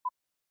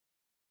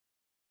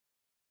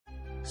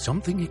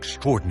Something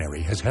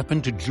extraordinary has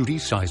happened to Judy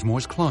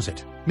Sizemore's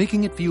closet,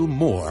 making it feel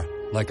more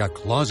like a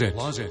closet.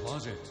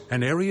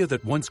 An area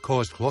that once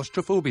caused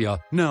claustrophobia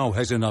now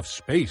has enough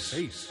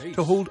space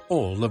to hold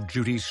all of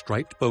Judy's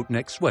striped boat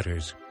neck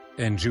sweaters.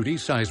 And Judy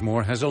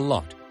Sizemore has a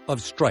lot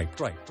of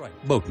striped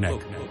boat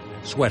neck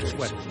sweaters.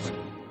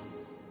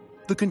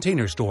 The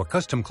Container Store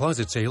Custom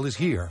Closet Sale is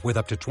here with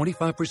up to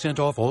 25%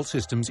 off all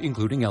systems,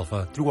 including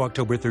Alpha, through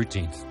October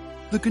 13th.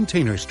 The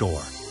Container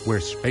Store, where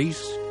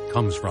space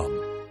comes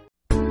from.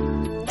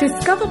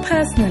 Discover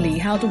personally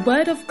how the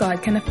Word of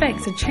God can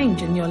affect a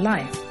change in your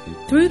life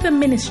through the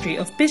ministry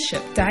of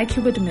Bishop Dag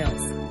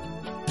Heward-Mills.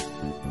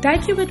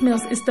 Dag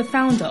Heward-Mills is the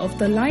founder of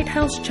the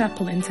Lighthouse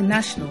Chapel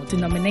International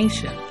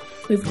denomination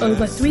with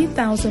over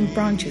 3,000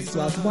 branches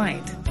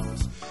worldwide.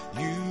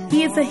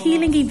 He is a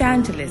healing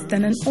evangelist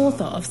and an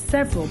author of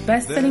several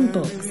best-selling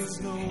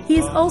books. He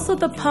is also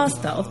the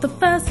pastor of the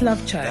First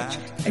Love Church,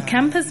 a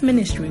campus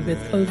ministry with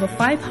over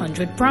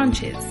 500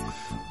 branches.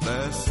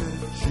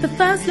 The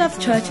First Love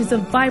Church is a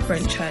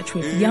vibrant church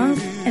with young,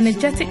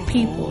 energetic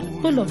people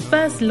full of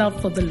first love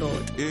for the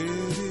Lord.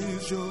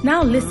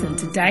 Now listen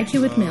to Dag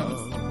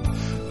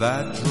Heward-Mills.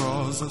 That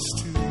draws us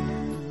to.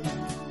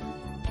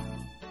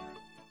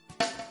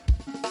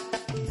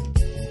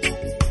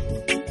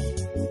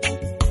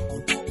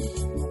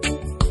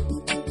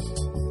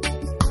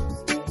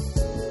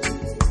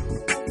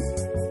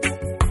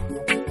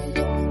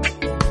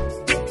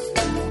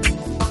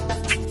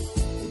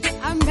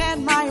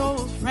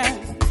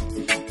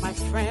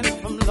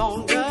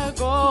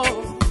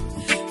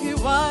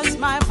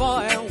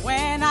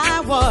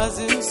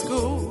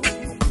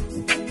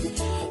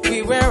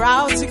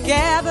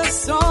 Together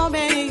so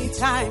many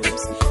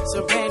times,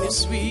 so many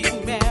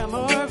sweet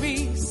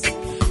memories.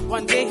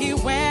 One day he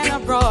went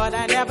abroad,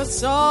 I never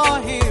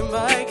saw him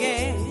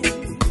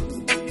again.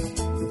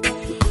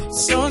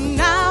 So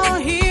now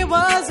he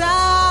was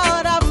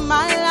out of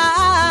my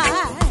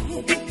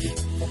life.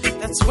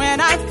 That's when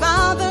I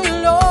found the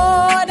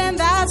Lord, and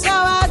that's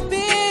how I've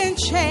been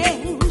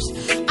changed.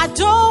 I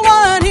don't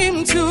want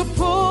him to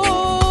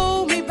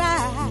pull me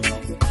back.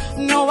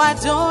 No, I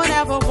don't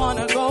ever want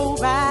to go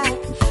back.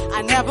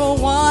 I never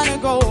want to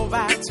go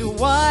back to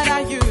what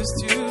I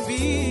used to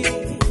be.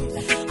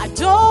 I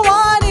don't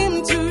want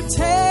him to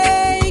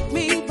take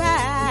me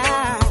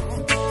back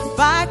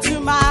to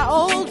my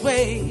old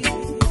ways.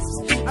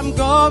 I'm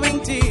going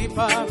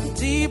deeper and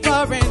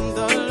deeper in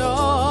the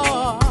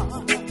Lord.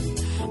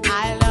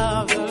 I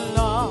love the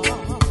Lord.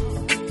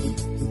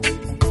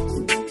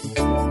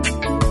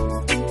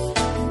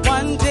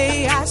 One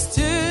day I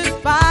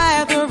stood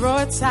by the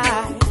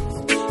roadside.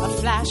 A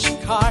flashy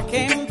car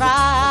came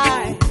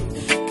by.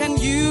 Can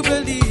you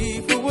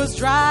believe who was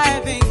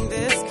driving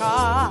this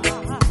car?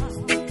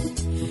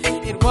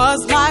 It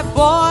was my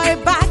boy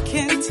back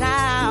in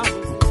town,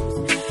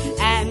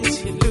 and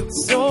he looked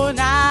so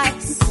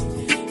nice.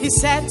 He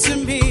said to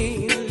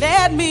me,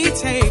 let me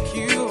take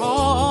you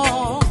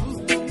home.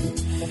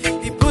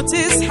 He put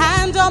his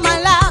hand on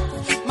my lap,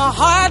 my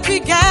heart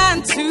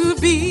began to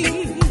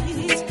beat.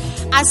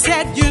 I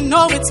said, you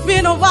know it's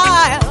been a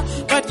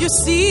while, but you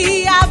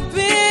see I've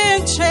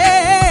been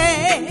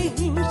changed.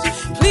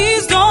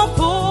 Please don't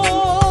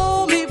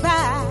pull me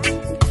back.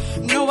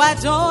 No, I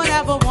don't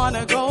ever want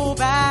to go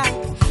back.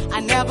 I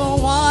never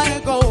want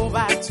to go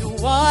back to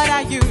what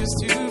I used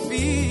to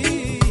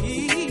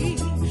be.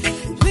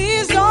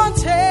 Please don't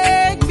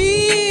take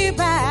me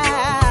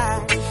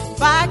back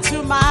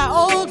to my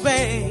old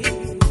ways.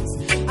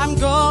 I'm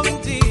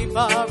going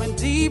deeper and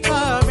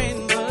deeper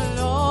in the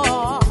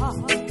Lord.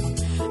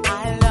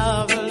 I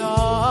love the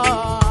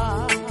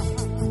Lord.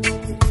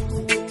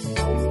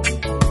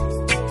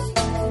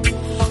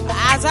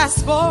 As I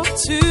spoke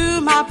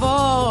to my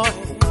boy,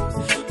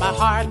 my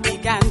heart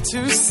began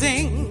to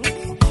sing,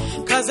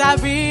 'cause I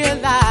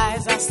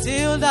realized I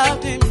still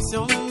loved him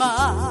so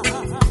much.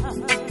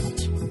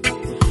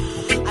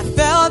 I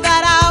felt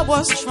that I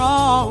was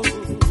strong,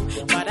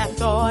 but I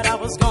thought I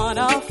was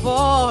gonna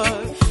fall.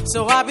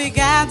 So I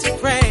began to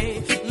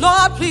pray,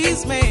 Lord,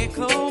 please make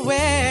a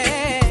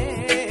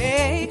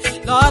way.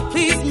 Lord,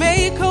 please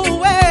make a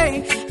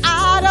way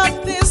out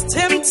of this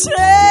temptation.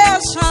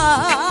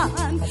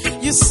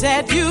 You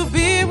said you'd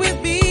be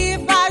with me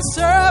if I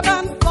serve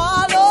and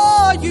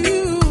follow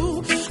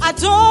you. I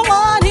don't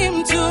want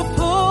him to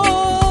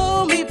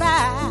pull me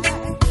back.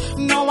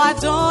 No, I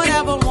don't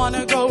ever want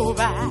to go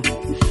back.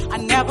 I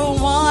never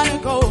want to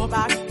go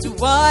back to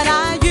what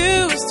I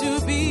used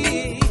to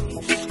be.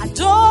 I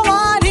don't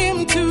want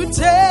him to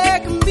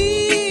take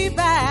me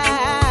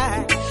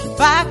back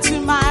to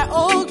my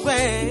old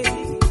ways.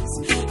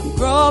 I'm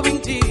growing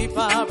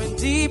deeper and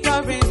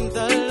deeper in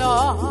the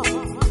Lord.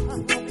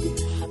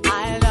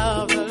 I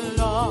love the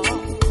Lord.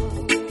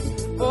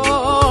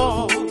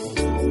 Oh.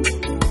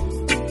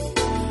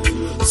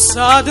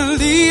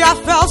 Suddenly I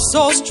felt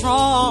so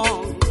strong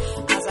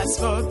as I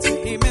spoke to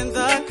him in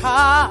the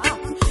car.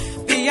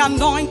 The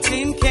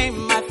anointing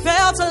came, I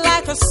felt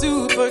like a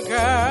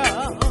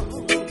supergirl.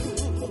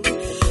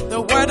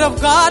 The word of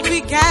God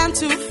began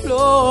to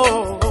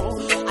flow.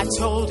 I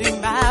told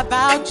him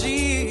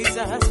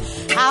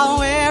Jesus,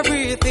 how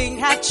everything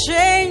had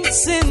changed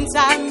since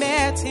I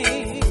met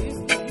him.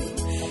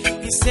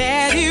 He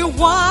said he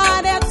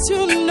wanted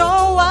to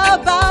know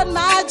about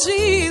my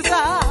Jesus.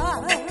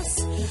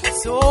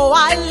 So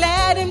I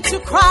led him to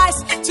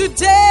Christ.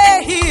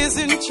 Today he's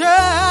in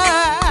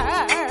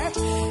church.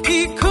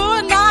 He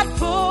could not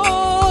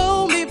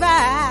pull me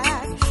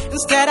back.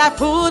 Instead I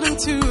pulled him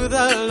to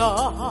the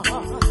Lord.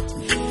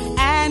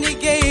 And he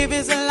gave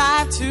his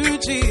life to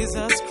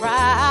Jesus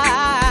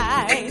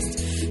Christ.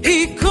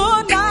 He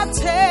could not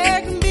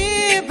take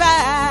me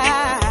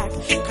back.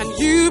 Can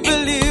you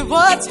believe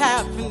what's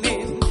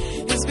happening?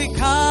 He's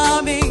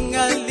becoming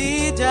a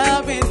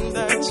leader in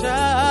the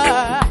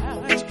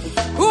church.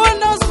 Who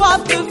knows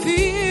what the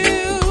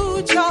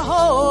future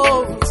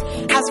holds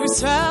as we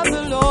serve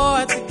the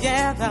Lord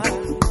together?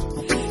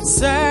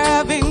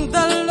 Serving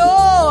the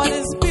Lord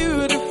is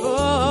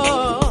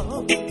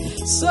beautiful.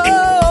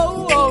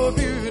 So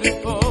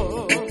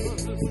beautiful.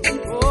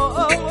 Oh,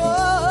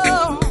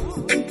 oh,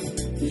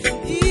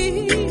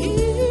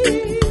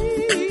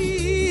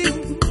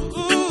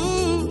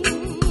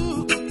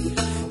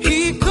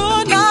 He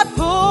could not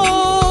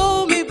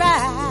pull me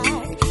back.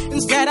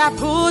 Instead I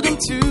pulled him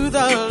to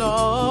the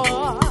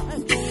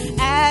Lord.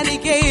 And he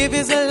gave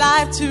his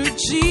life to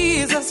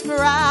Jesus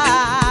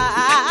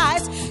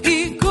Christ.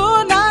 He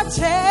could not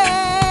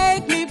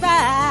take me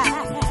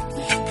back.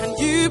 Can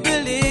you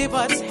believe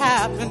what's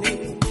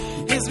happening?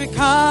 He's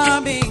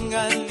becoming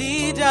a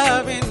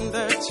leader in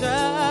the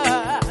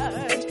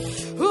church.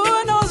 Who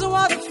knows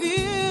what the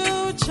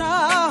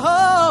future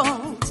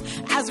holds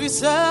as we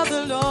serve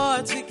the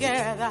Lord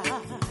together?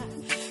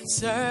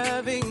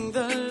 Serving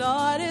the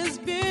Lord is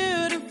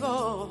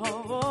beautiful,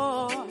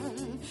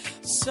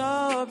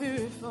 so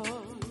beautiful.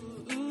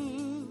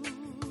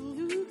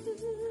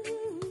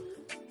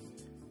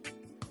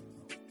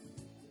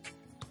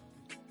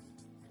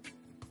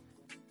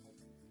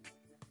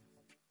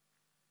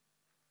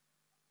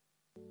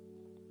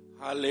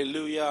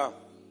 Hallelujah.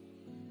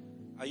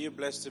 Are you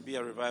blessed to be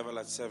a revival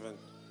at 7?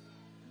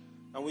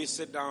 Can we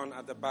sit down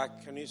at the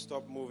back? Can you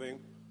stop moving?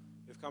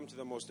 We've come to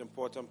the most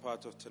important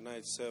part of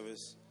tonight's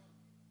service.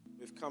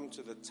 We've come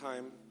to the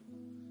time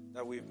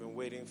that we've been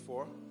waiting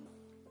for.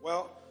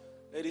 Well,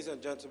 ladies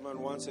and gentlemen,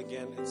 once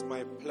again, it's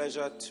my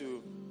pleasure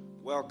to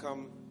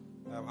welcome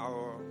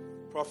our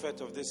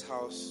prophet of this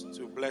house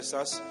to bless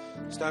us.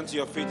 Stand to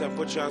your feet and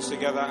put your hands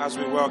together as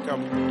we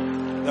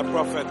welcome the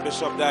prophet,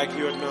 Bishop Dag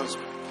Heward-Mills.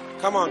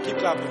 Come on, keep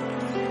clapping.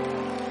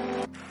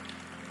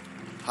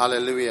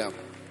 Hallelujah.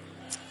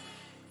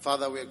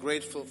 Father, we are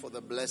grateful for the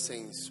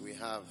blessings we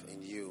have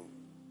in you.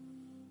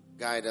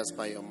 Guide us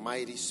by your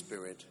mighty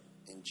Spirit.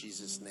 In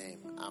Jesus' name,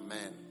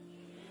 amen.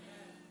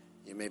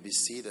 You may be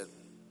seated.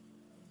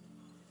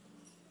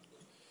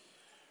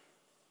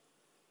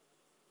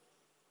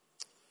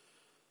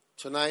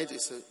 Tonight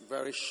is a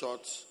very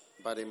short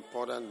but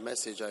important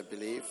message, I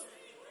believe.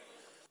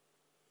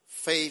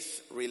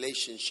 Faith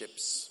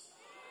relationships.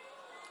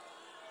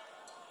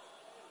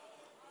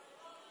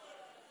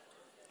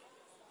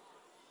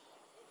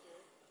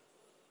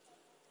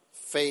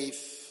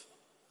 Faith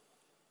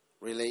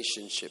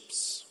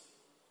relationships.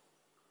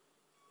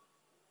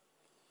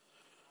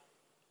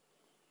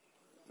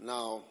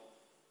 Now,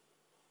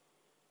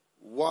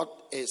 what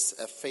is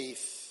a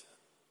faith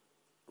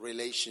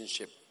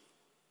relationship?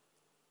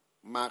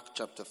 Mark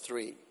chapter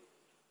 3,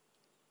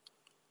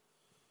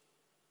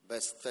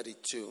 verse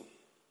 32.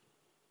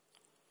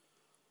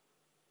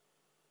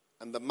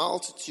 And the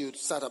multitude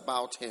sat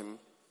about him,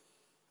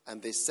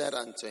 and they said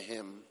unto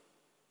him,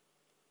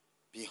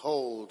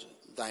 Behold,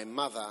 thy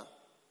mother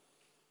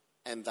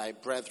and thy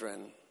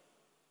brethren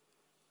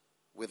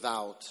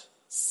without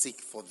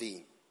seek for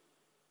thee.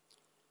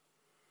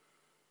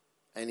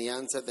 And he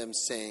answered them,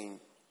 saying,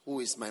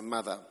 Who is my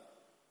mother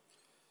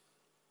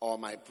or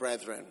my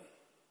brethren?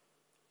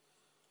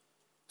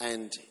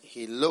 And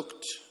he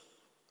looked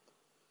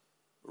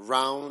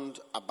round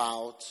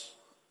about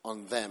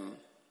on them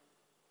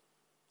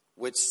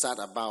which sat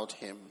about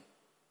him,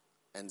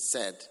 and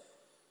said,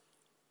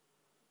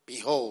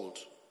 Behold,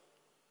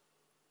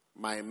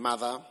 my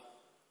mother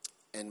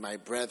and my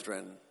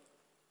brethren,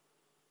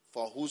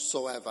 for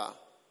whosoever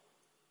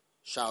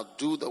shall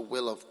do the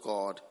will of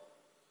God,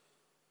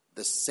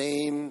 the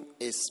same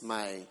is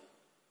my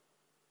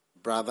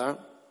brother,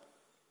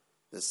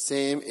 the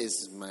same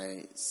is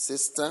my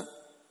sister,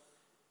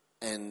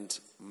 and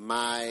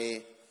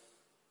my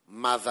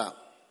mother.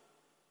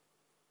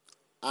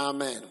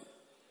 Amen.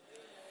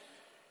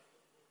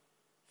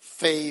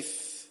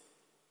 Faith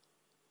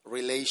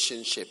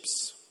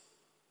relationships.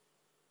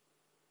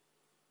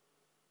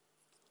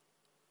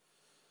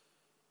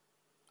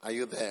 Are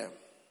you there?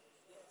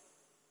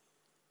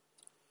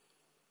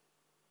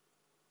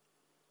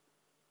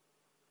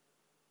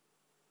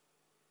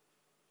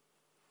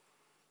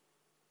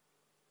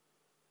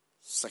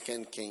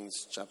 Second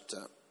Kings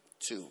chapter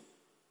 2.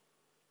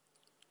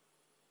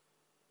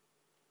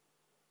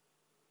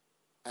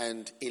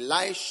 And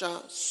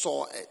Elisha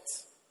saw it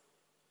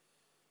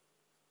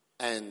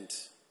and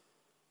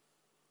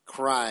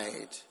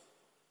cried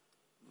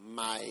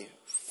my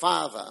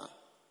father,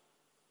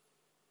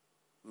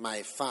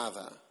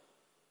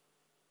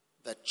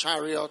 the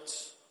chariot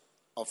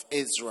of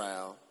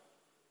Israel,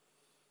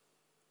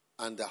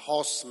 and the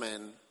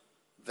horsemen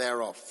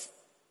thereof.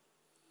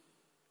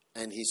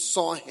 And he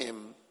saw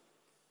him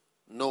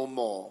no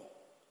more,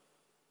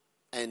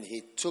 and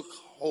he took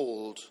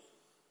hold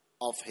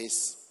of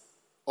his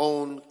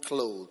own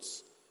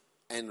clothes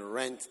and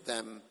rent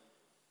them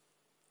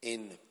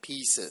in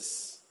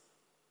pieces.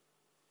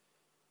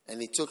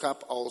 And he took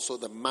up also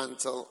the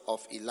mantle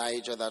of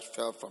Elijah that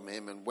fell from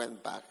him and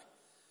went back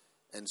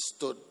and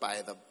stood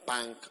by the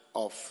bank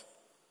of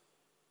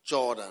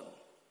Jordan.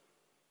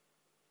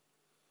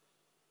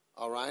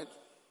 All right?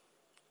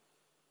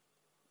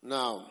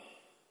 Now,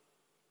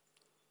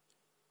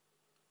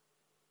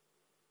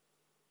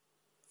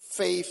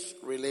 faith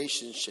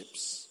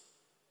relationships.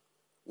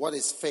 What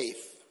is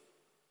faith?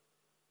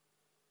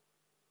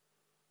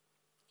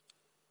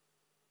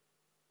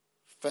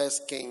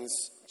 First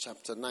Kings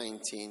chapter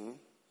 19,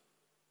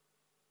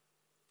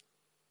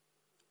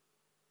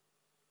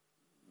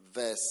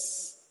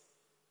 verse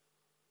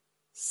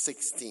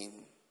 16.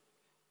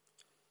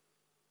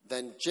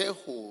 Then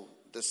Jehu,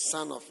 the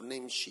son of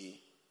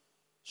Nimshi,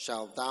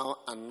 shalt thou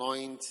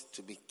anoint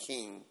to be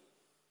king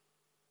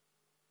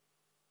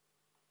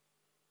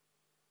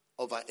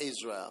over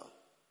Israel.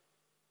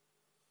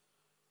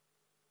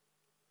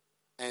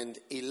 And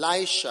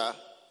Elisha,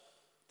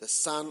 the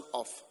son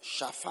of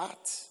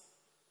Shaphat,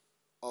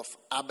 of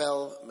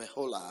Abel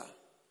Meholah,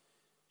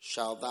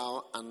 shalt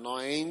thou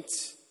anoint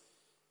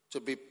to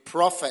be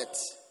prophet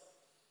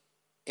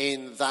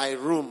in thy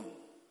room.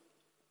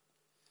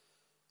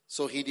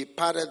 So he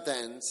departed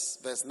thence,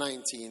 verse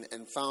 19,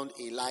 and found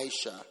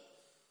Elisha,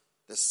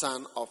 the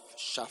son of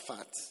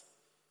Shaphat,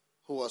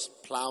 who was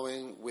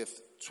plowing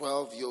with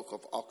 12 yoke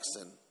of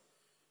oxen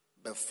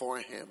before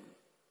him,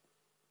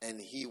 and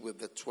he with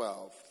the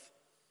 12.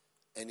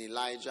 And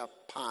Elijah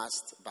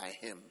passed by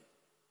him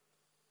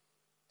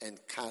and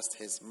cast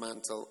his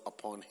mantle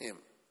upon him.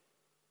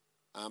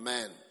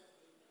 Amen.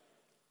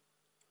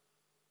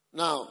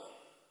 Now,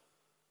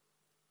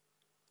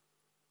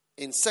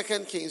 in 2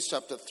 Kings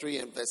chapter 3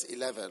 and verse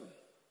 11,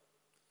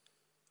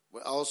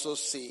 we also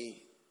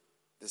see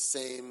the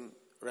same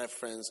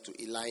reference to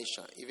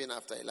Elisha, even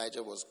after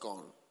Elijah was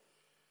gone.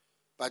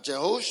 But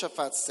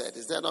Jehoshaphat said,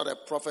 is there not a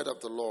prophet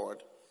of the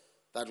Lord,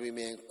 that we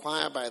may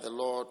inquire by the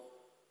Lord?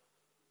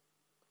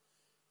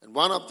 And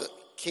one of the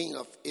king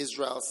of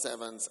Israel's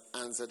servants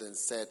answered and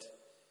said,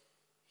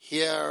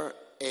 here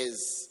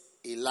is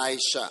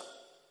Elisha,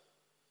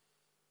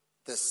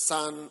 the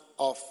son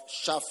of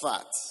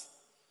Shaphat,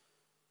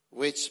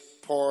 which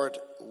poured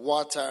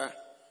water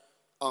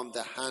on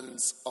the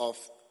hands of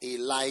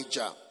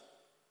Elijah.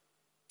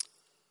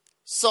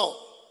 So,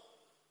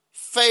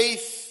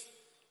 faith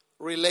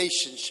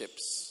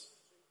relationships.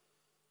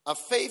 A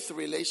faith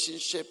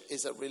relationship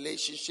is a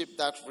relationship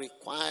that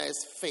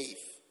requires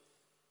faith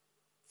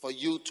for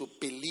you to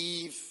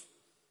believe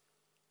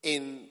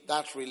in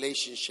that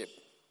relationship.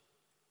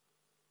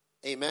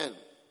 Amen.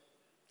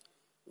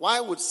 Why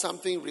would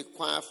something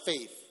require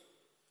faith?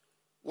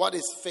 What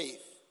is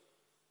faith?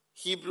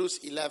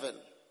 Hebrews 11,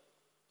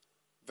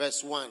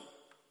 verse 1.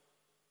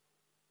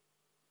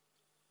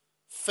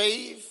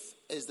 Faith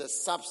is the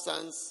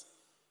substance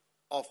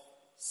of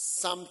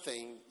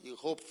something you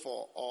hope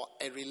for, or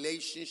a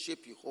relationship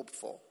you hope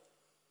for,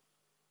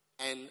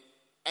 and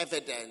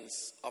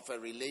evidence of a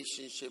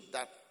relationship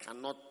that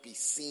cannot be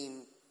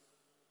seen.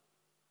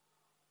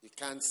 You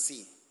can't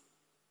see.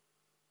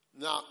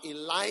 Now,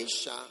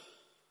 Elisha,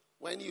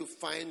 when you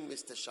find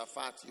Mr.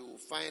 Shaphat, you will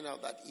find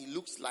out that he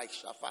looks like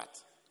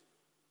Shaphat.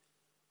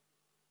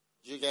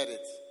 Do you get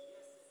it?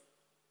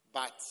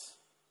 But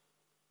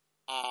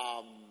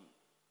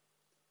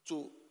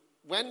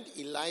when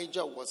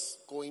Elijah was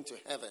going to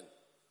heaven,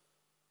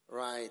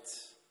 right,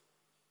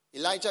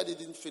 Elijah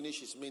didn't finish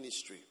his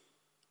ministry.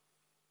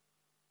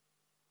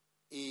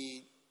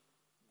 He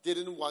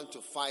didn't want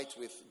to fight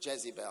with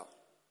Jezebel.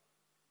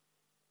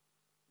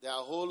 There are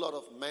a whole lot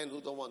of men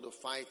who don't want to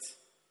fight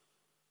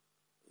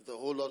with a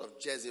whole lot of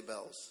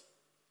Jezebels.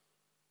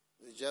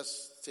 They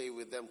just stay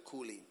with them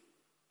coolly.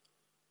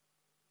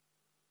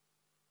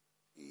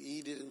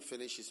 He didn't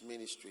finish his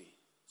ministry.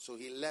 So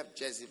he left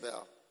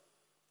Jezebel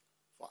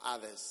for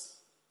others.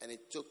 And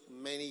it took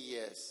many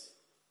years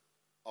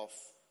of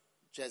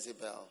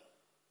Jezebel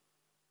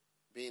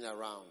being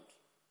around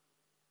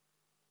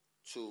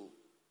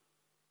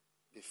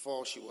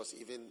before she was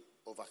even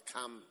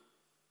overcome.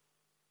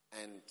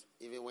 And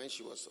even when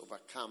she was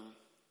overcome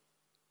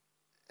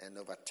and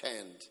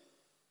overturned,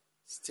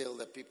 still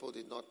the people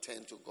did not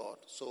turn to God.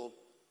 So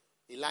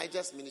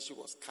Elijah's ministry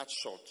was cut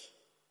short.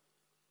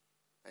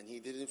 And he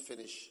didn't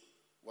finish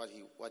what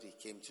he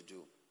came to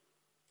do.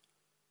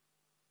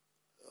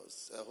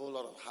 A whole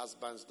lot of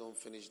husbands don't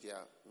finish their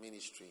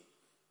ministry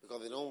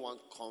because they don't want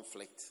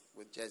conflict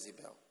with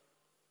Jezebel.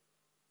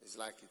 It's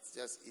like it's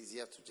just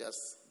easier to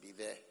just be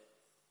there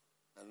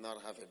and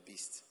not have a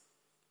beast.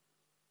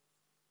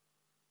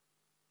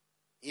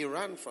 He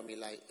ran from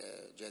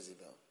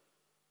Jezebel.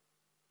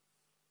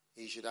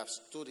 He should have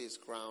stood his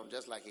ground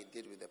just like he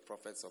did with the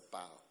prophets of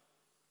Baal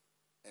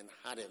and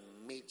had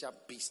a major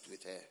beast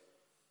with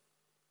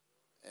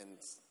her and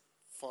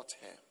fought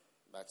her.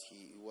 But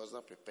he was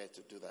not prepared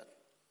to do that.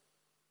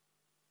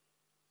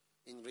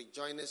 In Rick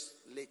Joyner's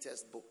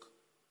latest book,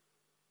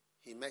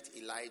 he met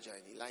Elijah,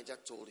 and Elijah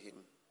told him,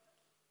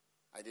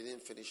 I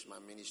didn't finish my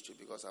ministry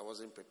because I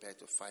wasn't prepared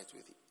to fight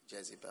with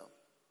Jezebel.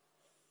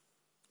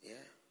 Yeah.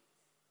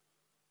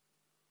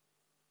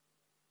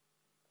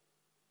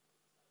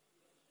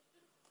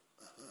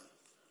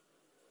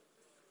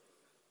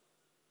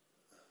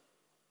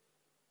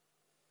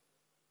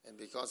 And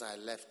because I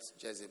left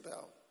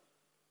Jezebel,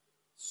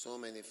 so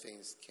many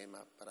things came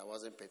up, but I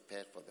wasn't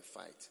prepared for the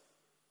fight.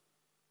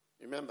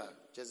 Remember,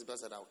 Jezebel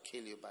said, I'll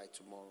kill you by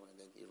tomorrow, and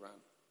then he ran.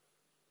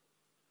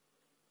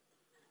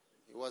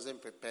 He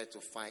wasn't prepared to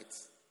fight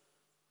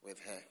with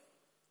her.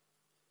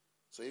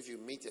 So if you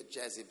meet a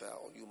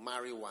Jezebel or you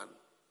marry one,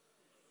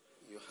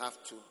 you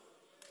have to,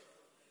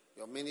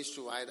 your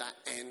ministry will either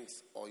end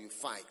or you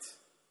fight.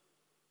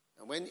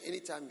 And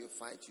anytime you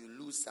fight, you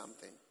lose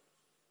something.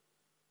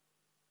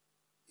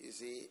 You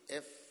see,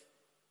 if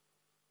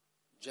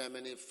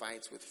Germany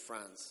fights with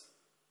France,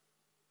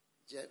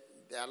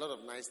 there are a lot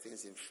of nice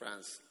things in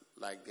France,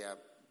 like their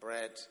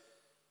bread,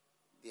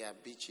 their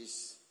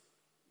beaches,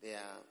 their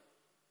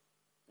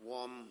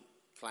warm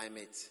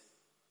climate,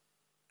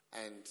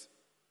 and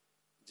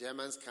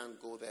Germans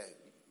can't go there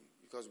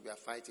because we are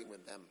fighting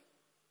with them.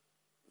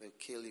 They'll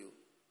kill you.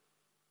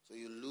 So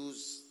you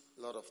lose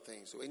a lot of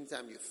things. So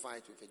anytime you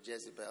fight with a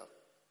Jezebel,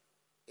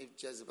 if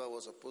Jezebel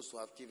was supposed to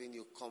have given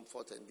you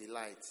comfort and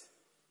delight,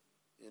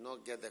 you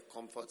not get the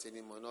comfort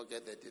anymore, you not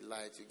get the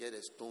delight, you get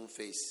a stone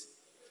face.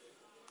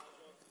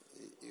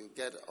 You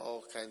get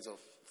all kinds of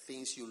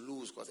things you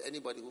lose, because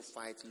anybody who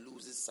fights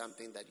loses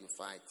something that you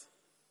fight.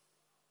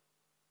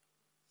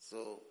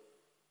 So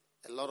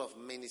a lot of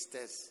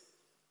ministers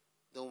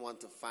don't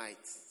want to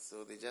fight,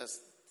 so they just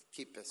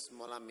keep a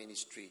smaller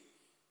ministry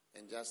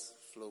and just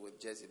flow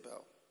with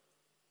Jezebel.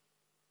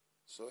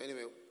 So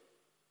anyway,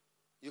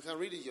 you can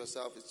read it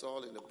yourself. It's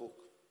all in the book.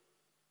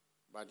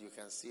 But you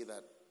can see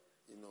that,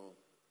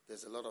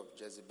 there's a lot of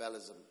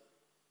Jezebelism.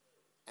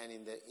 And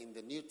in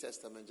the New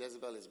Testament,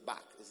 Jezebel is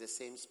back. It's the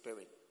same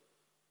spirit.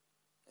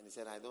 And he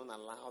said, I don't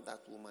allow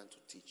that woman to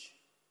teach.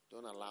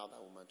 Don't allow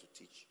that woman to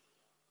teach.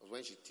 Because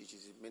when she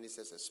teaches, it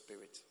ministers a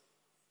spirit.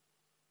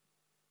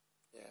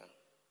 Yeah.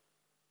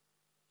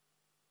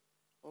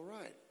 All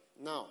right.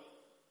 Now,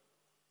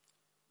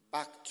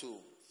 back to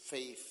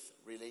faith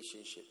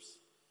relationships.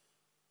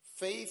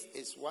 Faith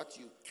is what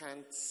you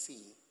can't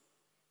see,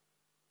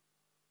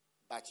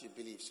 but you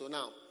believe. So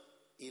now,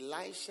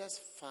 Elisha's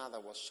father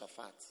was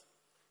Shaphat.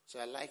 So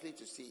you're likely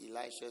to see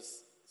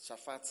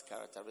Shaphat's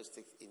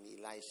characteristics in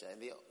Elisha.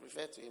 And they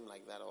refer to him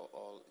like that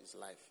all his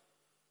life.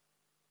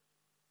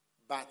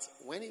 But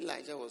when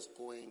Elijah was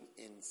going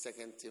in 2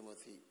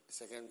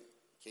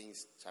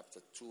 Kings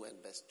chapter 2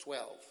 and verse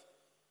 12,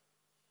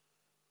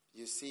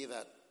 you see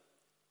that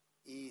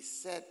he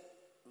said,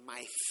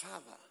 my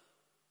father,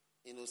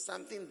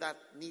 something that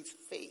needs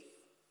faith.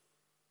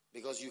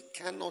 Because you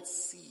cannot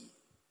see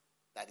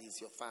that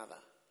he's your father.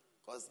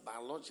 Because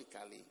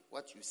biologically,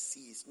 what you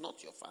see is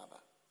not your father.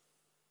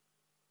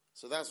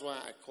 So that's why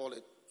I call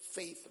it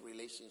faith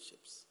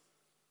relationships.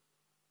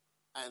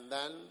 And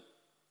then,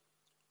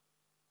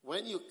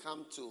 when you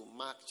come to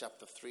Mark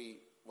chapter 3,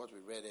 what we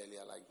read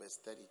earlier, like verse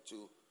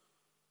 32,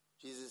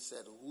 Jesus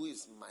said, who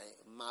is my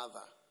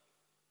mother?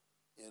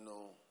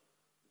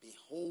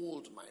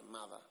 Behold my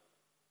mother.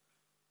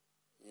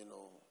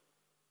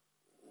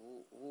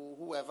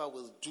 Whoever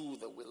will do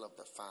the will of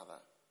the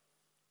Father,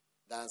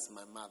 that's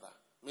my mother.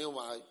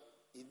 Meanwhile,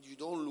 you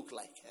don't look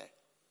like her.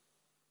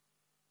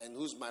 And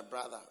who's my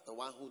brother? The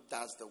one who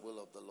does the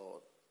will of the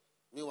Lord.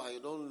 Meanwhile, you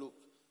don't look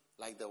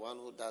like the one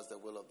who does the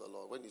will of the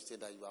Lord. When you say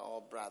that you are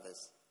all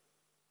brothers,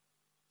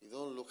 you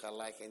don't look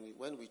alike. And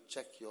when we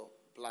check your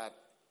blood,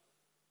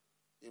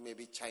 you may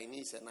be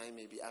Chinese and I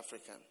may be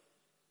African.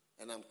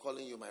 And I'm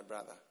calling you my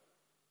brother.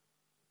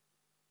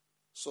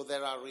 So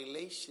there are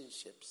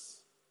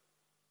relationships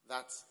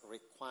that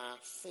require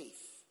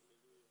faith.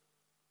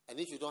 And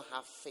if you don't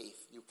have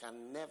faith, you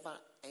can never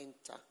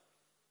enter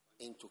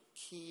into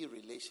key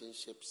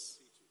relationships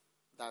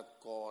that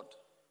God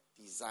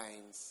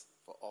designs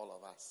for all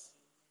of us.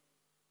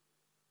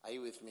 Are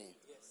you with me?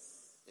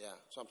 Yes. Yeah.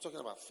 So I'm talking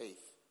about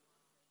faith.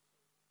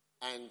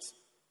 And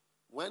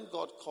when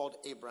God called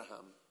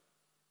Abraham,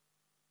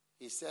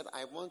 he said,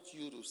 I want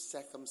you to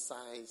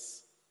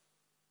circumcise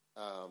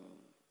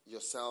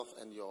yourself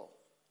and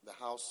the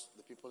house,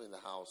 the people in the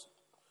house,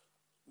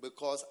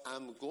 because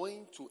I'm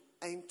going to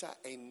enter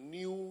a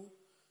new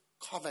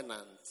covenant,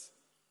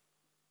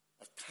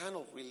 a kind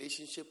of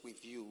relationship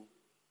with you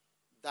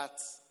that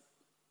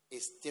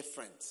is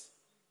different.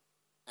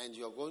 And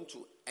you're going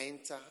to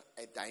enter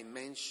a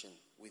dimension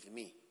with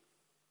me.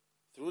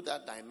 Through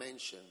that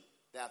dimension,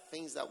 there are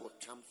things that will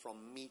come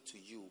from me to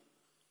you.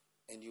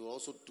 And you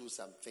also do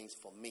some things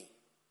for me.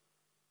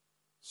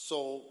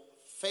 So,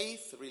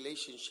 faith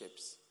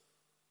relationships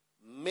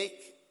make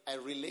a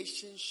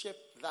relationship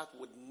that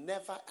would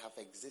never have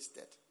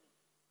existed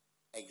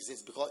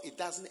exists, because it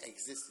doesn't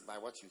exist by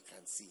what you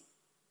can see.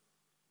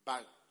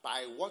 But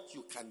by what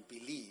you can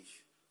believe,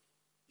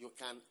 you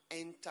can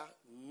enter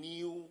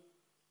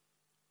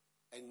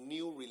a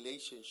new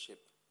relationship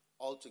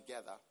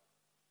altogether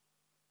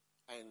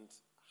and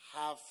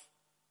have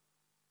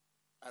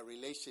a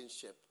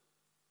relationship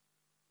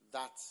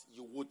that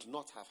you would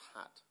not have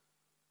had.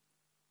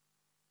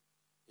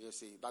 You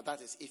see, but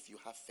that is if you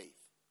have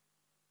faith.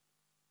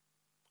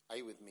 Are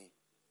you with me?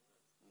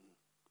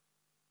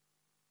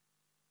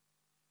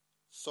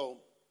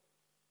 So,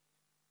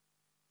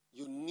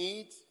 you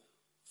need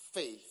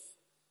faith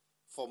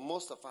for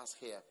most of us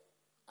here.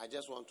 I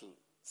just want to,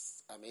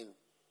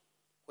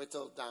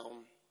 whittle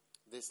down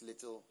this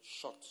little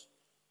short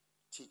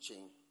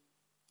teaching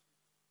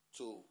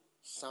to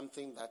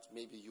something that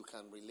maybe you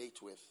can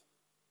relate with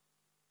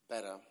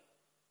better,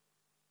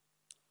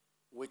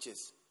 which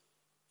is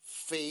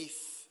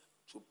faith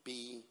to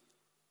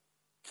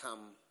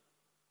become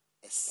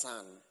a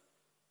son,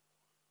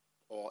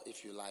 or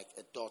if you like,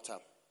 a daughter,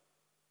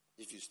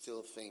 if you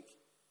still think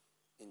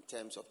in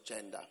terms of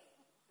gender.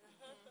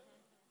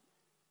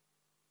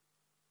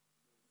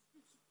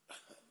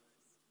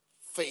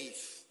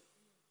 Faith,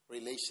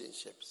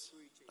 relationships.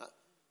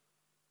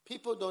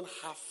 People don't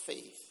have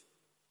faith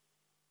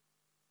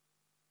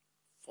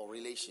for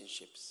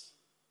relationships,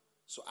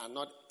 so are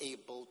not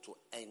able to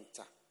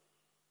enter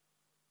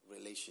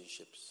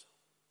relationships.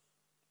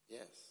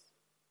 Yes.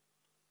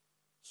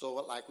 So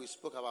like we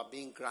spoke about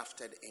being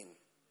grafted in.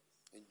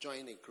 You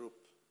join a group.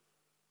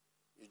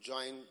 You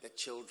join the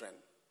children.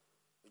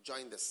 You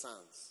join the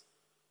sons.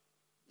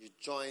 You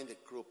join the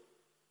group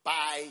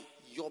by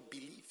your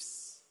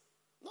beliefs.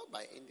 Not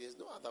by any, there's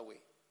no other way.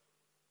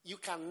 You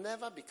can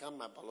never become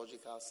my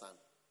biological son.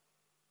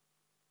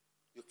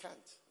 You can't,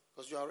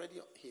 because you're already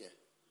here.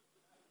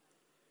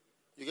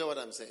 You get what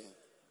I'm saying?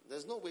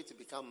 There's no way to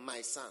become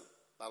my son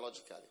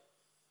biologically.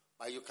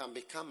 But you can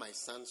become my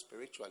son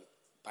spiritually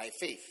by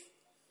faith.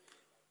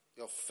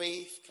 Your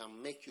faith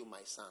can make you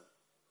my son.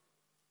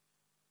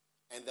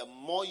 And the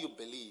more you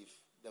believe,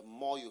 the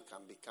more you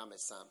can become a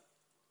son.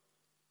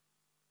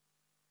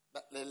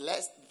 But the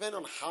less,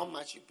 depending on how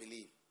much you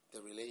believe,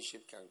 the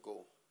relationship can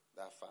go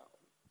that far.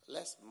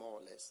 Less, more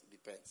or less,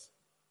 depends.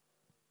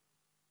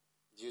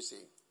 Do you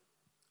see?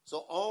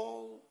 So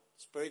all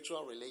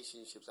spiritual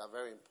relationships are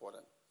very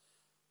important.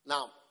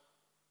 Now,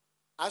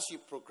 as you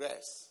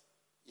progress,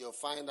 you'll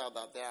find out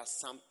that there are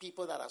some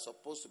people that are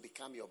supposed to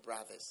become your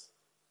brothers.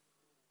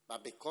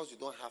 But because you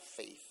don't have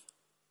faith,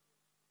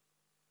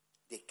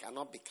 they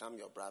cannot become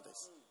your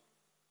brothers.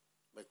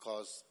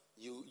 Because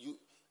you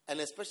and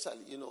especially,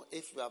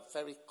 if you are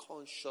very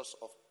conscious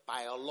of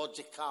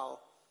biological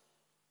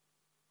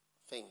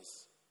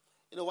things.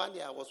 One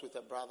day I was with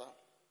a brother.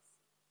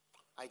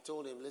 I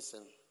told him,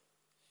 listen,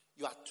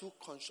 you are too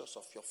conscious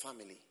of your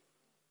family.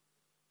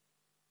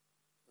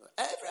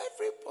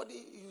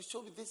 Everybody, you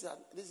show me this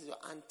is your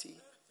auntie.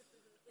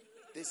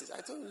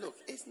 I told him, look,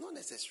 it's not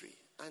necessary.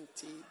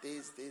 Auntie,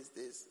 this,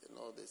 and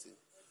all this.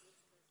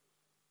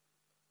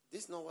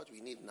 This is not what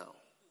we need now.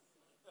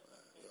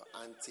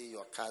 Your auntie,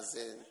 your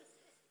cousin,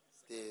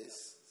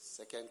 this,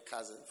 second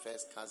cousin,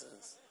 first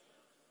cousins.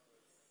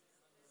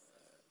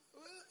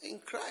 In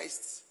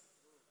Christ,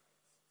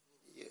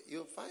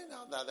 you'll find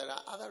out that there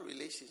are other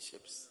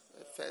relationships.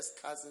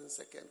 First cousin,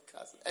 second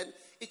cousin. And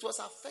it was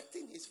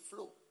affecting his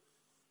flow.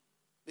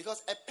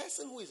 Because a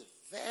person who is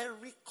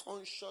very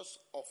conscious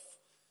of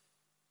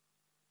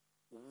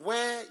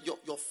where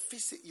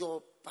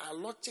your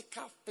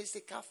biological,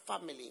 physical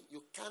family,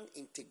 you can't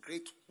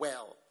integrate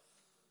well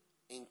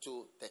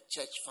into the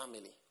church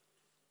family.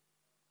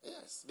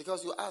 Yes,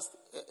 because you ask,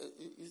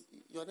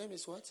 your name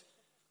is what?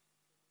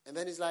 And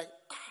then it's like,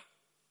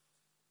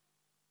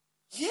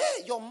 yeah,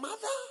 your mother.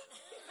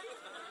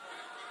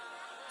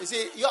 You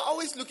see, you're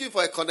always looking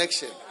for a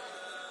connection.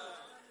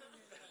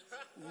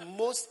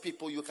 Most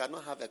people, you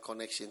cannot have a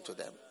connection to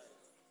them.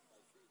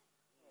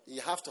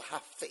 You have to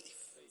have faith.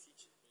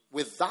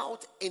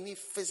 Without any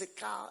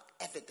physical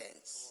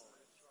evidence,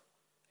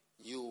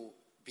 you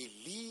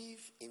believe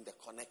in the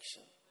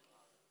connection,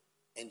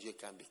 and you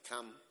can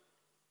become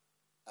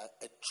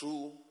a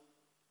true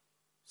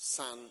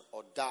son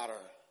or daughter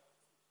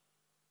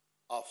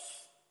of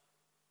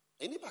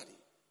anybody.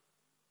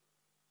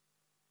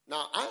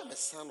 Now, I am a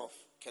son of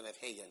Kenneth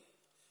Hagin.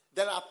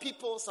 There are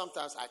people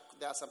sometimes,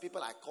 there are some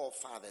people I call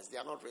fathers. They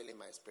are not really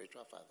my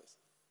spiritual fathers.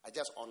 I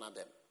just honor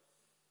them.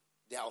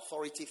 They are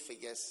authority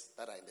figures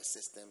that are in the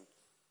system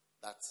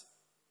that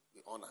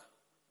we honor.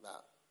 Now,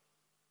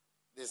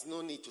 there's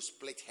no need to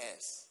split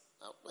hairs.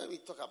 Now, when we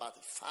talk about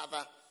a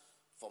father,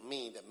 for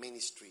me, in the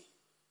ministry,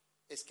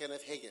 it's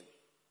Kenneth Hagin.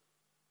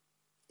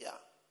 Yeah.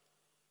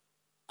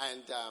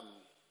 And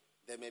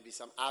there may be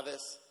some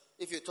others.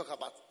 If you talk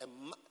about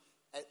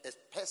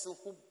a person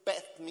who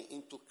birthed me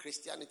into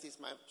Christianity, is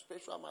my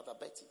spiritual mother,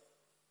 Betty.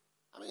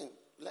 I mean,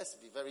 let's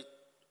be very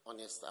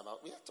honest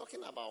we are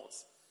talking about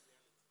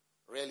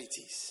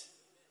realities.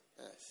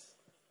 Yes.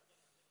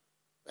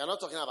 We are not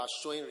talking about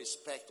showing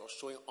respect or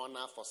showing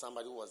honor for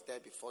somebody who was there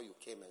before you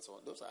came and so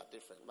on. Those are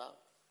different. But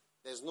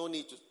there's no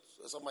need to,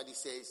 somebody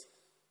says,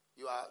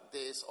 you are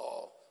this,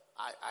 or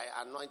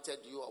I anointed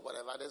you, or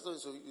whatever. There's no,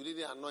 so you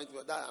didn't anoint me.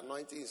 That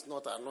anointing is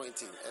not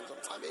anointing. And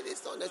I mean,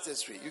 it's not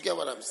necessary. You get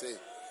what I'm saying?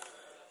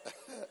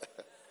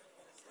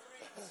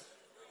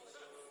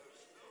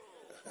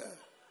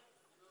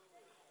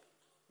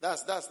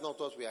 That's not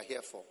what we are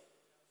here for.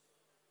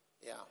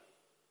 Yeah.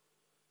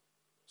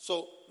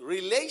 So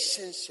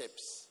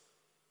relationships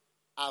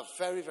are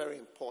very, very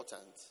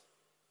important.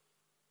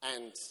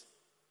 And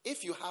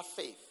if you have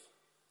faith,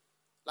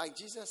 like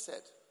Jesus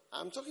said,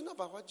 I'm talking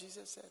about what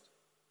Jesus said.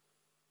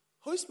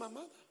 Who is my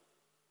mother?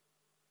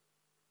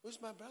 Who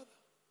is my brother?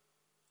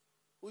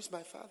 Who is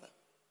my father?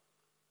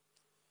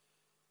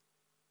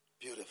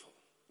 Beautiful.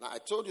 Now, I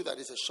told you that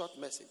it's a short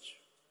message.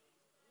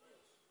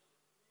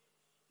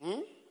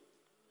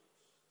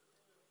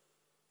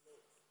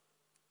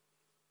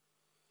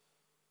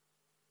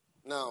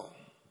 Now,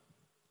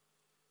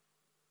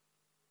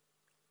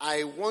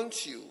 I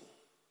want you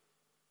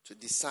to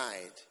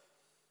decide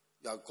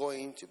you are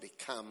going to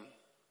become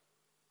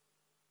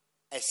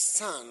a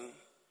son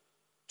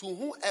to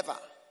whoever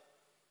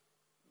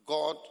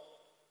God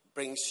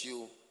brings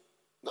you.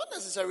 Not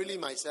necessarily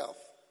myself.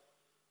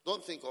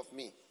 Don't think of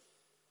me.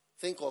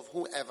 Think of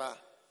whoever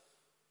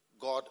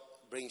God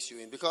brings you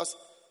in. Because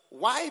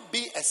why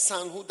be a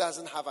son who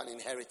doesn't have an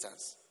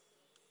inheritance?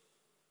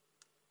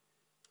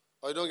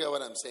 Or you don't get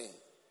what I'm saying?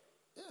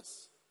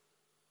 Yes.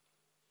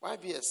 Why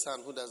be a son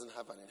who doesn't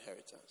have an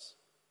inheritance?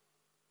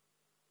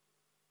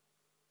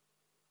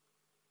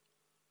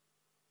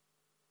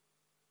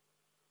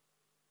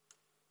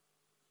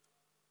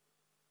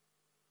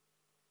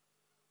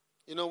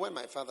 You know, when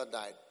my father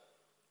died,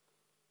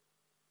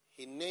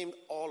 he named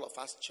all of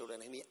us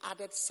children and he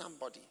added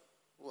somebody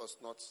who was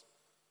not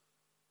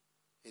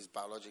his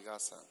biological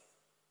son.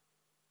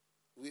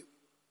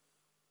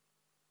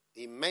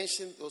 He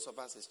mentioned those of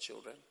us as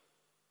children,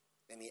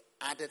 and he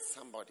added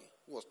somebody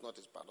who was not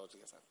his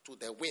biological son to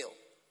the will,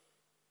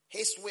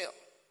 his will.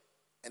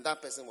 And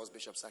that person was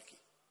Bishop Saki.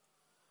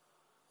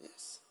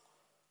 Yes.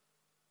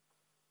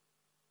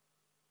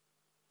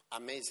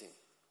 Amazing.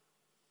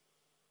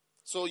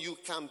 So you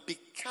can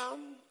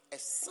become a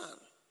son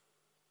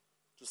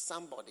to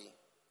somebody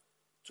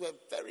to a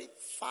very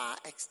far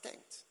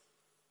extent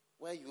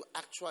where you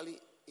actually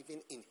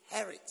even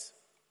inherit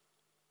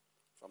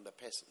from the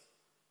person.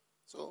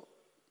 So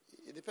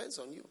it depends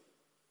on you.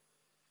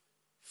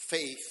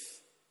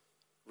 Faith,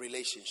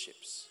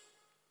 relationships.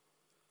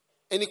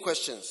 Any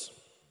questions?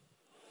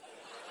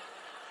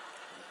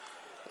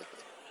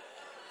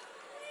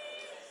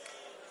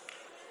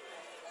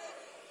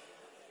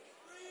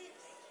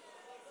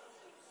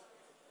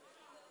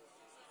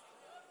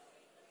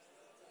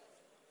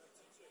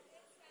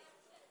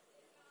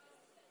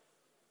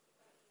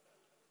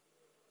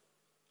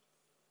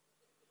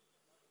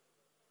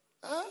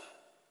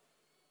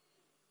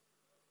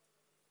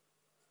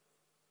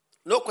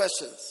 No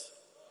questions.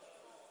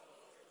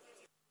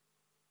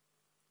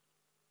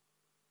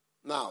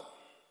 Now,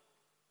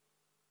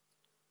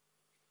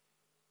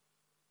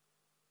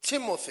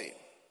 Timothy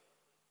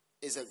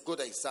is a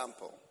good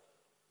example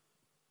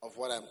of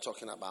what I'm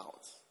talking about.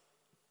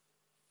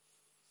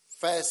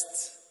 1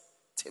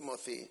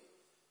 Timothy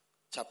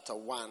chapter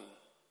 1,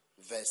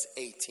 verse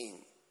 18.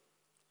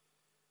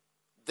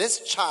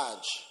 This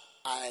charge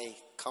I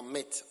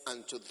commit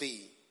unto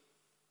thee,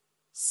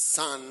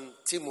 son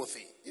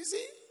Timothy. You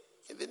see?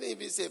 He didn't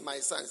even say my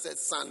son, he said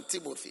son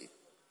Timothy.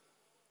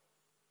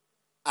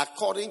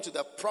 According to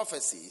the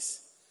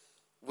prophecies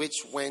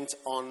which went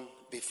on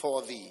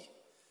before thee,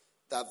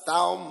 that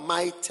thou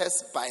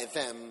mightest by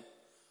them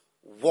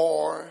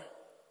war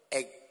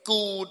a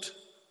good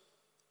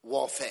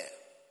warfare.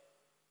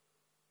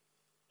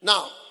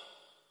 Now,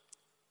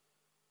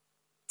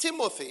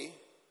 Timothy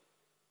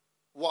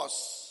was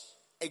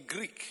a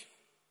Greek.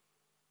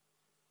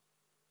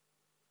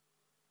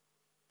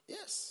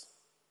 Yes.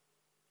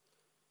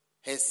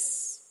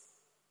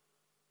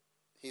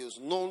 He was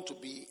known to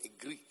be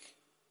a Greek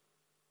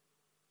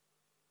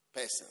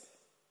person.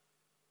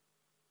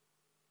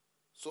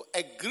 So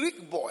a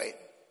Greek boy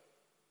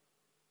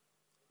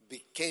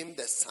became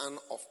the son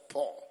of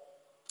Paul,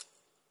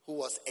 who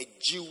was a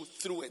Jew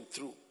through and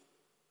through.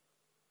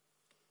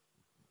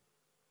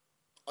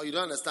 Or you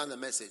don't understand the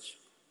message?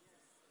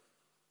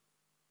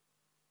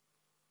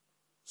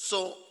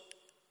 So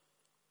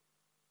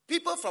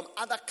people from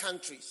other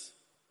countries,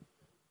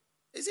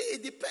 you see,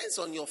 it depends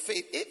on your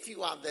faith. If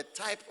you are the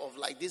type of,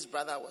 like this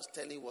brother was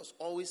telling, was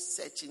always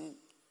searching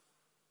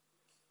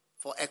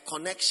for a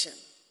connection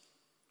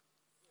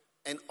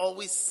and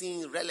always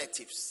seeing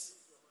relatives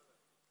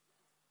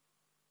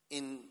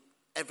in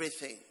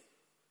everything.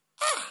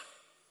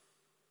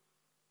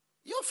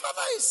 Your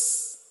father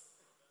is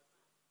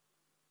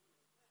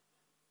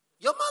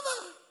your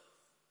mother.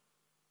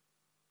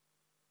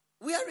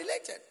 We are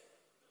related.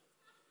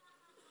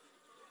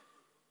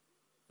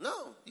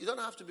 No, you don't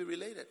have to be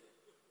related.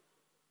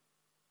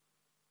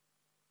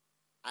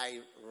 I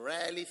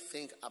rarely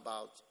think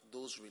about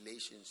those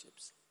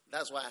relationships.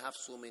 That's why I have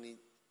so many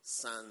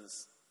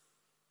sons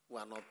who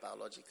are not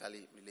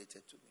biologically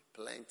related to me.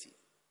 Plenty.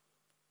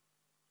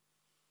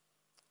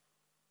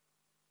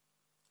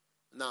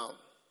 Now,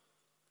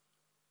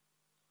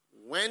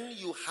 when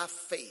you have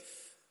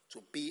faith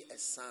to be a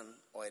son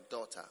or a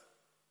daughter,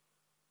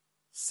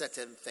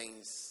 certain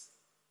things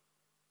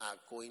are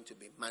going to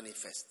be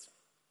manifest.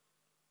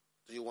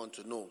 Do you want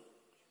to know?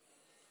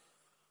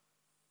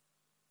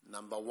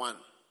 Number one,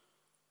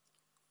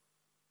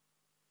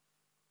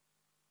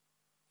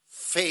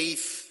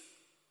 faith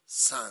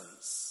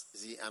sons.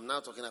 See, I'm now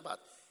talking about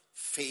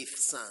faith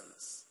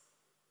sons.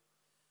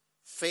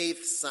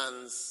 Faith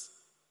sons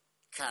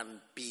can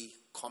be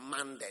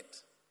commanded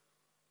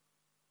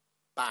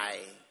by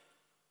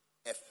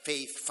a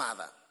faith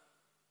father.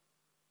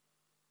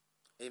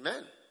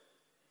 Amen.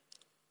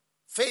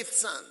 Faith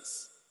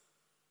sons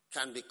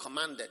can be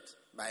commanded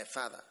by a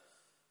father.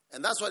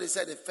 And that's what he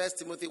said in 1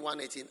 Timothy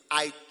 1:18.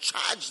 I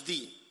charge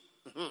thee.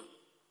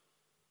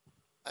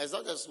 It's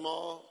not a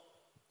small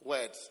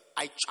word.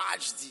 I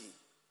charge thee.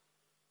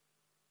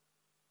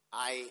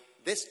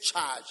 This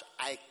charge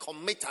I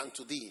commit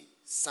unto thee,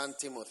 son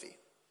Timothy.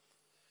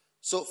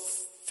 So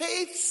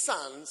faith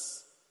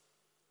sons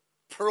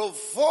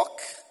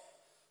provoke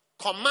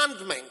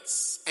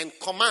commandments and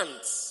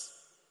commands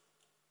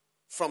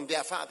from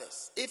their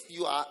fathers. If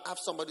you have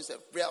somebody who's a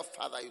real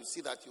father, you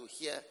see that you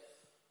hear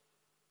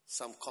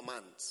some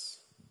commands.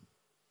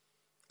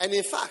 And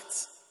in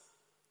fact,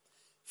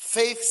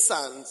 faith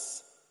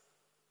sons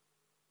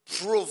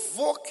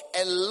provoke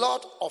a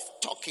lot of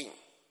talking.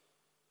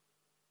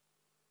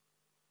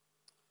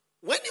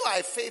 When you are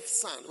a faith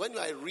son, when you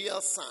are a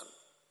real son,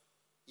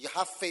 you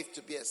have faith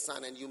to be a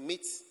son and you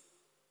meet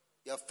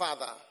your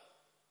father,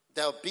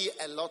 there'll be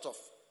a lot of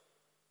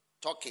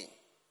talking.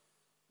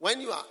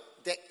 When you are,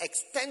 the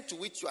extent to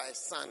which you are a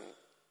son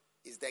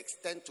is the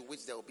extent to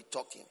which there will be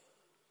talking.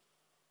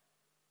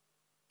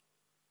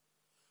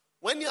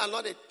 When you are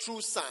not a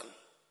true son,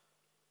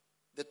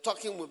 the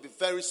talking will be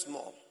very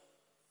small.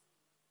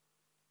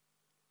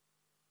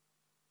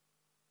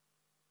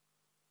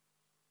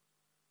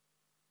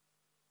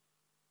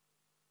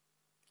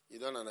 You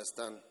don't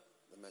understand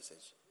the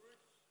message.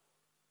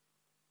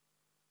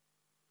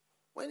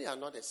 When you are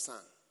not a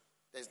son,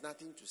 there's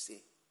nothing to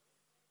say.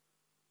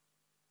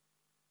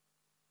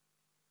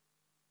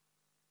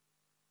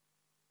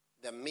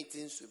 The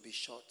meetings will be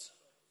short.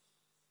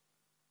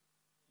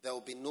 There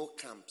will be no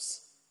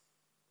camps.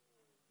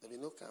 There will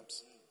be no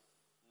camps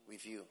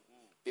with you.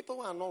 People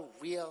who are not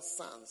real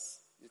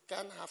sons, you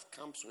can't have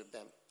camps with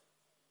them.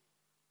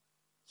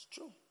 It's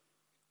true.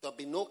 There will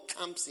be no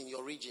camps in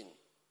your region.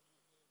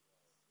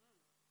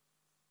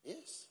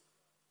 Yes.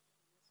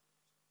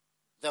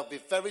 There will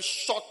be very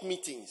short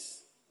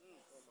meetings.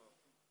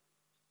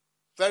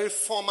 Very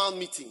formal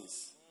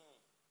meetings.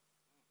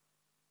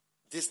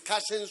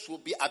 Discussions will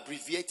be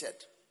abbreviated.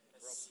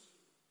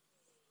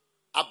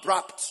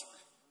 Abrupt.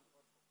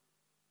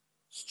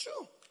 It's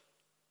true.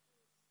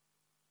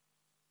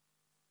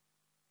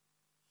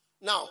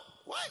 Now,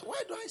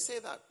 why do I say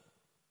that?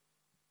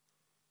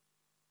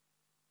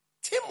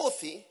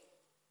 Timothy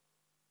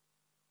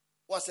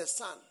was a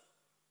son.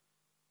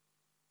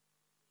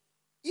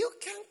 You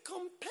can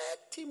compare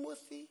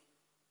Timothy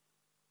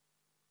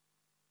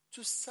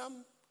to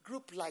some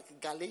group like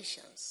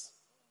Galatians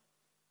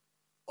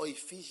or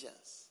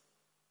Ephesians.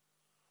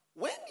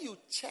 When you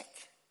check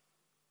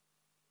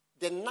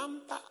the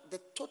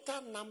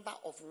total number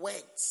of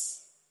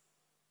words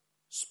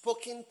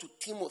spoken to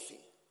Timothy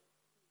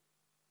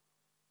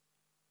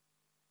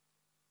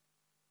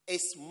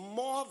is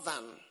more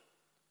than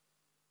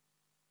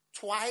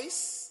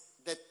twice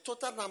the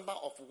total number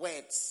of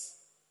words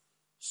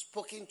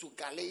spoken to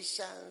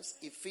Galatians,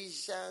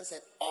 Ephesians,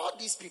 and all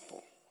these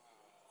people.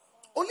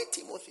 Only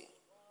Timothy.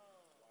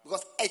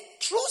 Because a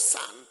true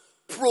son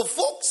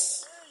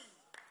provokes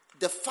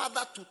the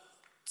father to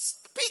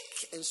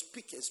speak and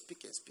speak and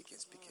speak and speak and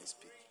speak and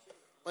speak.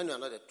 When you are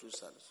not a true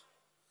son.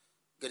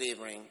 Good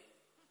evening.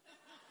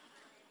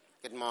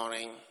 Good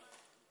morning.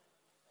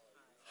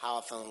 How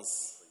are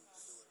things?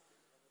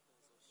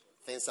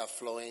 Things are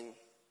flowing.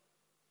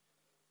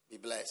 Be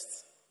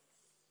blessed.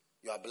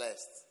 You are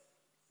blessed.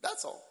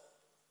 That's all.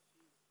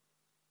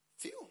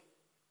 Few.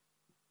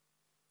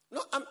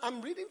 No,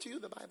 I'm reading to you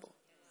the Bible.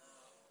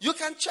 You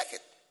can check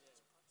it.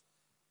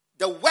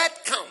 The word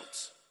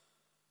count.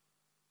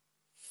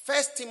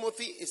 1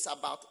 Timothy is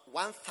about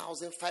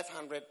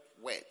 1,500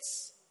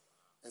 words.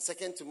 And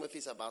 2 Timothy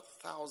is about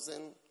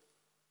 1,200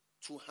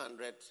 to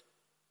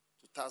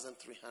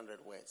 1,300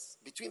 words.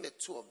 Between the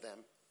two of them,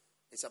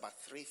 it's about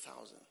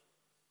 3,000.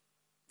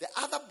 The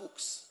other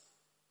books.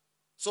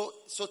 So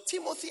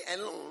Timothy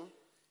alone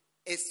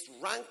is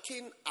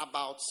ranking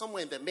about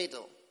somewhere in the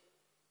middle.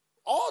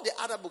 All the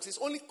other books, it's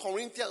only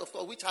Corinthians, of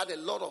course, which had a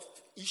lot of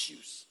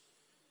issues.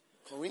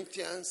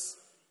 Corinthians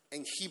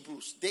and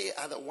Hebrews, they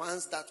are the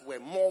ones that were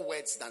more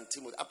words than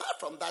Timothy. Apart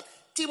from that,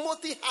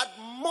 Timothy had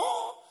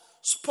more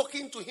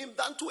spoken to him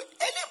than to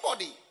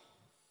anybody.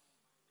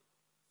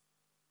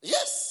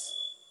 Yes.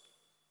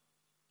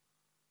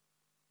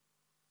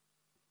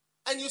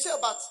 And you say,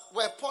 but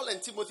were Paul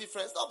and Timothy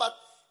friends? No, but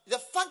the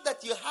fact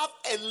that you have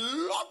a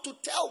lot to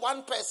tell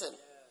one person.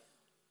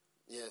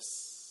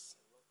 Yes.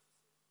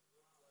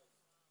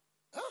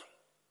 Huh?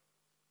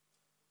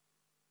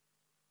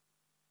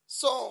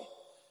 So,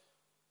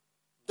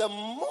 the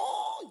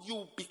more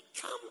you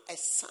become a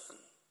son,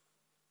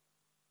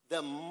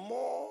 the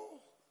more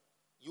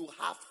you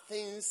have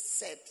things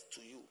said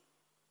to you.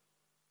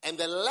 And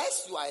the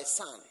less you are a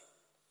son,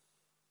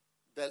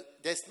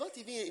 there's not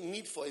even a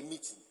need for a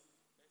meeting.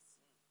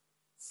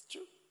 It's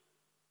true.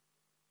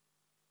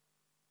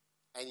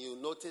 And you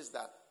notice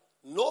that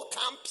no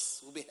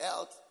camps will be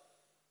held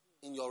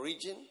in your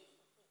region.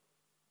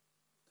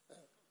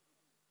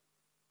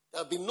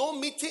 There'll be no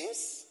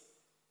meetings.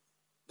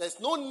 There's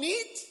no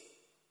need.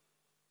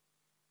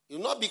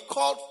 You'll not be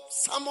called,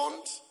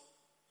 summoned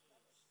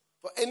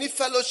for any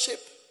fellowship.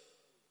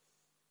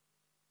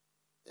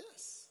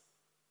 Yes.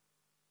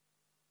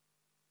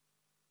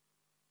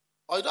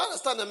 Or you don't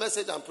understand the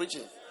message I'm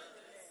preaching?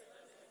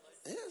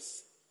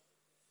 Yes.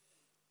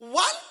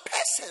 One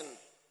person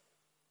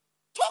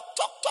talk.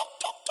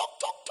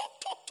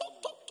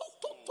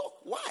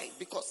 Why?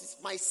 Because it's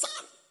my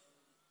son.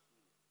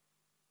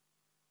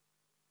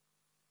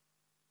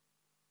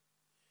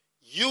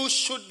 You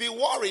should be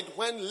worried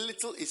when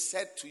little is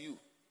said to you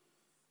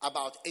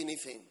about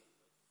anything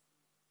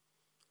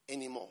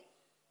anymore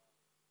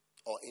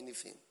or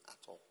anything at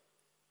all.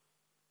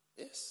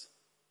 Yes.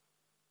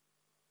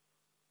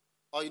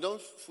 Or you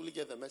don't fully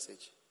get the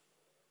message.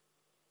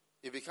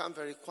 You become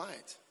very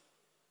quiet.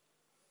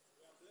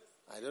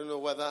 I don't know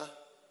whether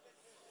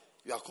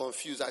you are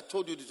confused. I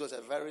told you this was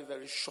a very,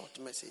 very short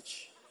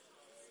message.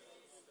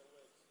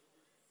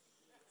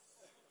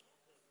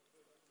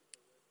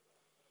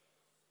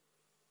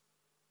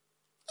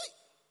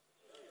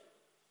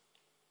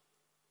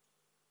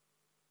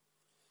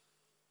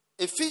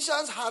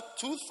 Ephesians had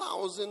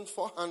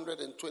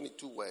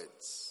 2,422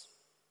 words.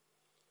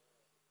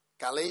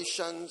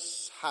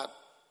 Galatians had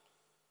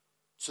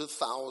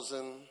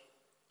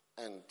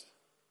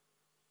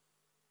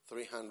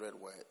 2,300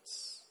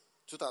 words.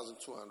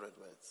 2,200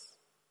 words.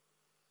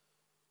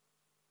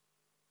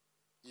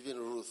 Even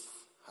Ruth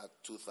had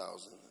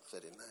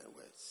 2,039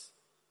 words.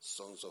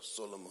 Songs of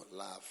Solomon,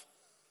 Love,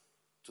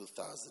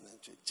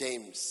 2,002.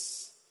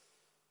 James,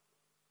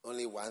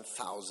 only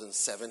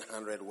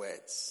 1,700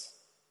 words.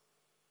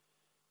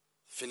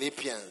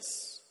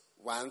 Philippians,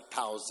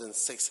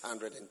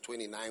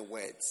 1,629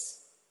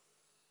 words.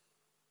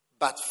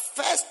 But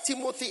 1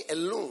 Timothy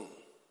alone,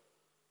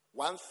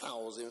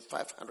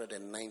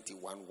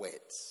 1,591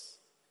 words.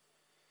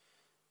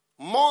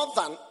 More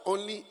than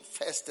only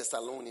 1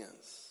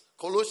 Thessalonians.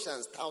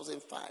 Colossians,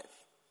 1,005.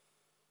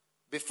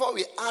 Before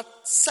we add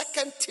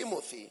 2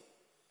 Timothy,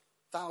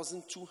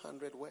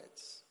 1,200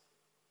 words.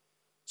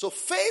 So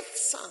faith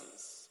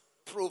sons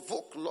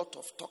provoke a lot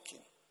of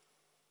talking.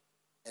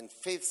 And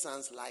faith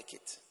sons like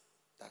it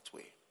that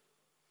way.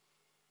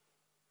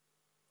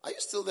 Are you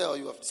still there or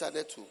you have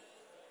decided to?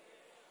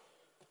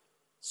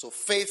 So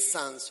faith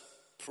sons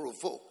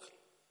provoke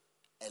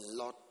a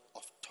lot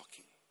of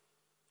talking.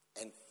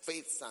 And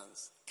faith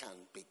sons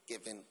can be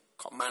given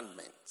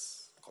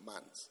commands.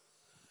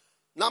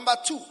 Number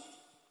 2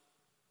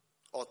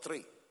 or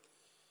 3.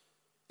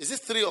 Is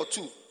it 3 or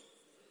 2?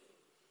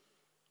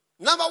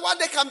 Number 1,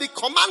 they can be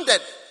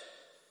commanded.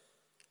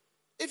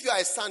 If you are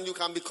a son, you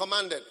can be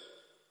commanded.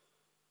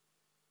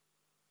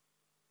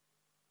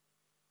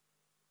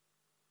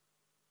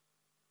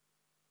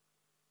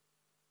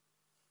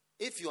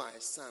 If you are a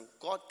son,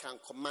 God can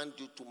command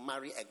you to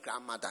marry a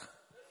grandmother.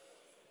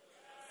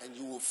 And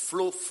you will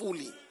flow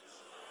fully.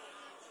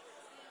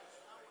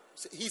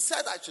 He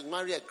said I should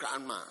marry a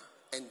grandma.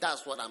 And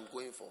that's what I'm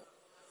going for.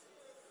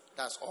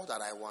 That's all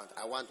that I want.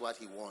 I want what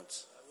he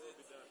wants.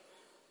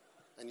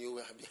 And you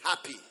will be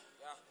happy.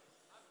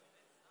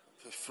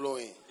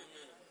 Flowing.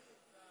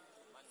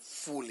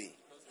 Fully.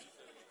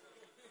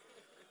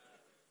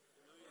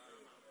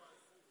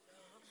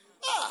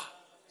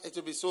 It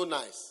will be so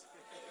nice.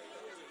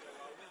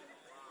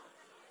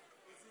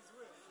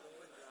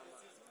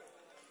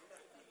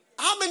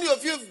 How many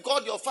of you, if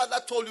God, your father,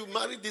 told you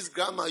marry this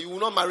grandma, you will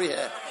not marry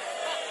her?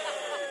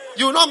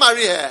 You will not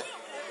marry her.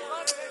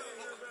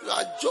 You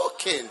are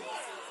joking.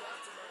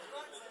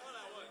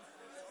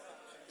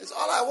 It's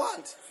all I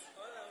want.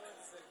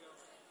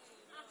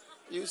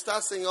 You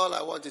start saying all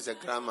I want is a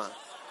grandma.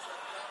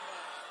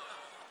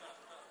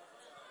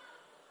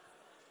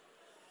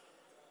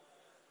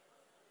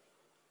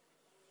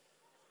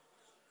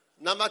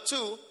 Number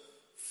 2,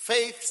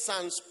 faith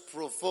sons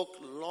provoke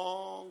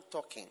long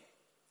talking.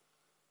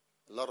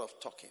 A lot of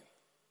talking.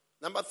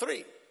 Number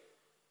 3,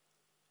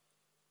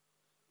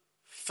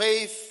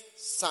 faith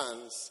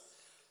sons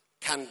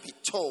can be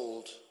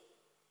told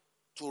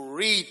to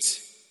read,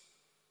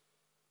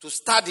 to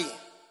study.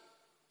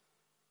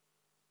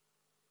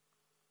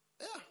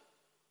 Yeah.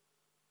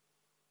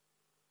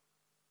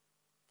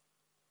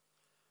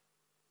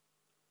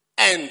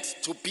 And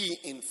to be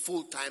in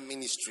full-time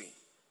ministry.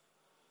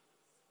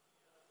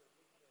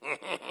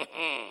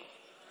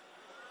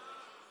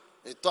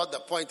 He thought the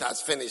point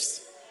has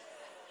finished.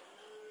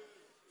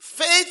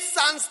 Faith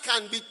sons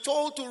can be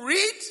told to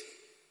read,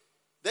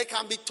 they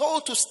can be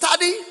told to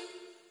study,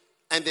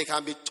 and they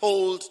can be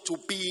told to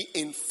be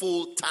in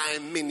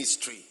full-time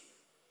ministry.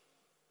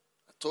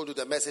 I told you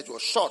the message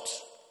was short.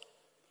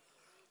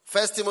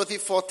 1 Timothy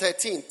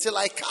 4:13, till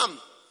I come,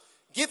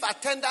 give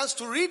attendance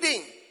to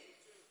reading.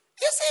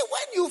 You see,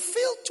 when you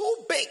feel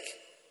too big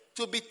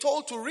to be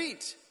told to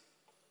read,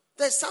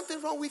 there's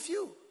something wrong with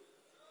you.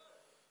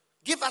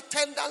 Give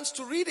attendance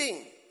to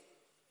reading,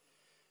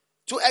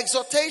 to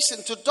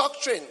exhortation, to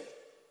doctrine.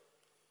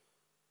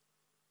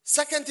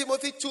 2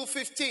 Timothy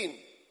 2:15.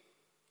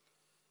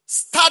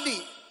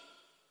 Study.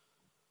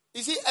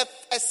 You see,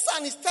 a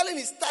son is telling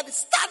his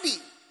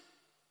study.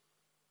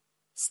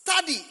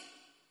 Study.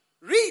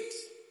 Read.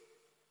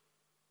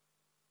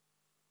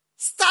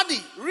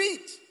 Study. Read.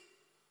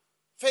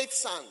 Faith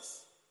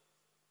sons.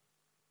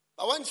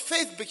 But when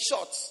faith big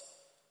shots,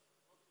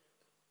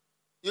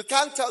 you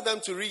can't tell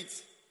them to read.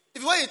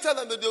 If when you tell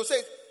them, they'll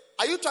say,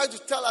 are you trying to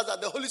tell us that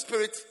the Holy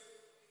Spirit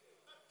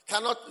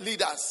cannot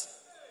lead us?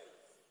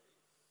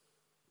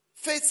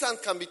 Faith sons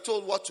can be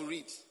told what to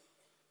read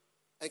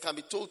and can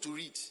be told to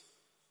read.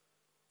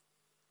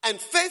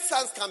 And faith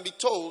sons can be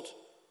told,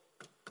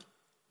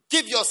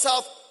 give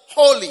yourself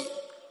wholly.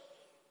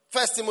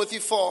 1 Timothy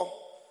 4,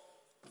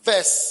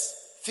 verse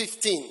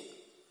 15.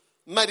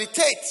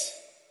 Meditate.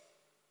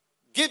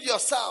 Give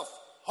yourself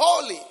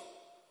wholly,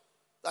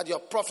 that your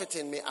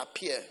profiting may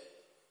appear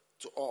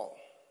to all.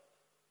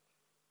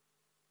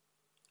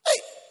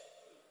 Hey!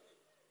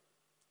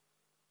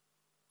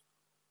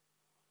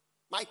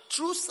 My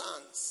true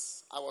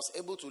sons, I was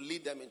able to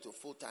lead them into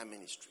full-time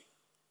ministry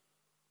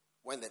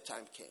when the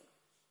time came.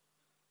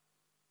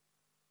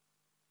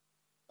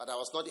 But I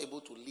was not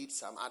able to lead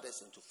some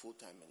others into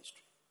full-time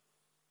ministry.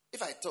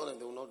 If I told them,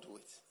 they will not do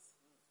it.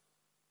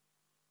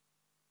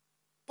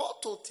 Paul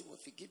told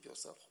Timothy, give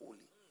yourself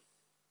wholly.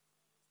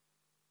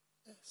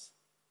 Yes.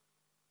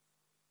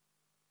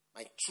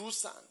 My true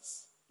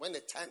sons, when the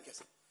time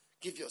gets,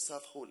 give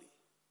yourself wholly.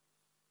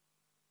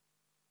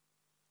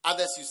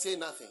 Others, you say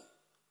nothing.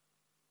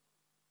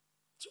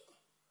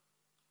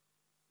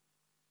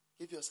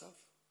 Give yourself.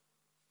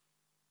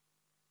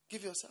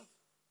 Give yourself.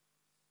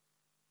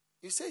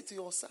 You say it to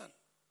your son.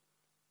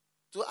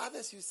 To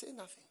others, you say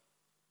nothing.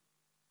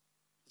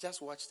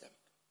 Just watch them.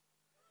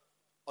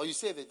 Or you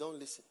say they don't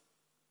listen.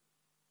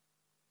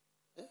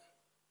 Yeah?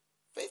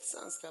 Faith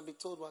sons can be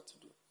told what to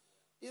do.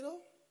 You know,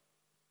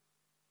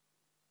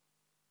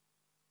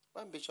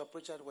 when Bishop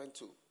Richard went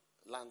to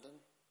London,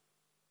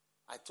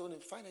 I told him,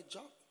 find a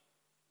job.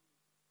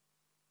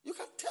 You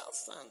can tell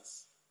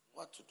sons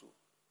what to do.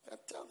 You can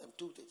tell them,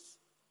 do this.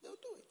 They'll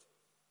do it.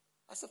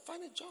 I said,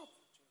 find a job.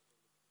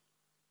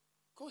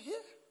 Go here.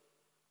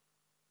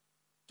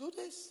 Do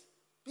this.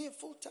 Be in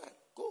full time.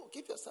 Go.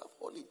 Give yourself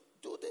wholly.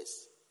 Do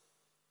this.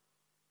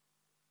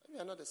 Maybe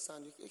you're not a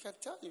son. You can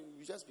tell you.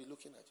 You just be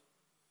looking at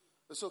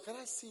you. So can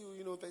I see you?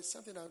 You know, there's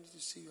something I need to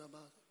see you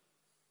about.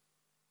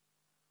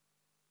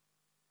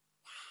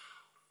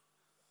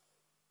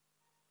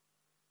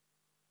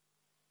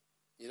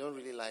 You don't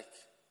really like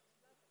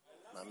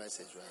my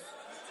message, right?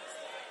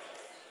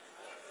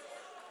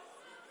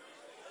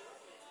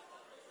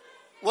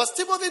 Was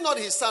Timothy not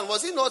his son?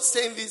 Was he not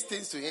saying these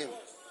things to him?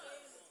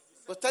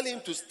 He was telling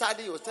him to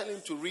study. He was telling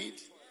him to read.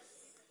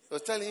 He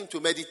was telling him to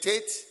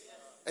meditate.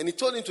 And he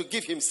told him to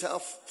give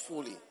himself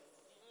fully.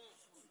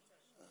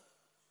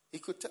 He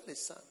could tell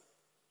his son.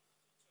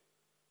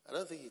 I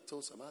don't think he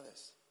told some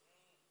others.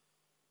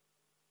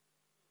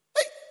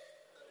 Hey!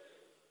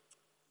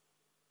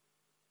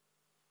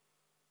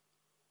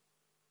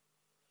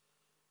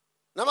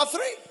 Number 3.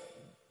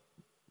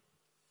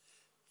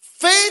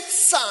 Faith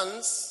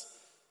sons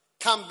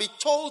can be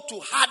told to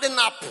harden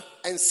up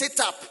and sit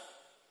up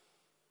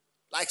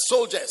like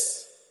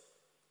soldiers.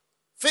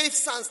 Faith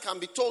sons can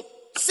be told,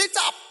 sit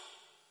up,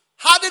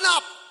 harden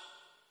up.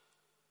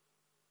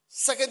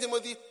 2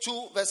 Timothy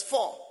 2 verse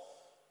 4.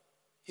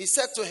 He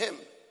said to him,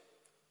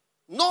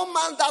 no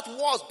man that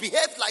wars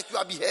behaved like you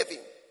are behaving.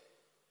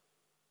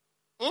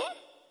 No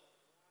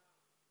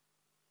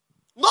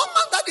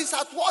man that is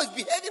at war is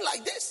behaving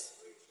like this.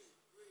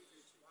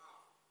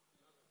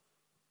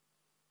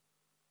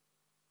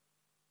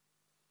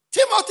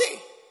 Timothy,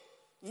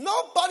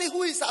 nobody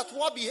who is at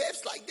war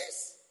behaves like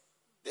this.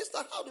 This is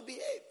not how to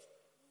behave.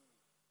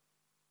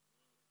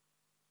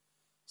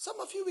 Some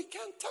of you, we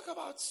can't talk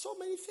about so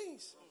many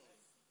things.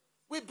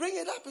 We bring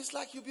it up, it's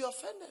like you'll be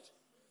offended.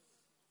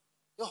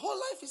 Your whole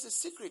life is a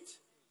secret.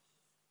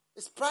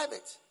 It's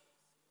private.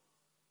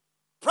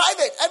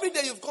 Private. Every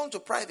day you've gone to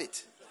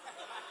private.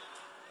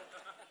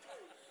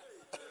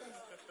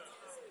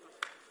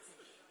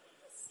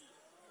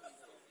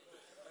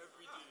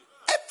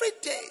 Every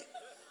day.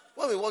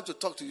 When we want to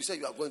talk to you, say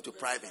you are going to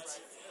private.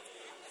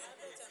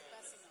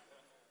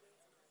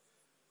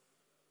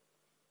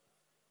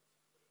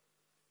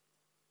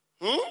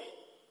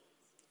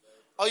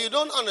 Or you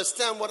don't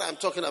understand what I'm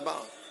talking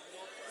about.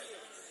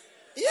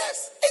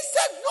 Yes, it's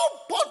said,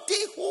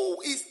 nobody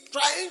who is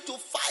trying to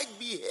fight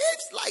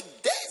behaves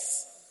like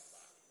this.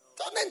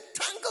 Don't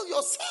entangle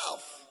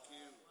yourself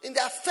in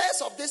the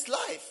affairs of this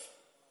life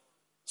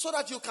so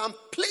that you can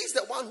please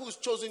the one who's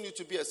chosen you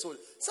to be a soldier.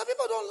 Some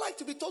people don't like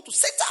to be told to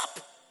sit up.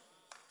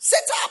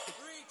 Sit up.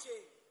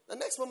 The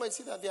next moment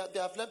you see that they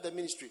have left the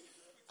ministry.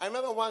 I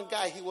remember one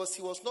guy, he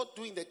was not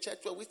doing the church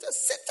well. We said,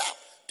 sit up.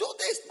 2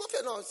 days,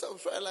 nothing else. So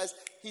I realized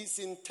he's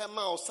in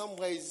Tema or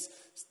somewhere. He's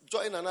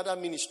joined another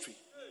ministry.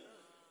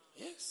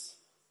 Yes.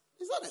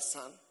 He's not a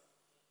son.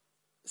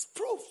 It's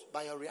proved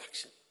by your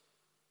reaction.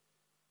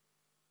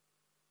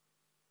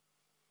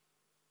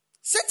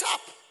 Sit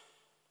up.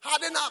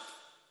 Harden up.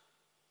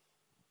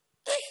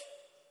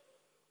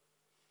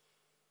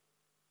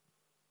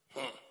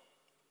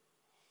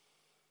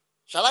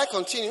 Shall I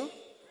continue?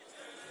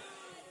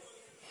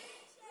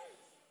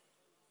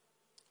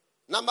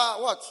 Number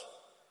what?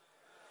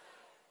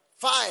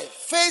 5.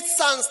 Faith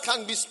sons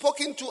can be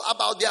spoken to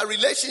about their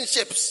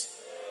relationships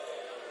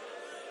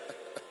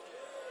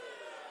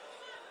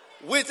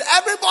with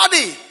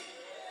everybody.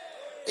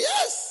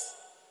 Yes.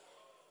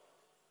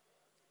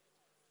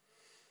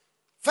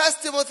 1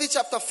 Timothy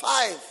chapter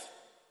 5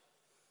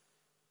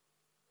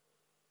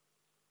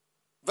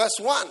 verse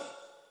 1.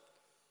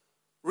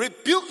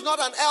 Rebuke not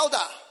an elder.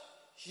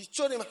 He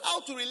showed him how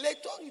to relate.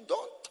 You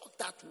don't talk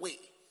that way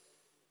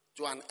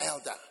to an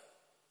elder.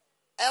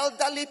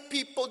 Elderly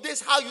people,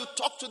 this is how you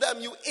talk to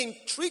them. You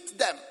entreat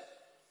them.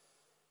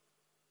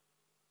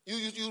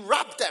 You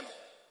rap them.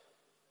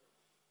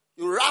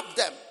 You rap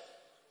them.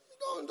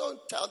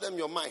 Don't tell them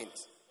your mind.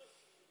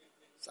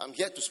 So I'm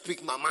here to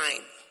speak my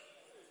mind.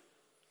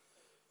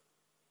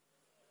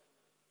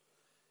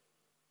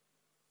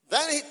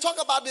 Then he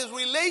talked about his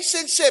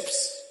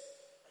relationships.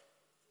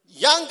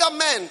 Younger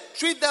men,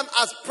 treat them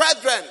as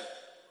brethren,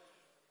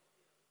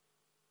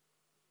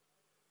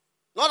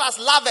 not as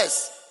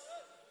lovers.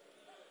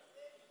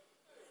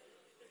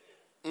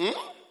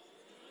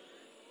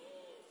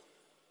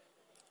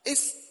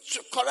 It's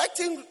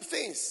correcting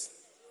things.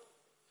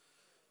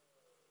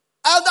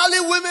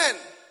 Elderly women,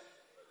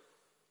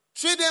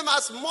 treat them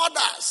as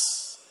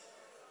mothers.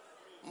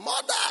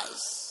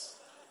 Mothers.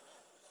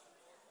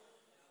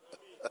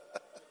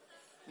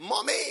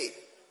 Mommy.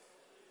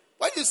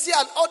 When you see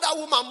an older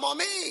woman,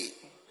 mommy.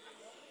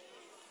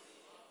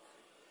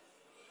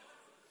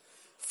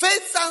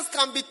 Faith sons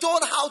can be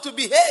told how to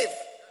behave,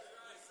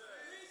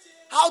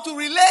 how to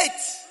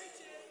relate,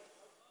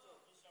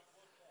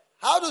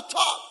 how to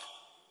talk.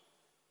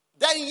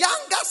 Then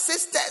younger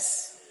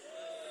sisters,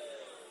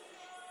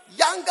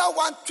 younger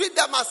ones, treat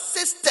them as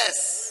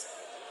sisters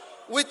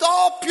with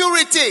all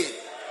purity.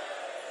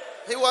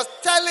 He was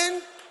telling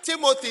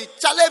Timothy,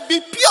 "Chale, be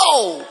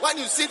pure when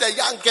you see the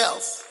young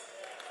girls."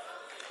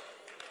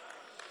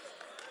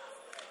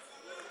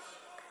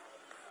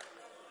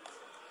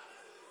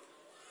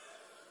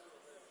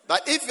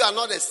 But if you are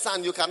not a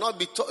son, you cannot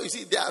be taught. You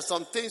see, there are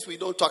some things we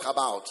don't talk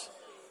about.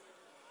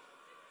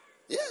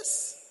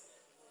 Yes.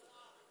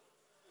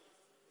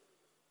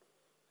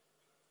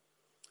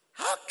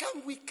 How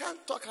come we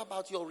can't talk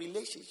about your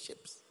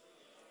relationships?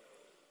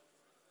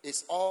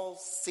 It's all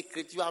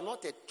secret. You are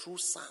not a true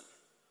son.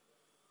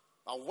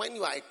 But when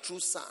you are a true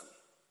son,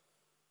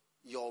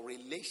 your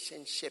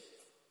relationship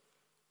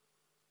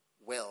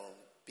will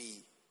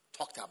be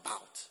talked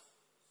about,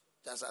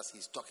 just as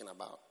he's talking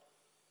about.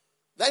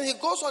 Then he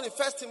goes on in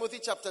 1 Timothy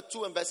chapter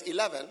 2 and verse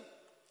 11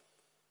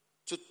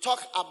 to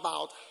talk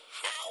about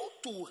how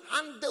to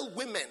handle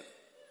women.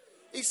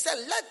 He said,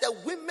 let the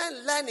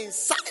women learn in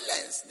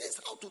silence. This is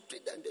how to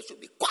treat them. They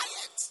should be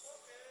quiet.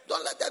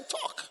 Don't let them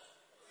talk.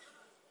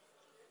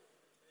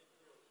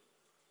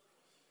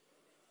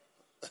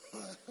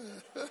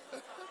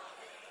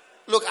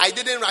 Look, I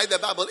didn't write the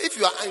Bible. If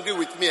you are angry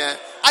with me,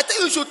 I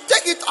think you should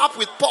take it up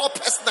with Paul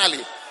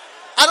personally.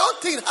 I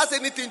don't think it has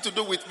anything to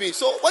do with me.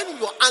 So when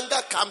your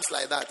anger comes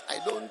like that, I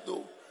don't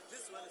know.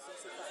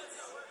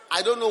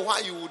 I don't know why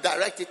you would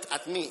direct it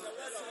at me.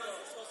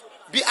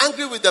 Be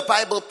angry with the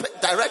Bible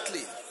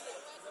directly.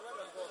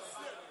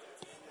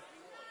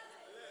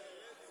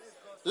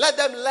 Let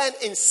them learn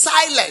in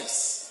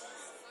silence.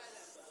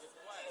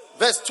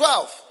 Verse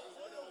 12.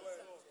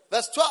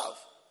 Verse 12.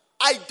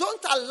 I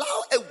don't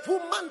allow a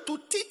woman to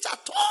teach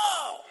at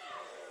all.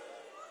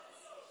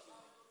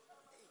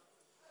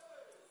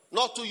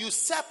 Not to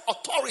usurp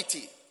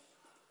authority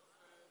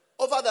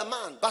over the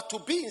man, but to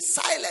be in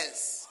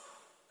silence.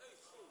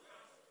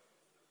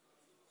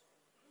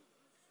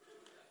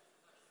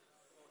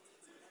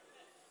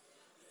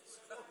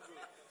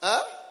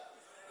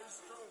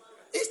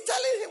 He's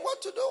telling him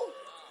what to do.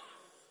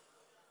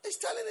 He's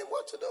telling him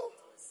what to do.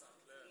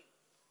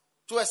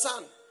 To a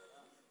son.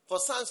 For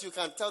sons, you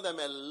can tell them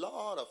a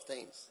lot of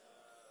things.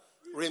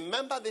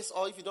 Remember this,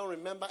 or if you don't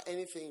remember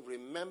anything,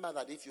 remember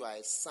that if you are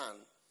a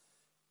son,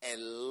 a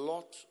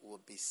lot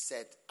will be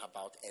said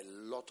about a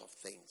lot of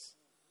things.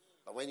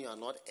 But when you are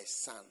not a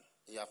son,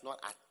 you have not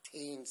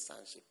attained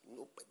sonship.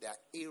 No, there are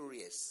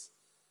areas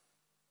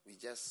we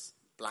just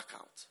black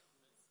out.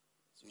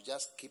 So you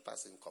just keep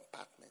us in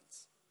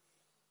compartments.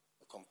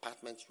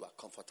 apartment you are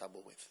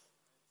comfortable with.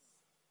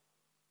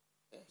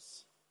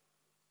 Yes.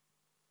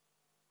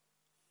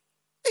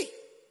 Hey.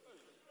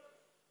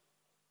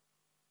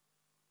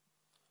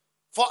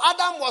 For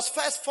Adam was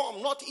first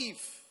formed, not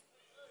Eve.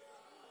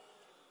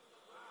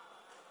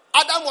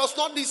 Adam was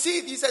not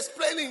deceived. He's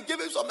explaining,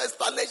 giving some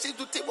explanation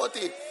to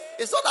Timothy.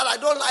 It's not that I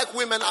don't like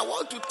women. I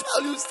want to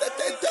tell you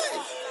certain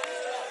things.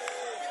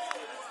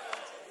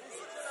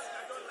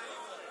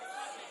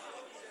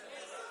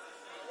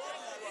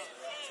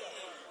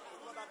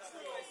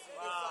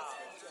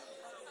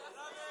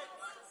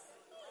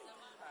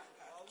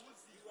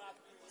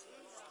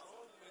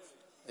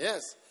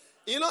 Yes.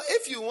 You know,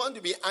 if you want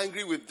to be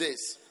angry with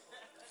this,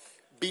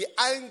 be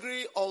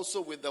angry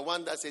also with the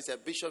one that says a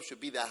bishop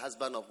should be the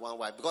husband of one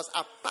wife. Because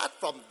apart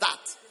from that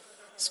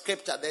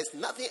scripture, there's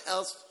nothing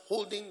else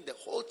holding the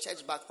whole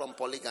church back from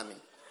polygamy.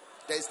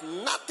 There's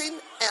nothing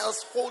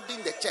else holding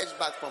the church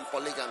back from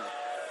polygamy.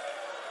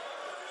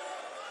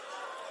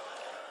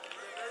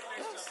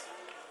 Yes.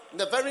 In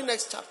the very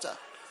next chapter,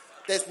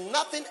 there's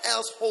nothing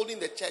else holding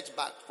the church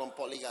back from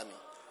polygamy.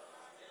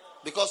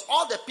 Because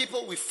all the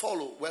people we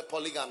follow were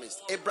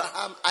polygamists.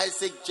 Abraham,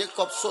 Isaac,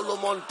 Jacob,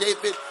 Solomon,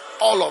 David,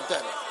 all of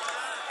them.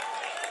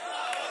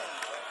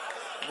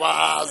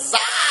 Waza!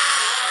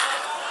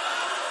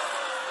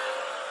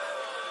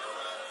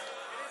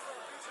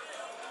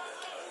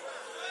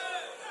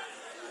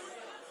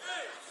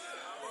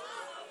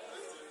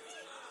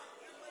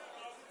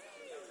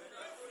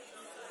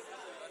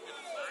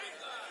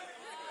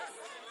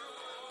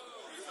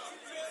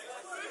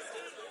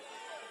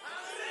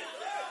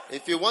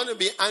 If you want to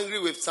be angry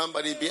with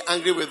somebody, be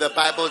angry with the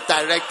Bible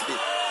directly.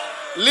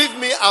 Leave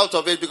me out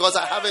of it because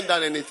I haven't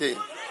done anything.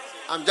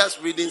 I'm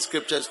just reading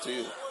scriptures to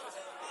you.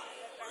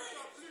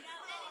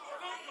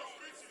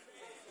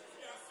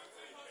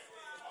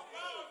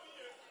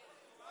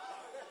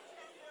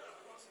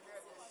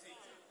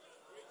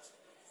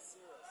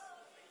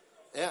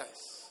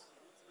 Yes.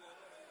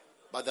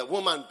 But the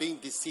woman being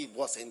deceived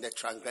was in the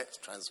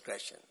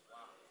transgression.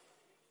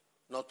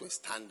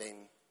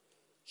 Notwithstanding,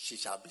 she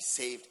shall be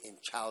saved in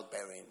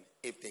childbearing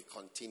if they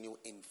continue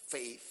in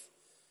faith,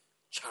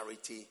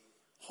 charity,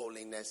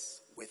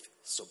 holiness with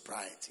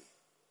sobriety.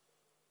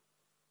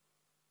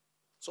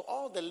 So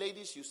all the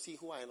ladies you see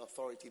who are in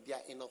authority, they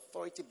are in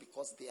authority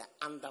because they are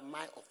under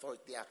my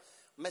authority. They are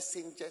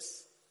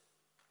messengers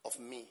of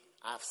me.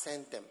 I have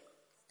sent them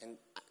and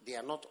they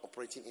are not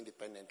operating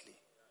independently.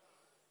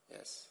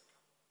 Yes.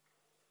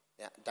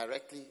 They are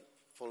directly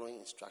following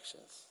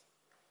instructions.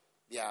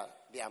 They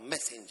are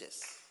messengers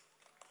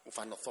of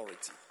an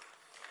authority.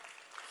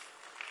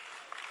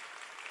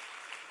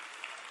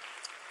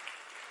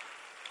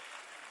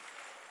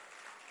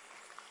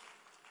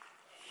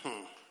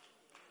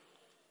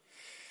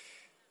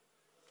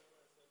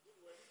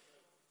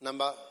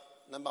 Number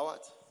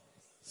what?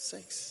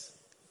 6.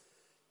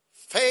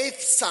 Faith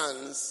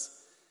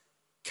sons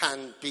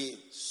can be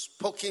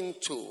spoken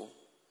to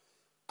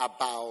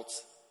about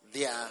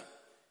their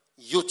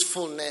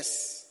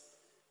youthfulness,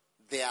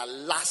 their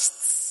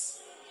lusts,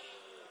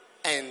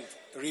 and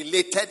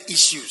related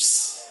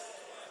issues.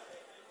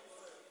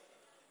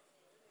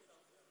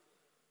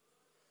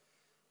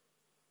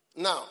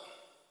 Now,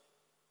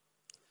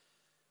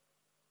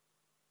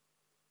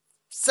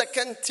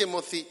 2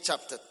 Timothy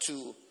chapter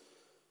 2,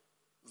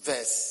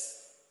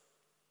 verse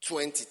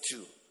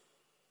 22.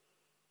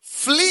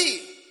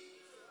 Flee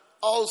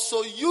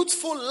also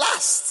youthful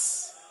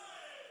lusts.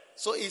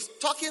 So he's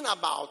talking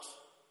about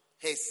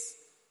his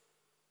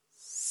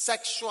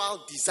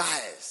sexual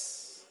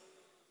desires.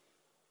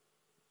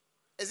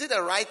 Is it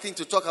the right thing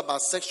to talk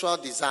about sexual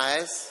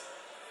desires?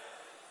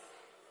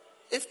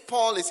 If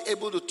Paul is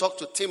able to talk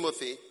to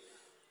Timothy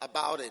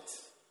about it,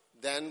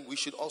 then we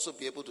should also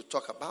be able to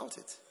talk about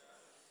it.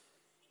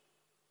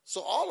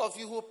 So all of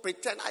you who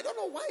pretend, I don't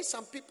know why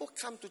some people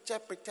come to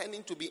church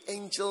pretending to be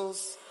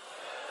angels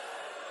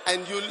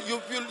and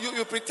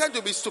you pretend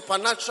to be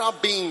supernatural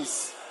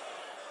beings.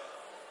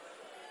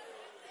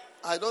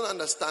 I don't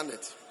understand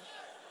it.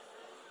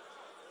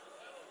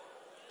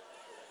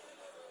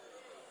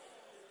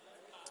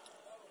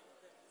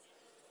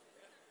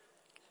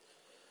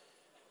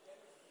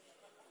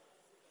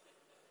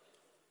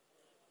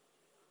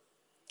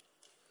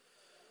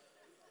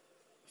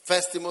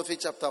 First Timothy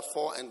chapter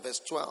 4 and verse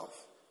 12.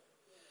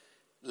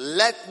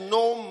 Let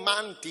no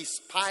man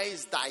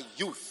despise thy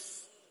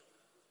youth.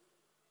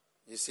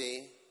 You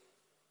see,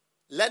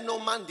 let no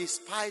man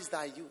despise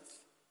thy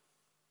youth,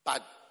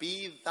 but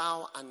be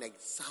thou an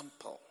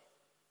example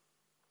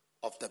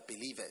of the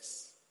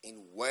believers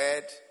in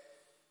word,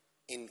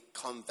 in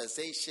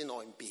conversation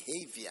or in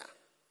behavior,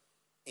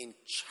 in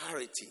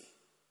charity.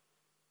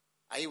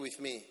 Are you with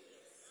me?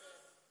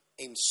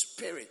 In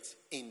spirit,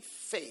 in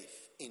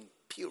faith, in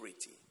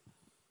purity.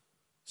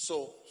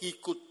 So he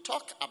could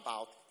talk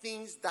about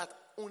things that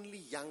only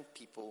young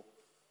people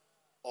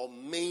or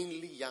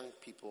mainly young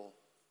people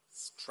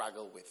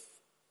struggle with.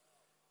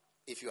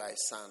 If you are a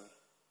son,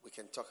 we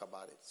can talk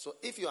about it. So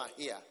if you are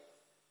here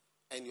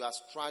and you are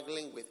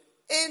struggling with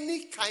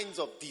any kinds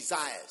of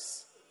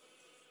desires,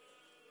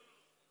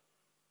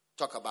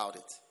 talk about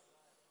it.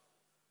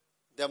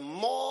 The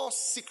more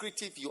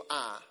secretive you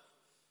are,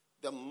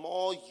 the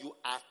more you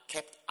are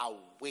kept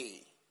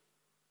away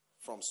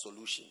from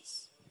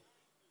solutions.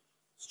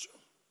 It's true.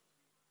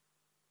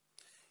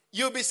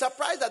 You'll be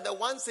surprised that the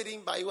one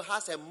sitting by you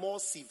has a more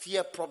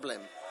severe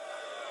problem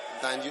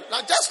than you.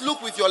 Now just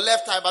look with your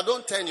left eye, but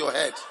don't turn your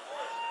head.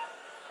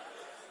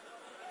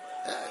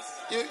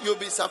 Yes. You'll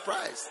be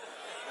surprised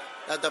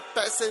that the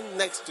person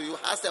next to you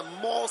has a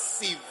more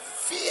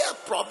severe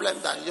problem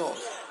than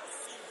yours.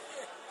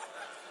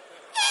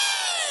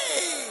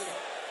 Hey!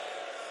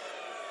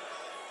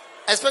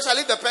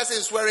 Especially if the person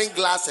is wearing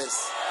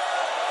glasses.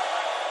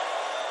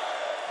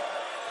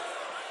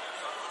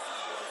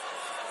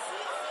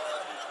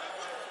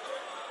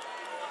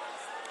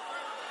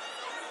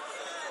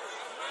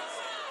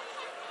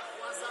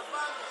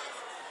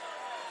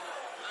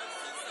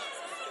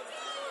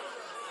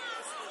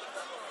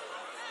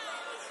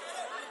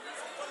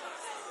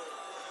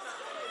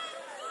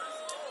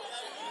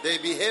 They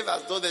behave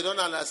as though they don't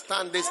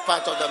understand this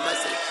part of the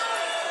message.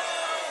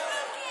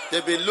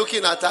 They've been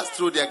looking at us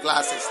through their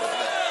glasses.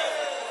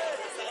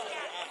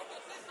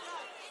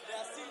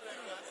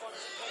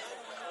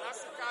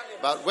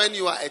 But when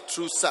you are a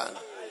true son,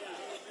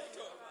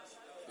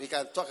 we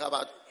can talk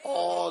about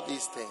all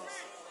these things.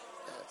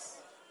 Yes.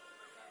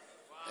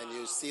 And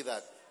you see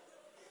that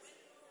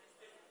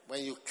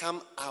when you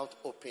come out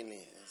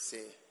openly and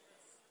say,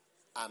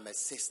 I'm a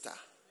sister,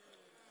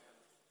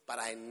 but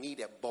I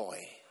need a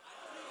boy.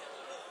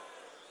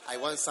 I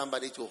want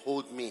somebody to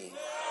hold me.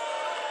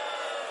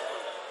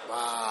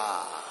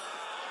 Wow.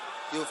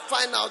 You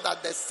find out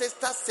that the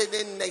sister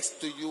sitting next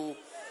to you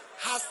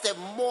has the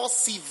more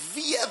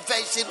severe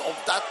version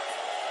of that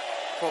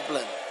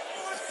problem.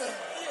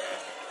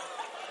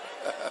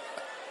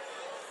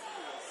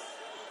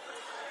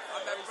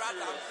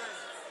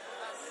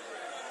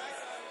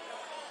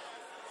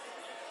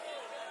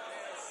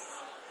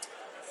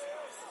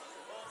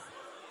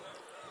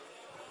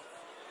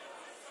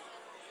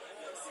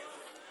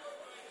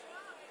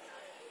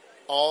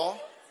 Or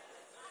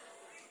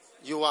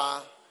you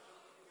are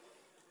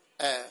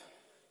a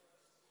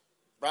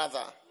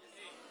brother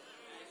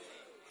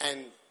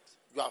and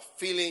you are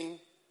feeling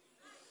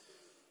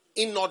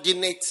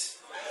inordinate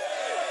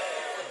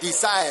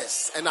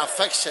desires and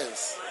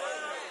affections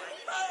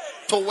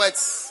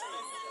towards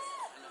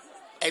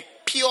a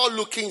pure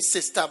looking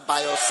sister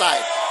by your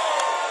side.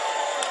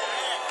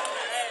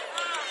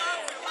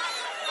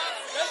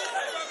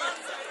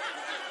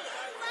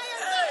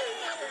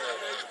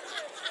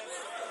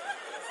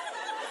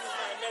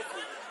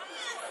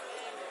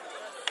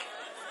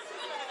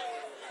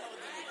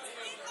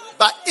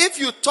 But if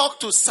you talk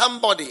to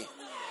somebody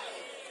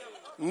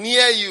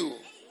near you,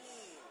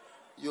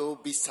 you'll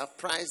be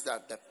surprised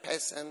that the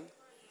person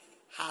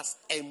has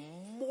a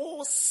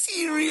more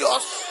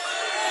serious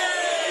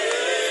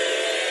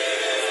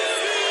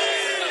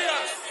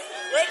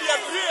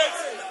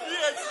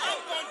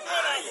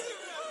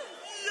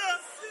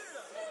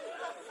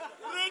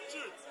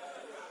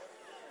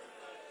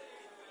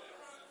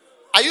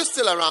Are you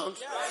still around?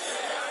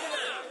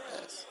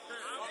 Yes.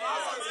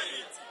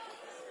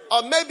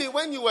 Or maybe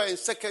when you were in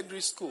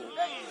secondary school,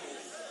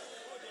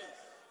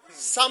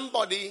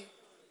 somebody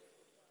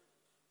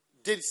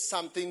did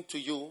something to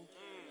you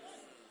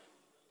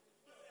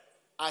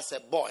as a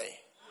boy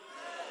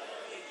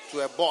to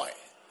a boy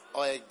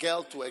or a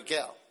girl to a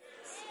girl.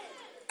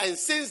 And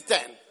since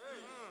then,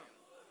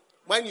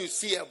 when you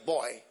see a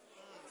boy,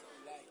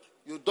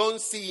 you don't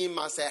see him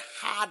as a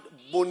hard,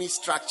 bony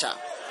structure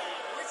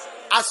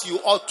as you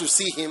ought to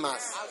see him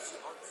as,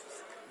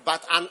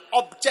 but an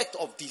object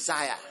of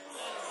desire.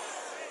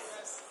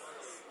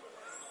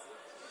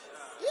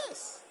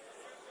 Yes.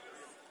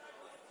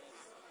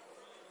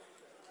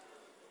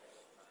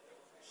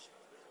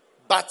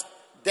 But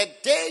the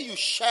day you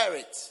share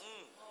it,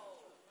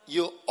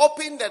 you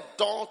open the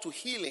door to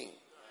healing,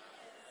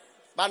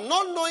 but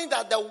not knowing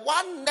that the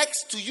one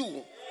next to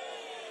you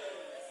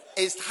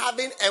is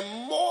having a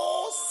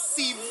more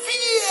severe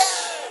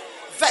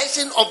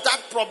version of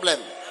that problem.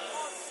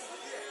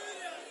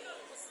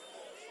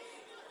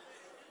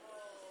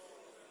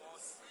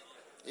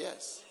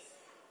 Yes.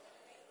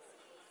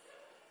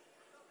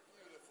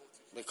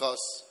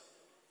 Because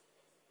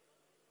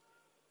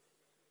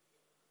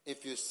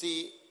if you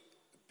see a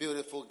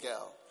beautiful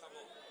girl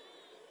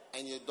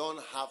and you don't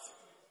have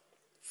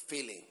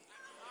feeling,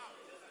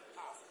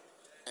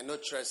 and no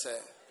trace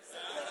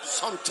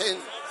something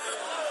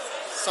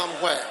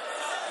somewhere,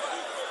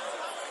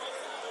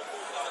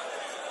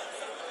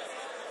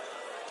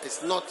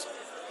 it's not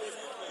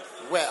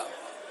well.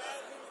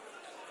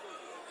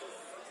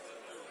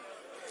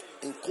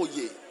 In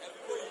Koye.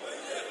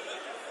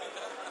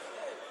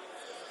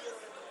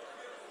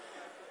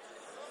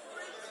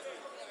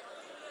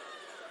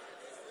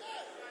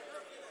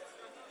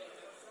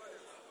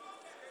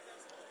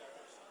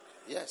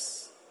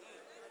 Yes.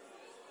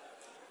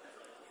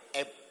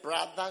 A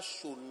brother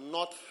should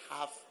not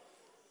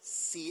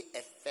see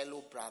a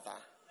fellow brother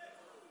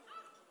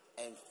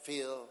and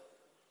feel,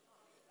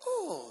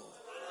 oh,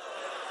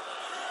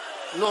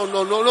 No,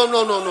 no, no, no,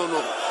 no, no, no,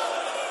 no.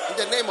 In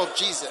the name of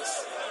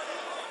Jesus.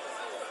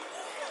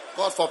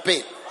 God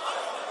forbid.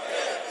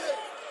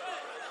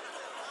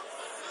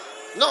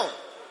 No.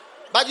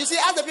 But you see,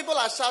 as the people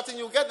are shouting,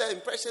 you get the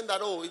impression that,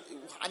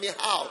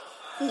 how,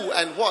 who,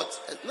 and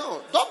what.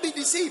 No, don't be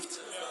deceived.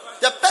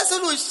 The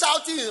person who is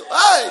shouting,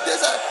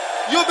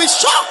 you'll be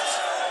shocked.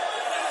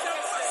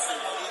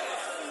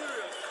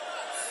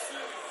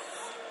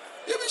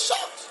 You'll be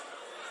shocked.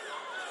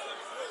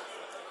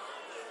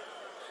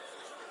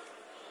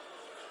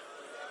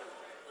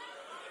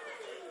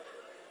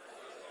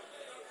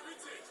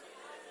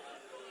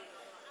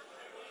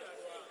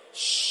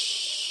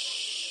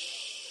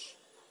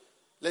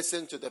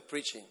 Listen to the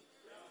preaching.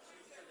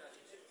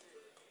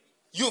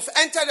 You've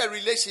entered a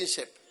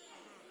relationship,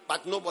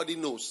 but nobody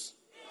knows.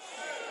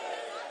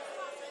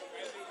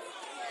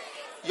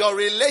 Your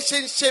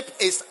relationship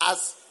is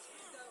as...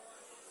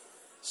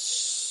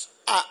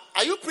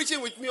 are you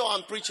preaching with me or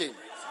I'm preaching?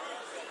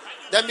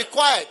 Then be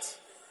quiet.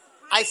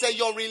 I say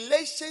your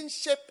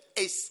relationship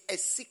is a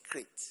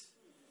secret.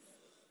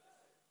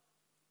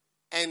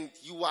 And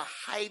you are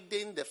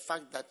hiding the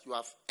fact that you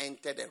have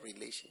entered a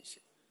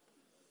relationship.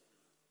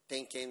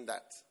 Thinking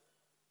that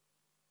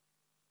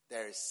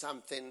there is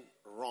something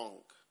wrong.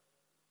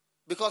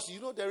 Because you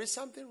know there is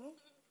something wrong.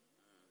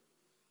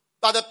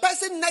 But the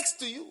person next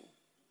to you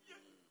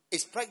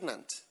is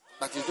pregnant,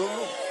 but you don't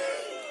know.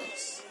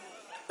 Yes.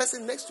 The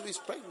person next to you is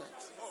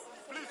pregnant.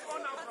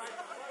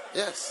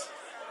 Yes.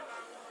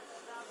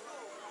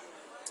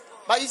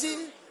 But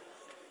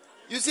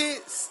you see,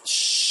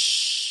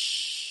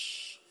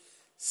 shh.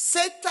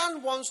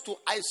 Satan wants to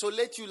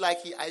isolate you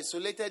like he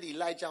isolated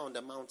Elijah on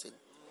the mountain.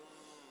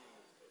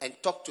 And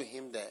talk to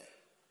him there.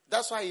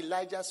 That's why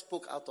Elijah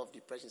spoke out of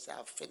depression. He said,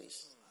 I've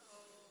finished.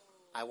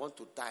 I want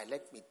to die.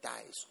 Let me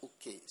die. It's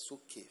okay. It's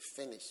okay.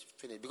 Finish.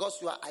 Because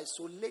you are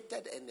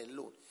isolated and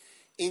alone.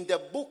 In the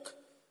book,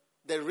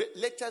 the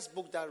latest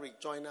book that Rick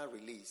Joyner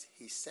released,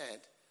 he said,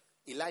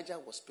 Elijah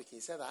was speaking.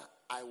 He said that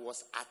I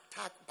was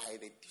attacked by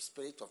the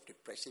spirit of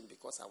depression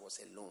because I was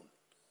alone.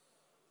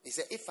 He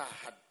said, if I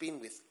had been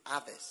with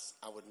others,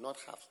 I would not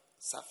have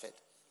suffered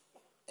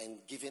and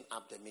given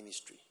up the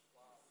ministry.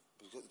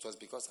 It was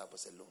because I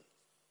was alone.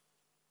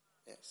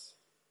 Yes.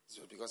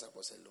 It was because I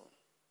was alone.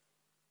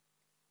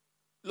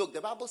 Look, the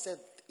Bible said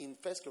in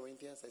 1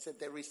 Corinthians, I said,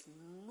 there is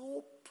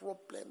no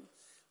problem,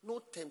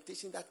 no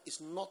temptation that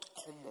is not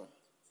common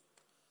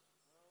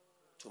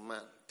to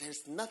man.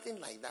 There's nothing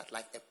like that,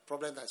 like a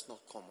problem that's not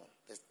common.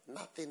 There's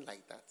nothing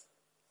like that.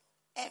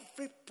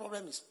 Every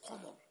problem is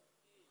common.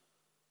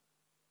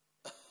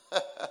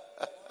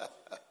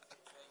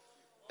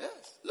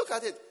 Yes. Look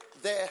at it.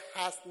 There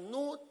has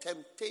no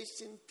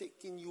temptation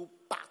taking you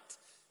back.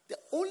 The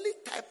only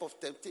type of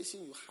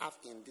temptation you have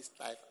in this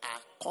life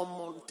are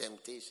common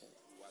temptations.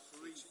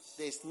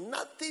 There's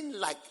nothing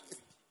like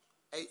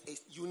a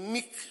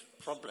unique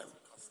problem.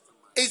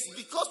 It's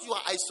because you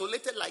are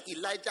isolated like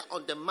Elijah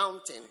on the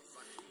mountain,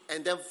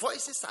 and the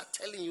voices are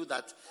telling you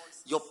that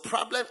your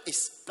problem is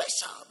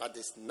special, but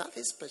there's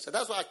nothing special.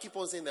 That's why I keep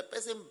on saying the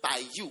person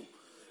by you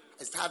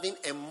is having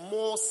a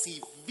more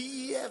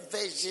severe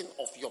version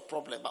of your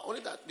problem. But only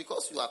that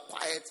because you are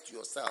quiet to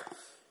yourself,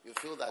 you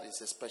feel that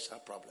it's a special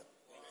problem.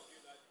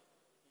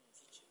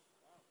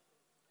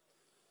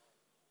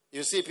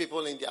 You see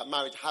people in their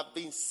marriage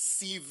having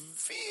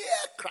severe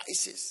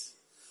crisis.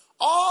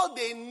 All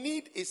they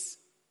need is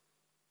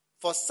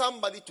for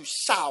somebody to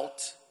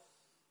shout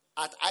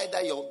at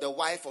either the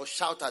wife or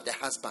shout at the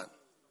husband.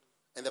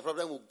 And the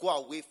problem will go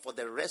away for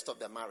the rest of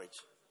the marriage.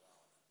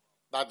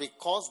 But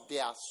because they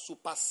are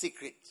super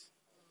secret,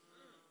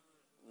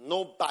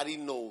 nobody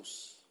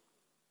knows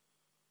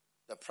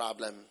the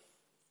problem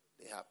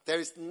they have. There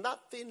is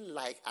nothing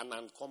like an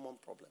uncommon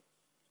problem.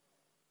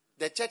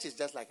 The church is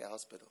just like a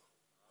hospital.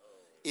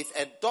 If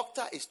a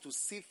doctor is to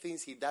see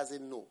things he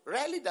doesn't know,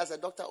 rarely does a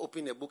doctor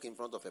open a book in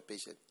front of a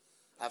patient.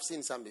 I've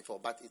seen some before,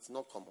 but it's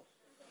not common.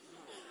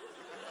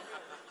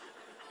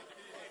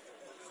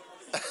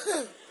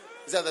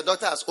 So the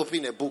doctor has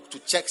opened a book to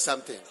check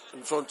something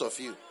in front of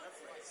you.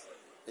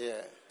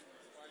 Yeah.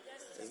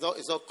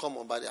 It's not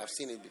common, but I've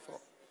seen it before.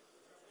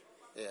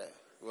 Yeah.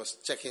 He was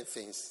checking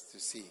things to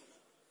see.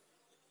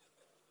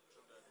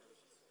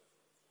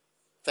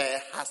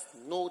 There has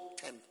no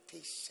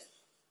temptation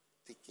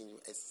taking you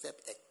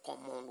except a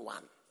common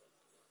one.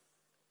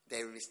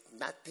 There is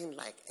nothing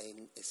like a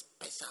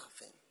special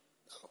thing.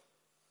 No.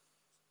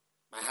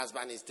 My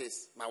husband is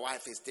this. My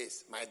wife is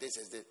this. My this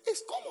is this.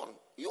 It's common.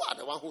 You are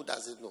the one who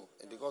doesn't know.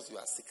 And because you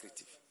are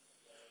secretive.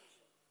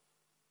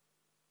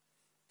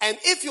 And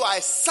if you are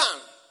a son,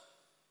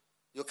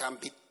 you can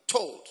be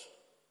told.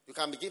 You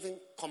can be given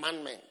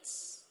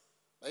commandments.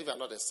 But if you are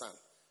not a son,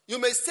 you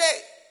may say,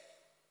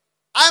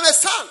 I am a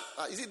son.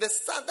 You see, the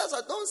son, that's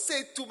why don't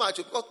say too much.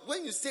 Because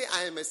when you say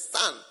I am a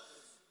son,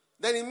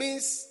 then it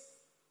means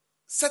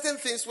certain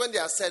things when they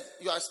are said,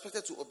 you are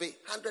expected to obey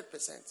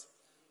 100%.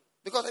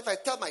 Because if I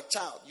tell my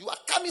child, you are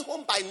coming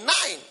home by 9,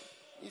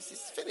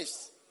 it's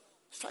finished.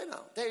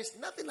 Final. There is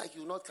nothing like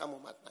you not come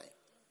home at 9.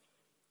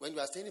 When you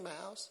are staying in my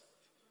house,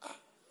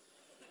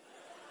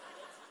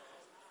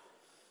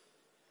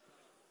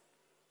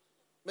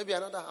 Maybe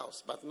another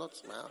house, but not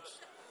my house.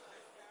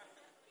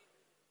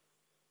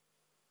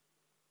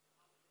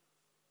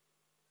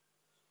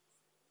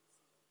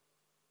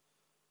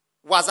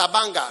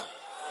 Wazabanga.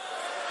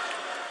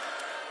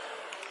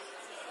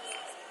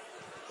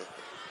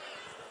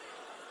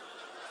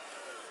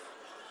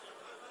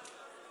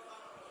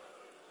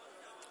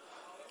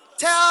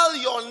 Tell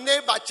your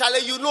neighbor,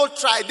 Charlie, you know,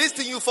 try this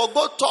thing. You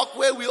forgot talk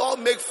where we all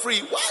make free.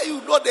 Why you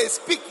know they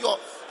speak your?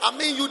 I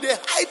mean, you they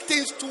hide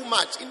things too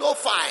much. You know,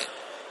 fine.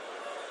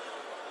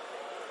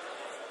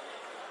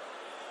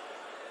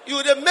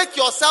 You they make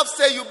yourself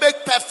say you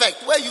make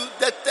perfect. Where you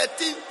the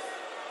thing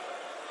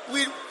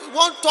we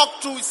won't talk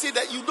to. We see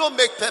that you don't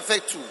make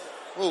perfect too.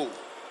 Oh.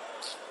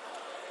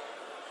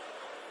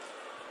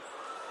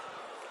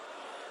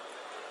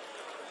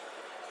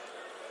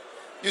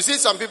 You see,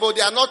 some people,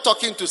 they are not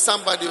talking to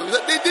somebody.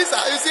 This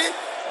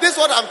is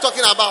what I'm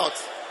talking about.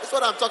 This is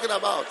what I'm talking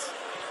about.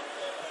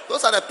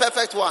 Those are the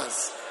perfect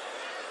ones.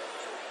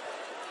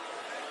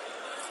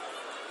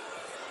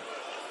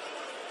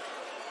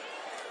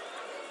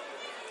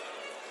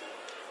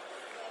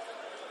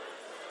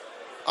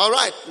 All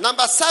right,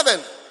 number 7.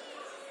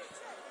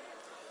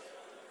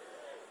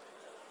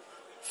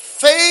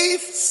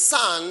 Faith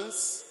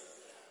sons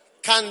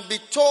can be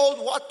told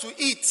what to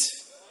eat.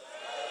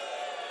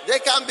 They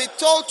can be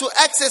told to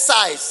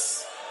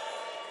exercise.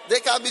 They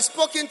can be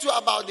spoken to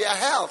about their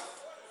health.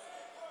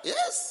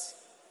 Yes.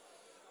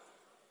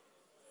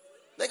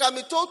 They can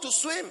be told to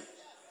swim.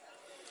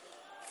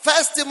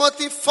 1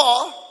 Timothy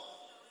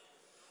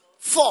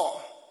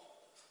 4:4.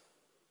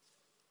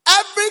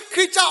 Every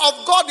creature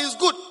of God is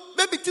good.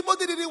 Maybe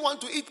Timothy didn't want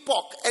to eat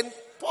pork. And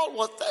Paul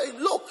was telling,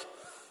 look,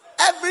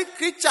 every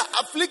creature,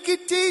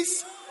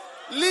 afflictives,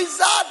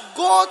 lizard,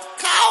 goat,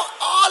 cow,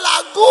 all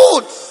are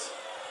good.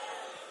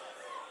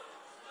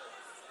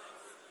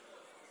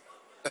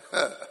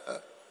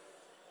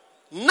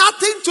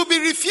 Nothing to be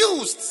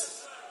refused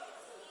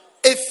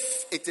if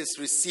it is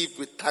received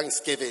with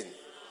thanksgiving.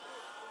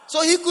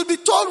 So he could be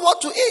told what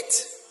to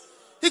eat.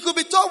 He could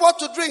be told what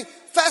to drink.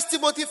 1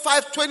 Timothy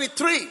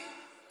 5:23.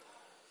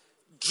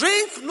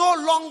 Drink no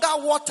longer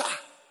water.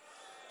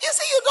 You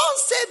see, you don't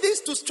say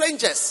this to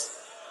strangers.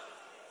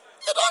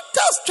 You don't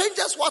tell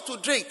strangers what to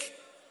drink,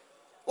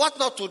 what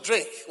not to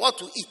drink, what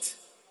to eat.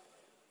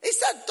 He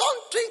said,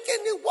 don't drink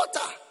any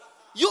water.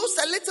 Use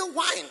a little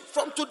wine.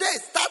 From today,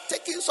 start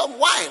taking some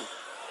wine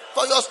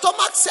for your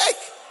stomach's sake.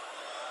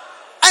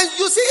 And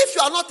you see, if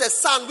you are not a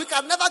son, we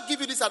can never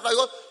give you this advice.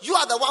 You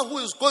are the one who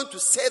is going to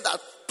say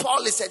that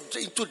Paul is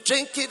into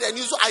drinking. And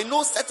I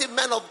know certain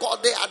men of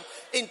God, they are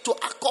into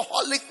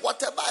alcoholic,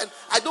 whatever. And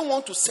I don't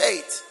want to say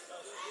it.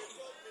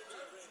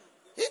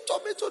 He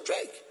told me to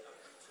drink.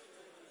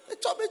 He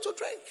told me to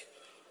drink.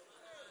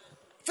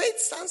 Faith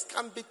sons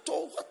can be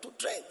told what to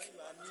drink.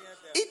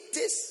 Eat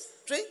this,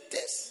 drink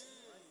this.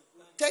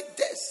 Take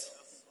this.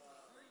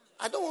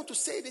 I don't want to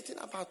say anything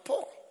about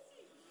Paul.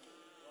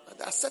 But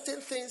there are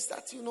certain things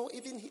that,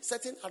 even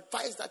certain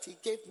advice that he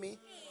gave me,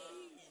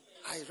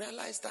 I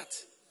realized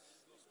that,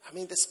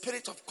 the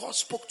Spirit of God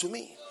spoke to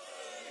me.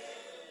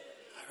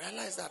 I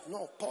realized that,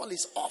 no, Paul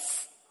is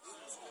off.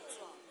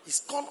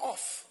 He's gone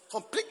off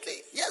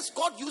completely. Yes,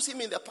 God used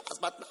him in the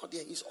past, but now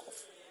he's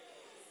off.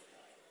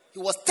 He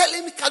was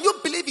telling me, can you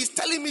believe he's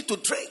telling me to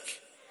drink?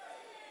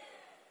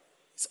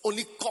 It's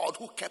only God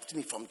who kept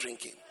me from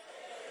drinking.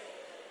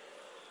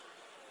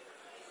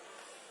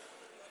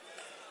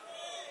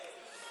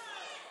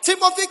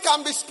 Timothy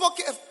can be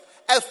spoken,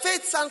 a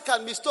faith son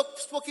can be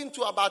spoken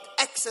to about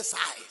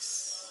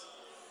exercise.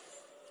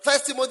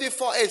 1 Timothy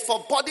 4:8,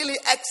 for bodily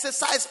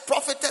exercise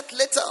profiteth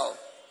little,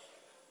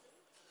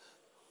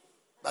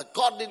 but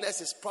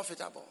godliness is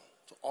profitable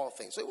to all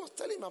things. So he was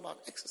telling him about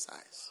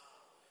exercise.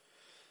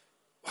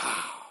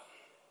 Wow.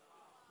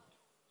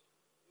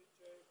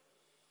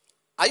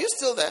 Are you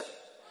still there?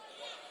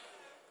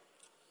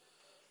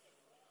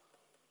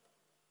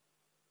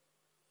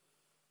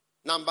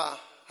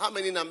 How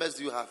many numbers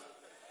do you have?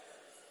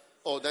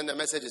 Oh, then the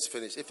message is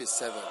finished. If it's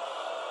 7.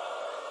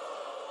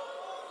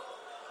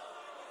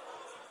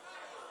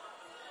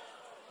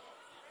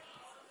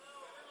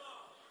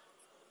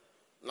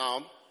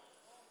 Now,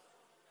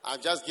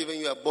 I'm just giving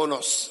you a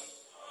bonus.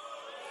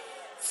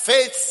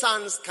 Faith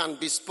sons can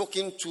be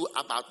spoken to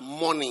about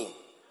money.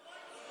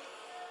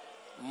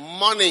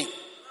 Money.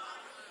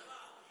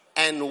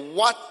 And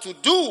what to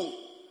do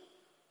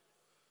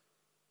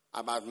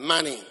about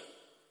money.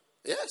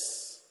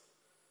 Yes.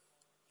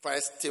 1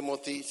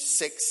 Timothy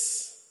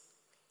 6,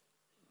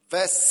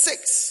 verse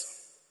 6.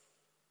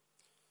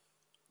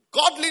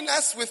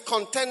 Godliness with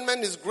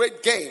contentment is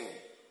great gain.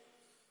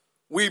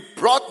 We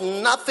brought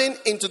nothing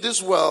into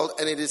this world,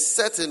 and it is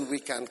certain we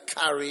can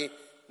carry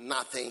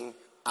nothing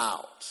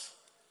out.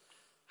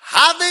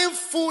 Having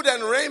food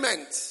and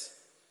raiment,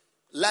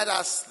 let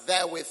us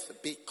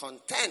therewith be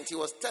content. He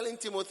was telling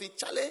Timothy,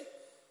 Charlie,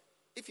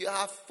 if you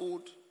have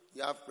food,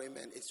 you have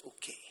raiment, it's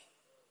okay.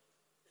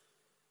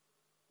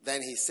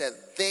 Then he said,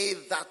 they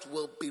that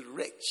will be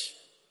rich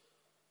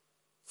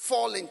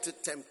fall into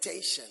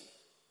temptation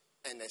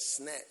and a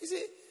snare. You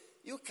see,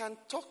 You can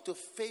talk to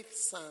faith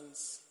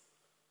sons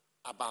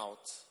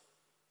about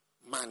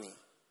money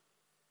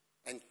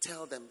and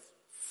tell them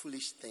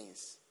foolish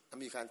things. I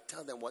mean, you can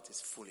tell them what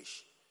is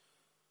foolish.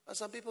 And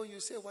some people, you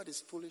say what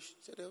is foolish,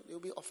 so they'll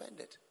be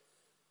offended.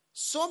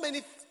 So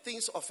many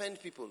things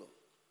offend people.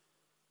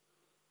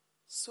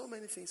 So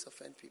many things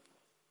offend people.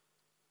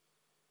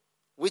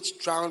 Which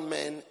drown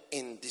men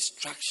in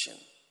distraction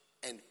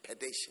and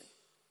predation.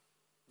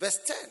 Verse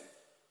 10.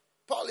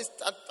 Paul is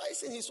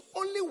advising his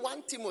only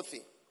one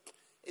Timothy.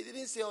 He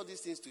didn't say all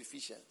these things to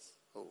Ephesians.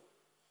 Oh.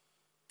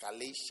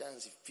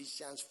 Galatians,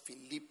 Ephesians,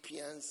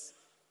 Philippians,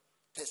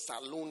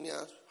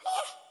 Thessalonians.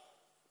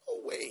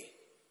 No way.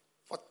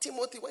 For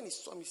Timothy, when he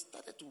saw him, he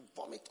started to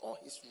vomit all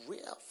his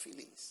real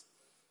feelings.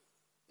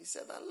 He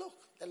said that, look,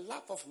 the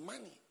love of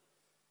money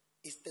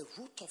is the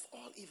root of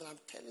all evil. I'm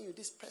telling you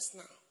this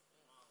personal.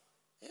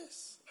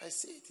 Yes, I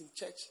see it in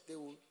church. They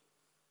will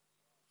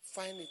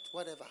find it,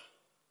 whatever.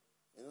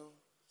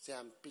 Say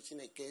I'm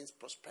preaching against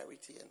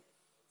prosperity and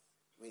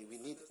we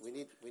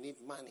need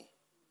money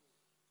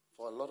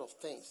for a lot of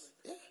things.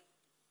 Yeah.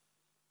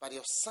 But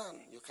your son,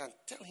 you can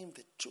tell him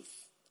the truth.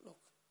 Look,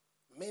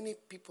 many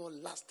people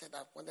lasted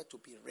up, wanted to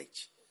be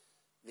rich.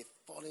 They've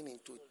fallen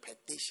into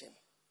perdition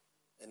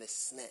and a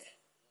snare.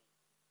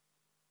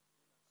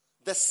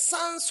 The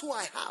sons who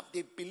I have,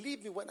 they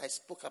believe me when I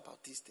spoke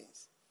about these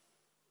things.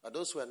 But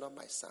those who are not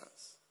my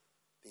sons,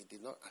 they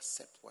did not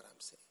accept what I'm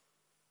saying.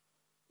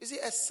 You see,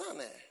 a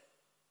son,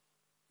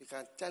 you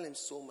can tell him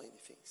so many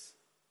things.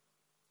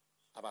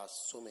 About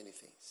so many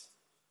things.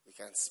 You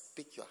can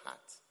speak your heart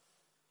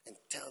and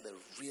tell the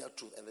real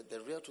truth. And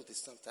the real truth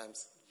is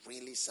sometimes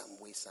really some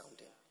way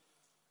sounding.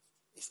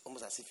 It's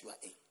almost as if you are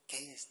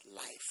against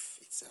life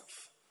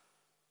itself.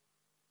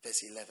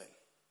 Verse 11.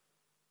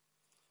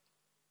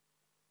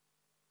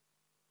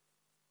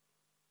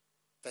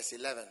 Verse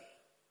 11.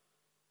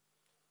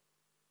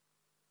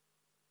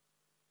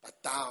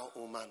 But thou,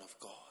 O man of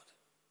God.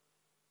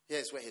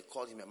 Here's where he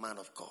called him a man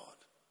of God.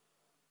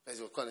 As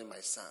he will call him my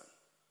son.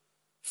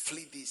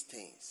 Flee these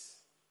things.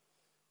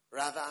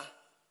 Rather,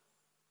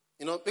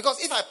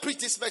 because if I preach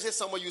this message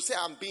somewhere, you say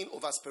I'm being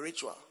over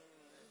spiritual.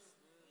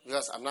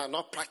 Because I'm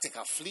not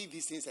practical. Flee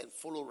these things and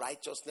follow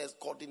righteousness,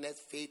 godliness,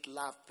 faith,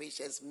 love,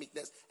 patience,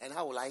 meekness. And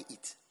how will I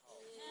eat?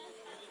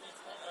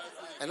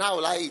 And how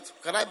will I eat?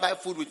 Can I buy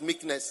food with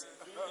meekness?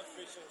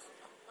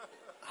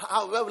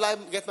 Where will I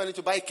get money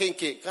to buy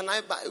kenke? Can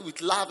I buy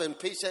with love and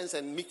patience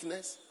and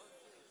meekness?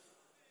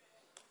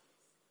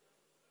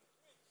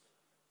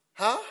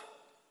 Huh?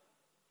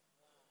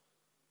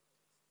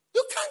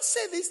 You can't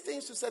say these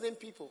things to certain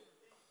people.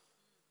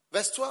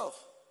 Verse 12.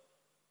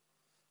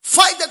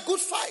 Fight the good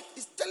fight.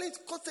 He's telling you to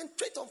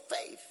concentrate on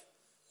faith.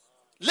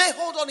 Lay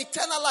hold on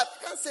eternal life.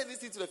 I can't say this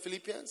thing to the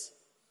Philippians.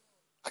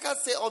 I can't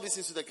say all these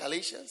things to the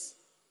Galatians.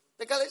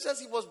 The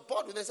Galatians, he was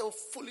bored with them. They said, oh,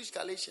 foolish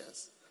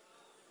Galatians.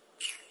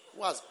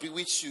 Who has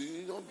bewitched you?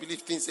 You don't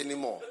believe things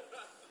anymore.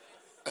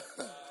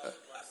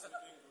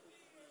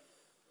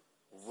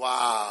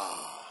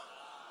 Wow.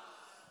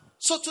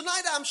 So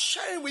tonight I'm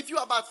sharing with you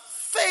about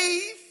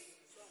faith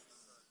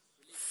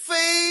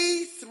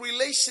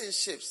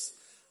relationships.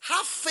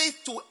 Have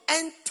faith to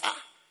enter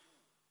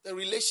the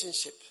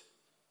relationship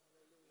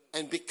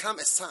and become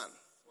a son.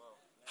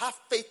 Have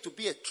faith to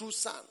be a true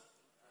son.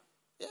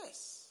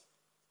 Yes.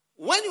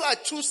 When you are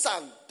a true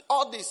son,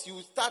 all this, you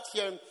start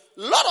hearing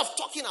a lot of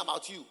talking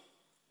about you.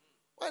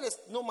 When there's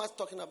no much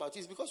talking about you,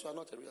 it's because you are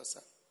not a real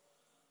son.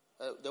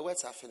 The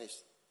words are finished.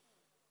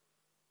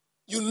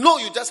 You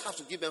just have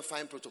to give them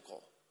fine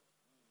protocol.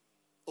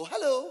 Oh,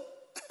 hello.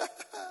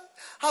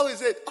 How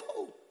is it?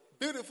 Oh,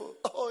 beautiful.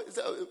 Oh, is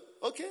that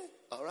okay?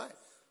 All right.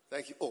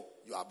 Thank you. Oh,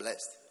 you are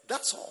blessed.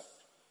 That's all.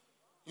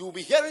 You will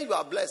be hearing you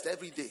are blessed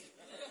every day.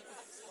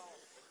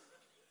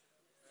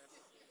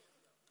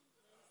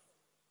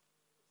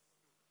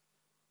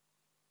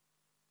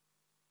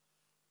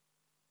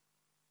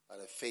 But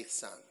a faith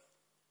son.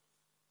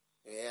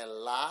 You hear a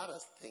lot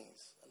of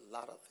things.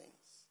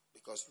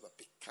 Because you have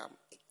become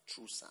a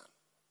true son.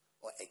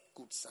 Or a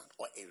good son.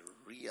 Or a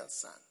real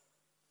son.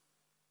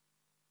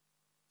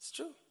 It's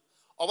true.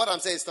 Or what I'm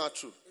saying is not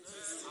true.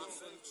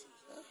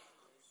 Yeah.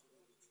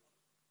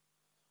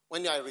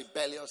 When you are a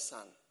rebellious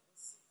son,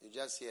 you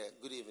just hear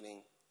good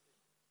evening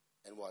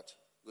and what?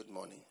 Good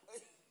morning.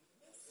 Yes.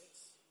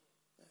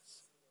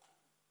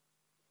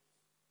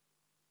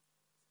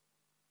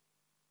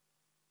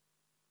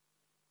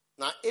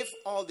 Now, if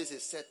all this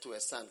is said to a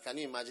son, can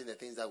you imagine the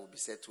things that will be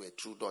said to a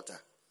true daughter?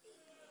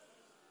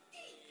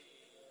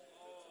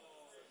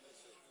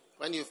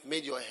 When you've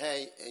made your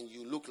hair and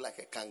you look like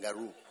a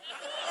kangaroo.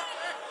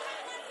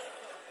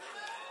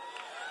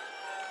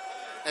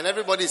 And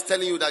everybody is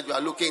telling you that you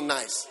are looking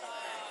nice.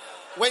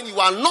 When you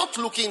are not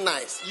looking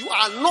nice. You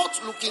are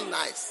not looking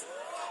nice.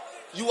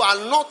 You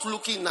are not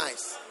looking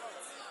nice.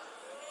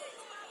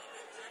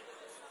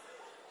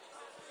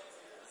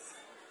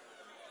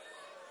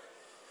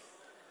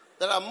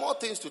 There are more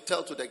things to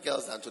tell to the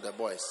girls than to the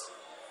boys.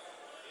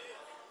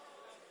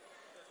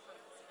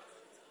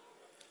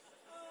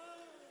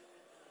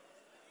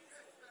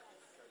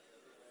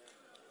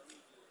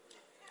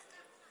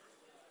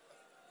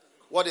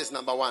 What is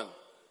number one?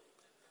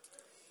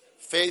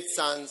 Faith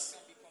sons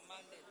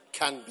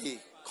can be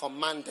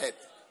commanded.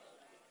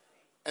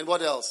 And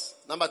what else?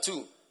 Number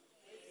two.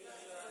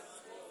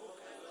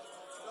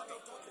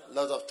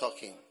 Lot of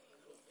talking.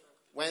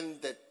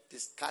 When the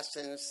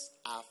discussions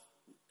are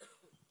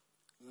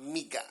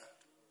meager,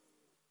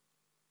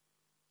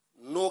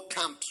 no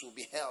camps will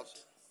be held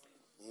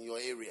in your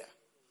area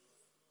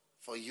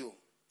for you.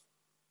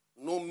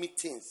 No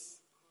meetings.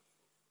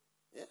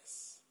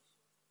 Yes.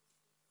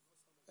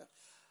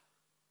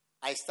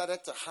 I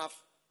started to have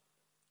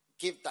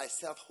Give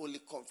Thyself Holy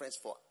Conference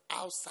for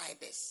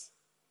outsiders.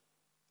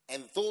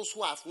 And those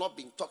who have not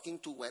been talking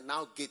to were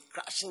now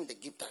crashing the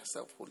Give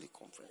Thyself Holy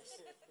Conference.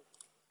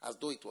 As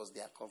though it was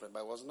their conference, but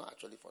it was not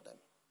actually for them.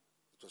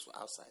 It was for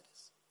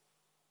outsiders.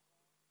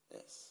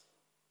 Yes.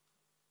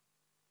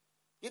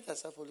 Give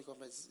Thyself Holy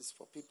Conference is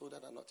for people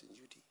that are not in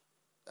UD.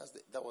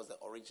 That was the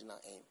original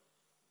aim.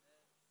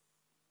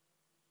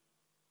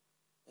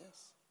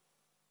 Yes.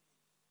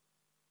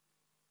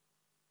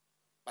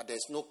 But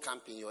there's no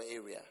camp in your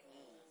area.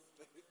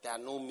 There are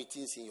no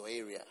meetings in your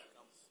area.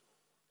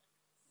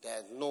 There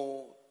are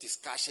no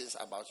discussions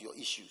about your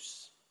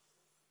issues.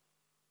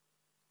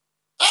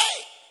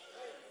 Hey!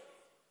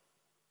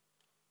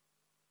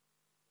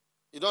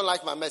 You don't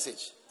like my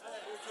message?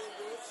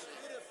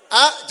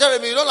 Huh?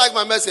 Jeremy, you don't like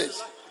my message?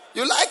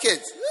 You like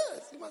it?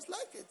 Yes, you must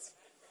like it.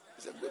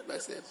 It's a good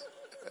message.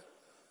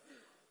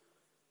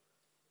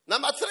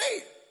 Number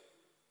 3.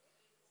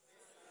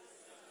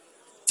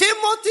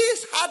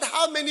 Timothy had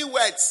how many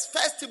words?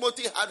 First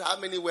Timothy had how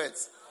many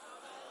words?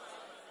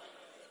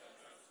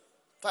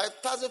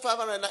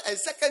 5,500. And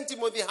Second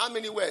Timothy, how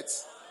many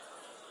words?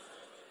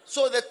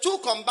 So the two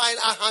combined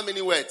are how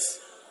many words?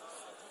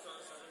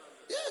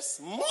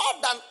 Yes, more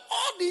than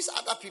all these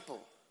other people.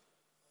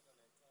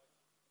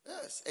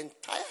 Yes,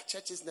 entire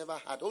churches never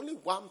had. Only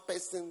one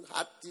person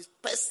had this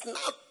personal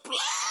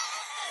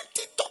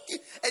plenty talking,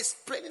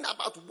 explaining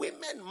about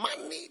women,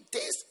 money,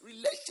 this,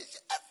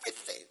 relationship,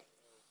 everything.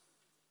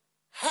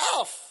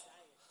 Health,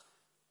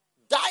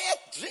 diet,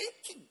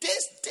 drinking,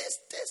 this.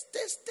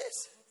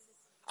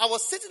 I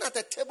was sitting at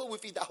a table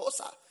with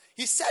Idahosa.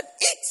 He said,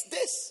 eat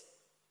this.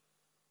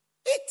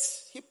 Eat.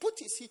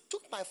 He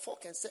took my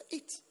fork and said,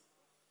 eat.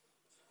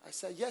 I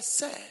said, yes,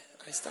 sir.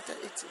 I started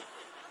eating.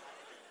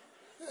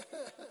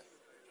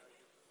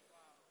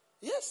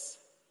 Yes.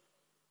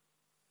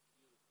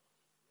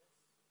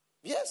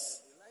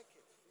 Yes.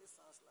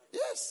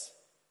 Yes.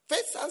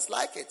 Faith sounds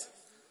like it.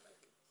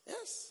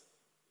 Yes.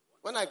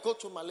 When I go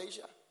to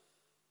Malaysia,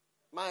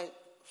 my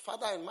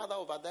father and mother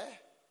over there,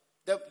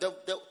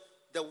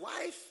 the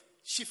wife,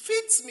 she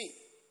feeds me.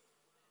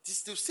 She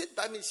still sit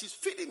by me. She's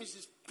feeding me.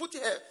 She's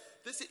putting her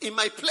in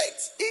my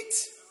plate.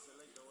 Eat.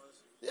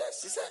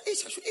 Yes, she said, I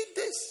should eat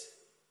this.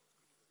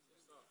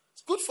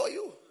 It's good for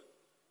you.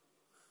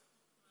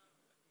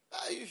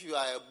 If you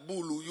are a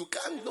bulu,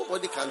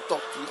 nobody can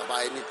talk to you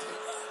about anything.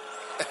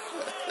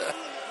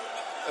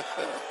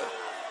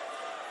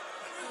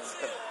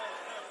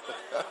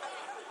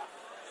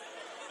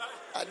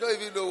 I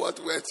don't even know what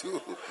word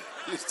to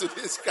use to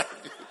describe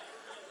you.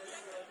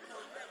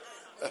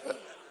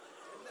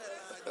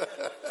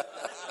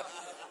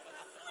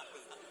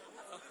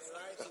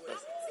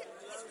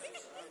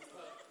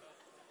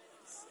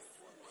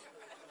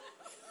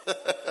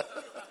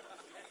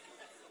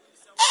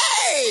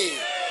 Hey!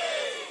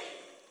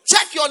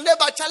 Check your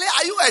neighbor, Charlie.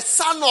 Are you a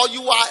son or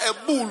you are a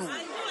bulu?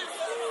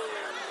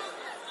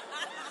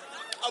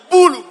 A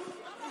bulu.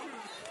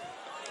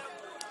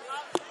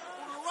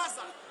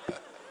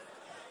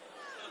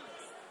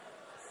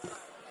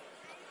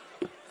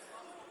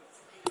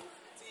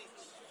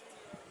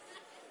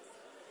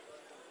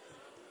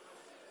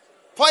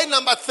 Point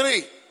number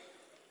 3.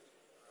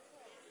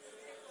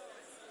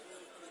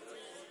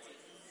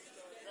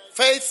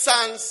 Faith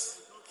sons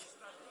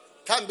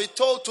can be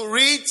told to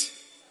read,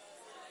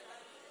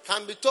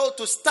 can be told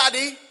to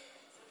study,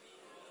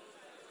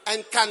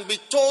 and can be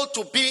told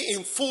to be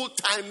in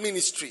full-time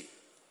ministry.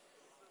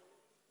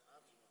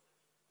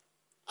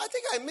 I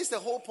think I missed the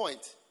whole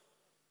point.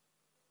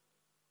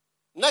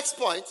 Next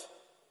point.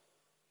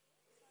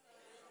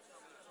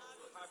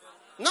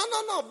 No.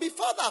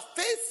 Before that,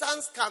 faith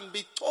sons can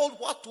be told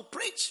what to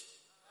preach.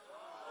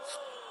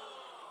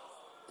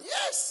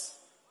 Yes.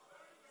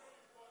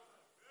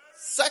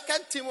 2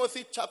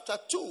 Timothy chapter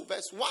 2,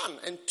 verse 1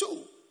 and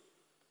 2.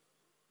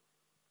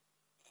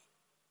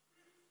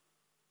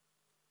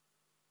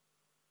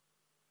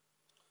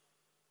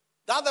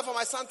 Thou therefore,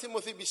 my son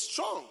Timothy, be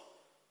strong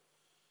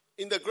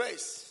in the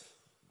grace.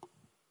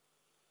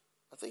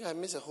 I think I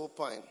missed a whole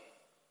point.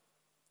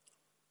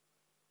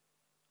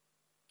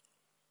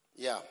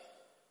 Yeah.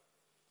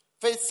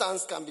 Faith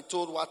sons can be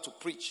told what to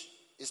preach.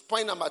 It's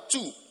point number 2.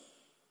 You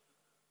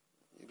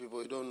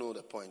people, you don't know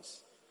the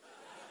points.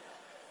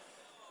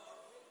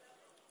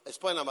 It's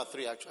point number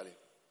 3, actually.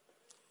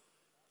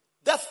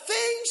 The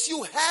things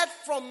you heard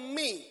from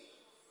me,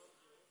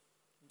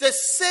 the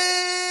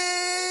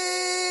same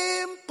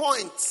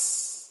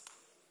points,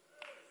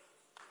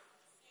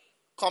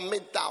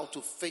 commit thou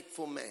to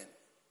faithful men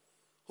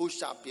who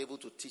shall be able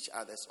to teach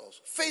others also.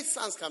 Faith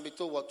sons can be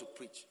told what to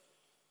preach.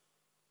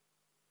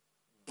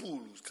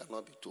 Bulls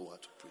cannot be told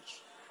what to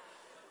preach.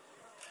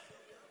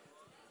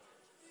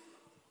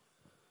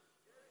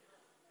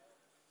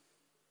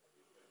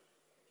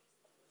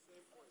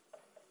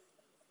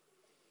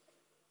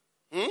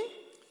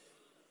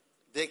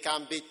 They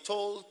can be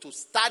told to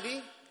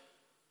study.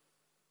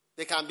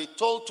 They can be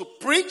told to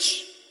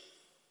preach.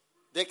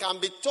 They can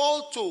be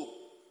told to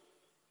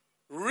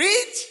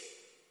read.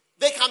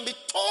 They can be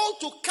told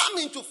to come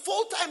into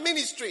full-time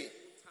ministry.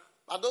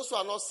 But those who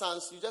are not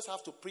sons, you just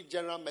have to preach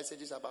general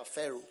messages about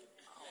Pharaoh.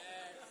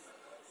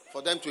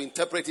 For them to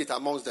interpret it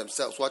amongst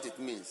themselves, what it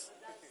means.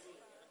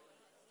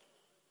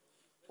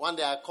 One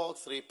day I called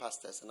 3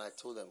 pastors and I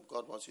told them,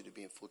 God wants you to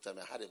be in full-time.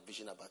 I had a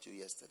vision about you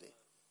yesterday.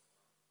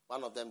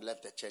 One of them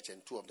left the church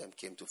and 2 of them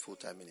came to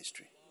full-time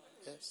ministry.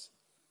 Yes.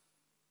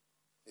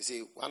 You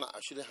see, I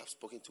shouldn't have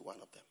spoken to one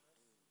of them.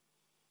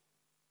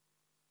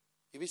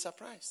 You'll be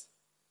surprised.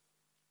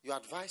 You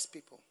advise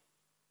people.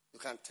 You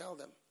can tell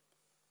them.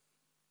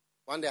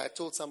 One day I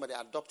told somebody,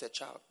 adopt a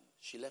child.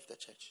 She left the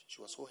church.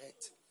 She was so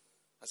hurt.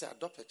 I said,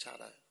 adopt a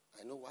child.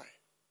 I know why.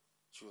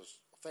 She was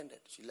offended.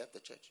 She left the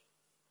church.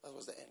 That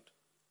was the end.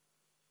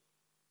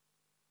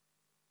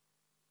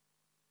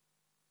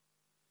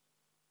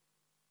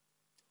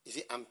 You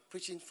see, I'm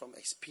preaching from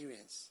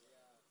experience.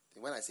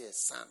 When I say a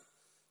son,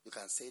 you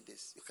can say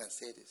this, you can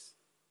say this.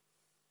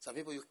 Some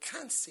people, you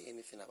can't say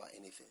anything about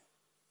anything.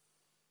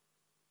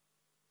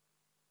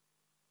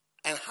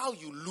 And how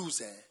you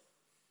lose,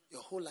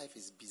 your whole life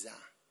is bizarre.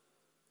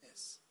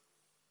 Yes.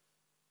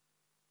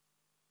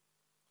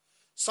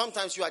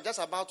 Sometimes you are just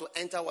about to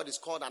enter what is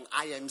called an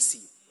IMC,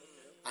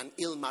 an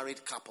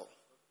ill-married couple.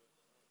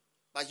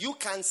 But you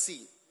can't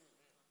see.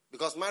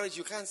 Because marriage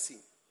you can't see.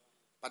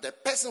 But the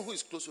person who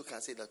is close, you can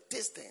say that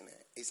this thing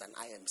is an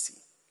IMC.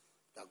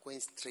 You are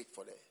going straight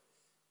for the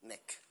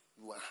neck.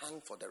 You will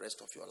hang for the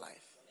rest of your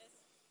life.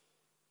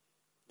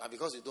 But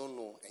because you don't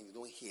know and you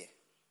don't hear,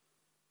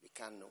 you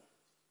can't know.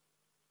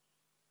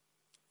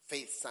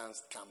 Faith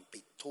sons can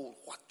be told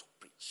what to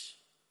preach.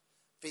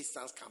 Faith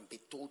sons can be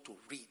told to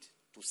read,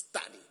 to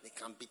study. They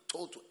can be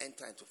told to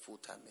enter into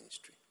full-time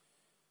ministry.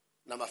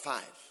 Number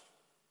 5.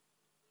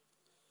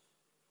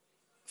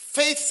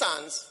 Faith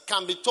sons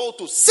can be told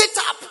to sit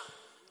up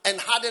and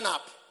harden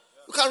up.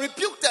 You can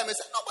rebuke them and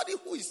say, nobody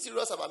who is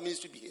serious about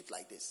ministry behaves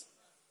like this.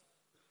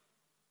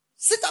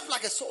 Sit up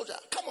like a soldier.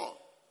 Come on.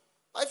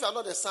 If you are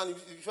not a son,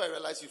 before you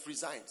realize you've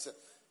resigned. So,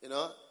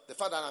 the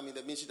fact that I'm in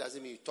the ministry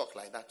doesn't mean you talk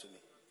like that to me.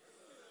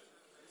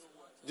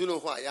 Do you know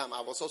who I am?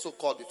 I was also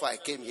called before I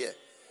came here.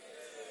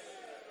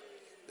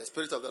 The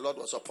Spirit of the Lord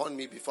was upon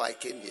me before I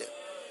came here.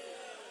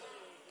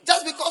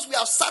 Just because we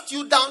have sat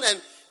you down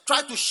and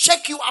tried to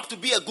shake you up to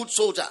be a good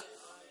soldier.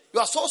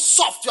 You are so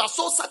soft. You are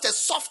such a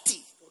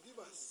softie.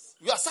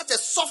 You are such a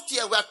softie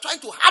and we are trying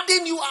to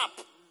harden you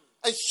up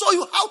and show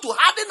you how to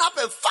harden up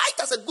and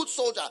fight as a good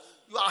soldier.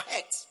 You are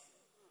hurt.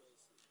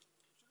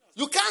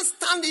 You can't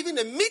stand even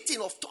a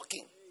meeting of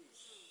talking.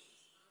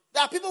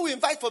 There are people we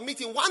invite for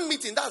meeting. One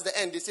meeting, that's the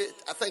end. They say,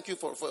 I thank you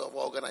for your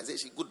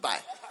organization. Goodbye.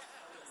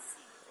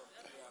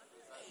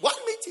 One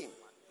meeting.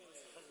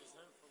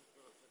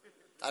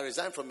 I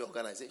resign from your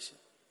organization.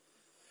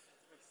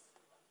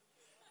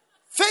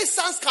 Faith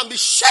sons can be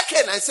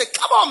shaken and say,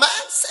 come on, man,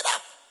 sit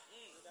up.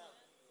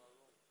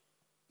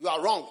 You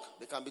are wrong.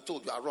 They can be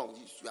told you are wrong.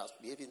 You are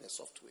behaving in a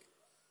soft way.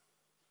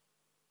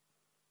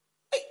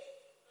 Hey.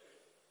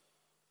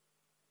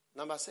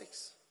 Number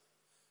 6.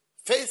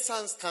 Faith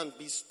sons can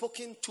be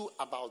spoken to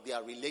about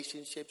their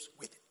relationships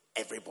with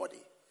everybody.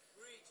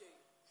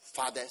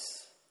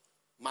 Fathers,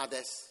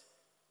 mothers,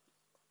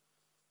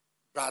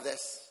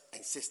 brothers,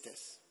 and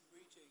sisters.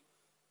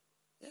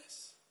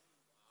 Yes.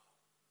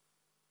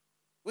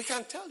 We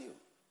can tell you.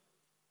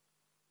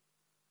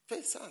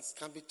 Faith sons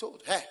can be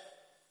told, hey,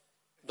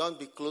 don't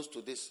be close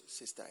to this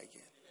sister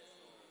again.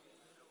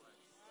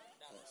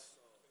 Yes.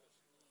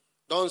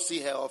 Don't see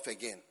her off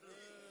again.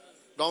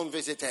 Don't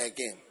visit her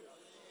again.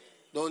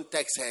 Don't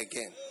text her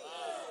again.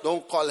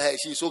 Don't call her.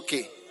 She's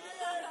okay.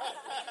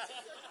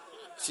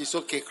 She's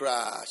okay,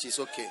 cry. She's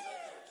okay.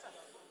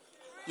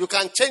 You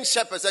can change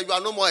shepherds. You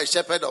are no more a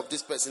shepherd of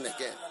this person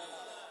again.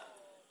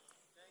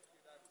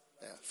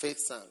 Yeah, faith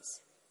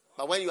sons.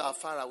 But when you are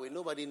far away,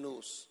 nobody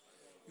knows.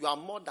 You are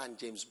more than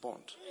James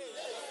Bond.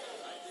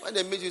 When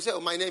they meet you, say,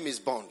 oh, my name is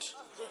Bond.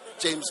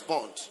 James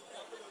Bond.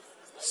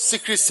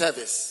 Secret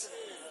Service.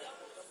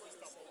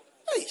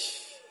 Hey.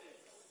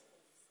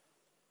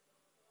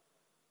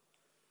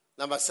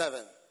 Number 7.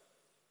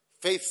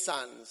 Faith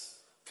sons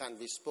can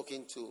be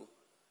spoken to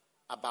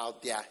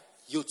about their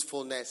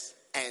youthfulness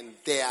and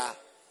their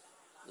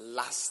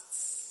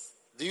lusts.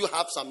 Do you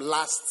have some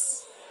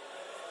lusts?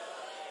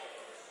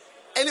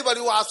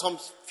 Anybody who has some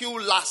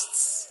few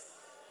lusts,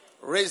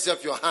 raise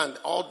up your hand.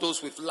 All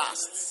those with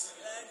lusts.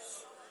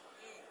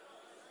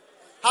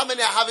 How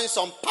many are having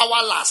some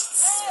power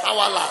lusts?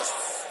 Power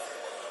lusts.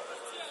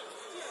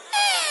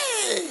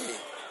 Hey!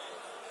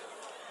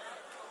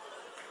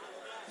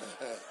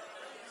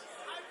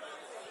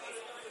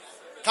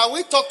 Can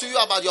we talk to you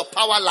about your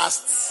power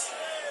lusts?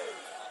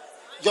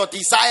 Your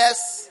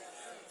desires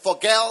for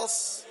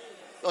girls,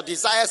 your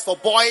desires for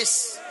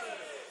boys,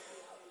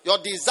 your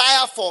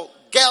desire for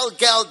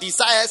girl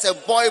desires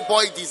and boy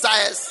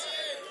desires.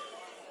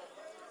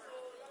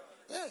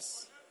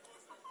 Yes.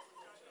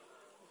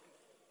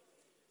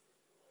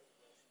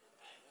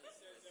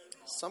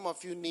 Some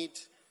of you need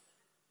to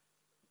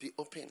be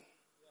open.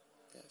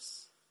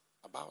 Yes.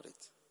 About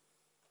it.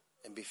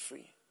 And be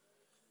free.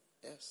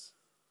 Yes.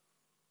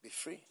 Be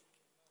free.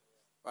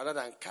 Rather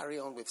than carry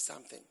on with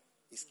something.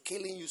 It's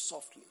killing you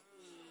softly.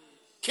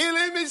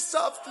 Killing me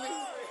softly.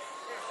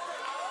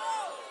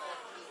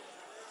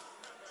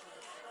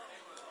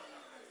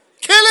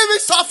 Killing me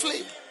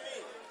softly.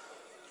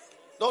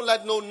 Don't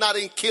let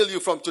nothing kill you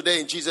from today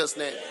in Jesus'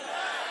 name.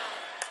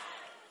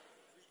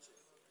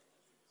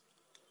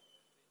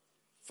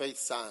 Faith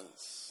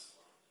sons.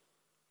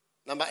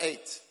 Number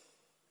 8.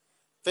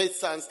 Faith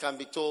sons can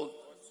be told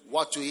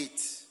what to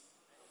eat.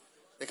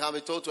 They can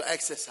be told to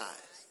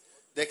exercise.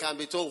 They can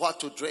be told what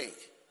to drink.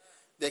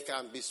 They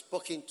can be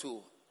spoken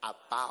to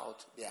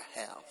about their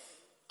health.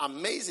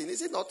 Amazing.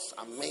 Is it not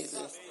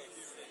amazing?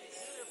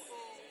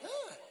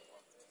 Yeah.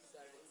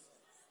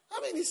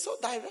 I mean, it's so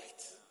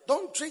direct.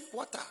 Don't drink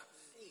water.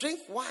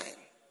 Drink wine.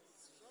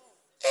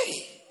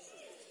 Hey.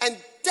 And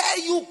dare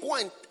you go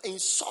and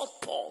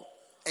insult Paul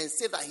and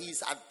say that he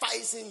is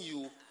advising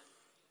you.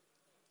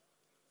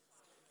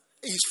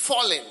 He's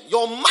falling.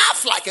 Your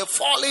mouth like a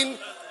falling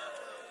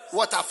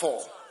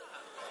waterfall.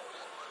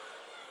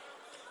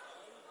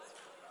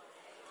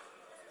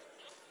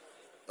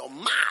 Your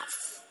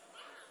mouth.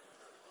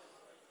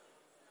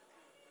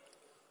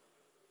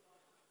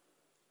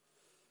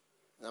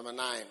 Number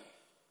 9.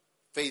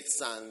 Faith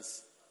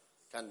sons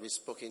can be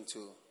spoken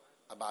to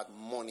about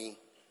money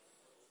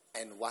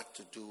and what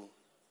to do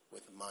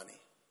with money.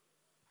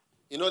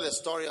 You know the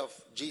story of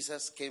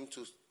Jesus came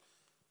to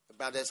a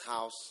brother's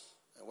house,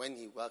 and when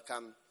he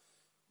welcomed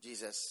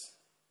Jesus,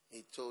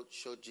 he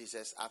showed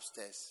Jesus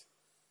upstairs.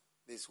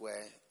 This is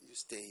where you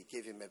stay. He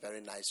gave him a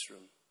very nice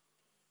room.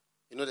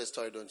 You know the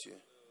story, don't you?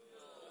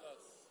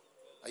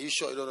 Are you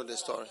sure you don't know the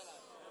story?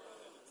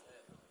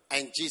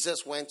 And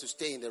Jesus went to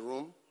stay in the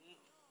room.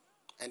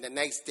 And the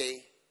next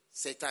day,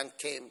 Satan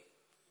came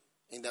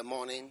in the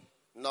morning,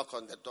 knocked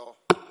on the door.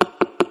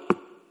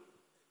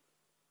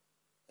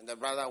 And the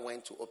brother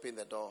went to open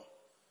the door.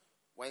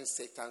 When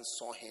Satan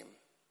saw him,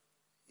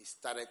 he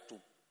started to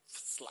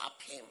slap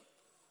him.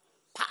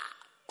 Pa,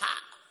 pa.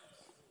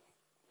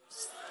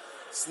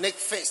 Snake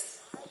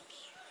fist.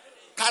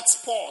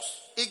 Cat's paws.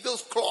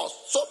 Eagle's claws.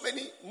 So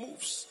many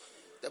moves.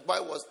 The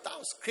boy was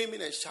down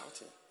screaming and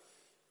shouting.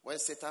 When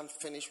Satan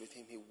finished with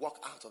him, he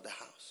walked out of the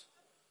house.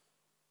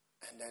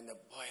 And then the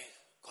boy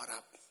got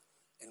up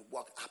and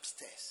walked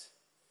upstairs.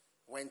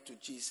 Went to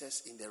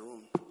Jesus in the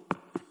room.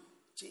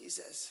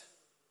 Jesus,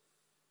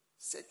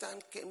 Satan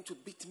came to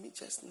beat me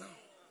just now.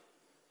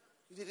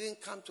 He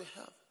didn't come to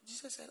help.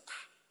 Jesus said,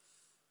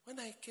 when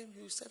I came,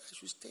 you said I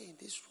should stay in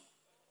this room.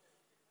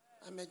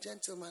 I'm a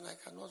gentleman.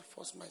 I cannot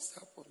force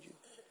myself on you.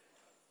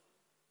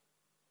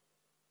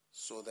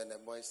 So then the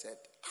boy said,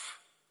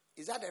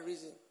 is that the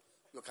reason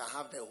you can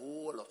have the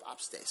whole of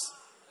upstairs?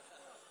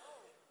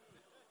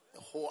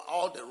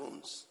 All the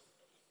rooms.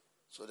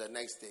 So the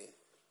next day,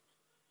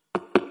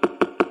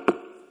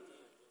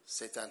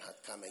 Satan had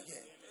come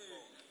again.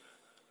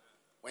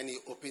 When he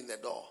opened the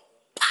door,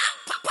 pa,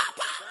 pa, pa,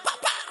 pa, pa,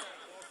 pa.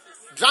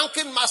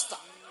 Drunken master.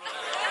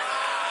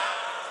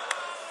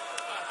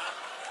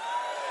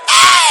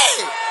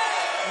 Hey!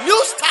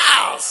 New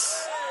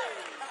styles.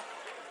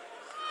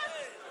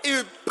 He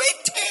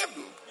beat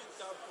him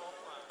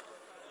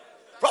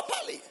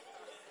properly.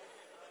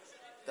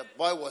 The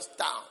boy was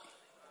down.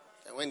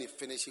 And when he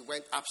finished, he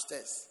went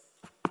upstairs.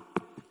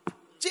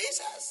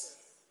 Jesus,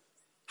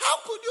 how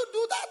could you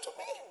do that to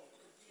me?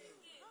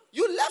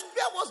 You left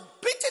me, I was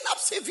beaten up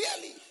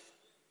severely.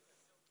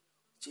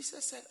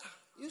 Jesus said,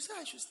 you said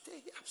I should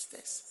stay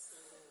upstairs.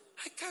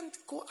 I can't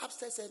go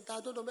upstairs and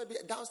I don't know, maybe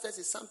downstairs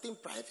is something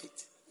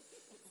private.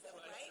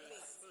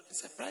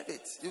 It's a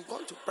private. You've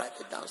gone to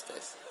private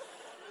downstairs.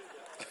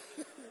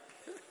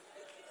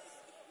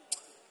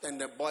 Then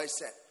the boy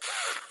said,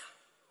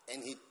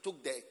 and he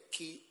took the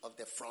key of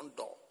the front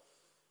door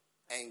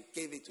and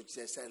gave it to Jesus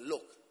and said,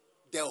 look,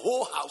 the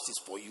whole house is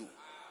for you.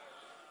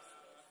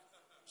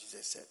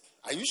 Jesus said,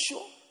 are you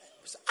sure?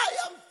 He said,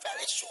 I am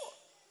very sure.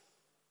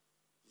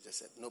 Jesus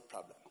said, no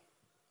problem.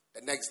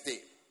 The next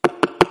day,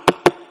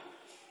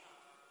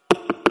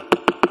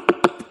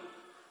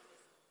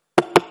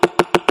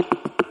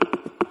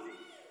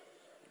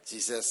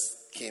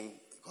 Jesus came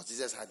because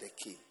Jesus had the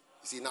key.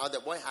 You see, now the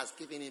boy has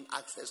given him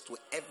access to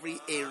every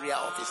area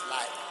of his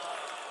life.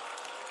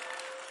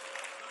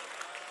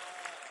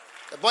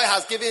 The boy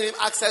has given him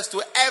access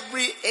to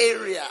every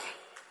area.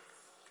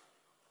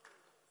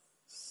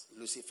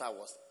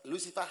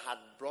 Lucifer had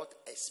brought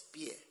a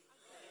spear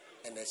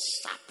and a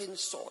sharpened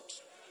sword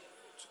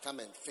to come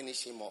and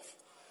finish him off.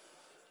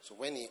 So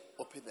when he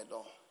opened the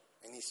door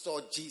and he saw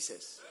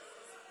Jesus,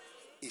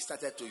 he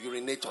started to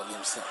urinate on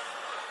himself.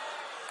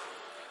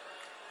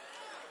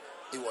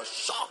 He was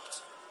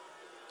shocked.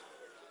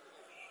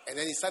 And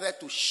then he started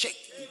to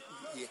shake.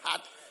 He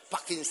had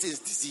Parkinson's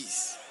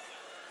disease.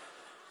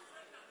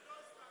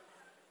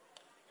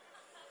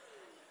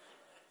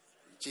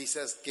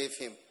 Jesus gave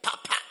him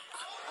papa.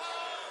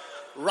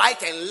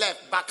 Right and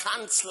left,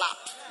 backhand slap.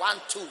 1,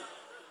 2.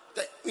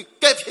 Then he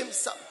gave him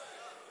some.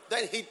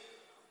 Then he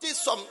did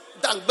some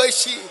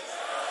dangbeshi.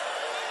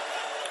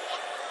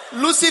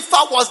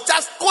 Lucifer was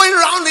just going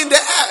around in the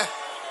air.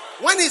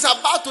 When he's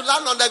about to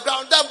land on the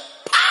ground, then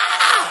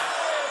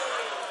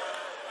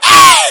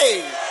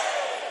hey!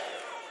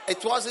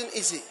 It wasn't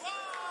easy.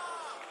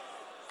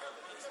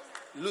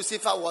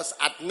 Lucifer was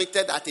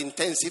admitted at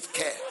intensive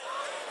care.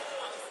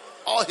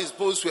 All his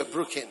bones were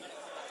broken.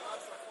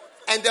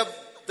 And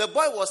the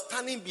boy was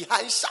standing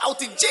behind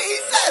shouting,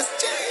 Jesus,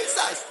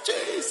 Jesus,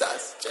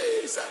 Jesus,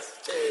 Jesus,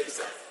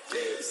 Jesus,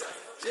 Jesus,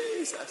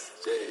 Jesus,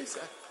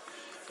 Jesus,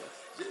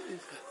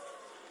 Jesus.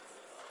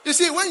 You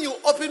see, when you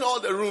open all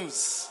the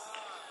rooms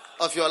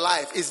of your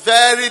life, it's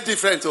very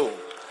different. Oh,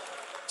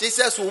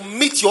 Jesus will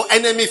meet your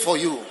enemy for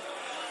you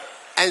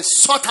and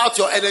sort out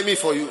your enemy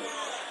for you.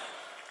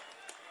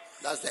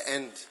 That's the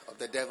end of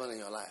the devil in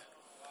your life.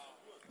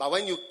 But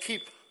when you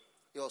keep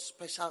your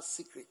special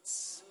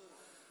secrets.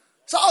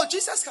 So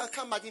Jesus can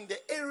come back in the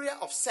area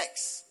of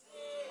sex.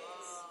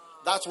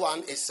 That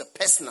one is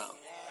personal.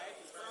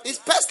 Is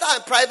personal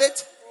and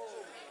private?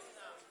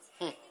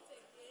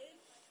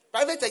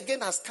 Private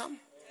again has come.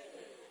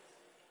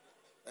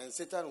 And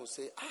Satan will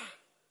say,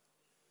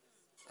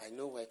 I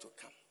know where to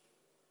come.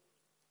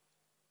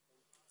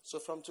 So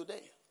from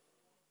today,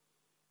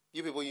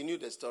 you people, you knew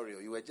the story,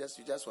 or you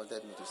just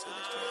wanted me to say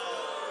the story.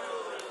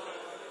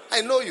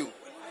 I know you.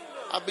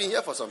 I've been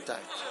here for some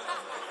time.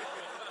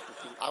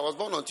 I was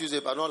born on Tuesday,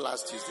 but not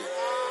last Tuesday.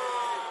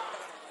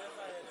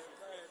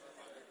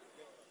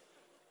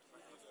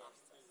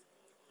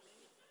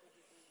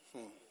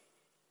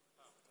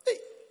 Hey.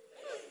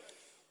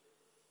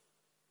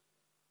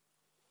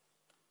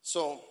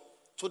 So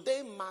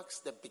today marks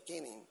the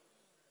beginning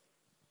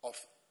of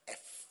a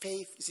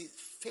faith. You see,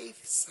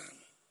 faith son.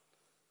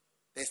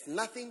 There's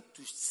nothing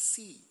to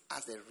see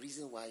as the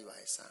reason why you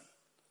are a son,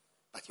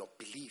 but your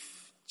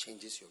belief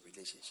changes your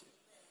relationship.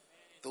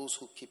 Those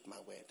who keep my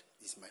word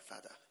is my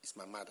father, is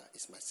my mother,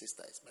 is my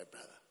sister, is my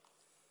brother.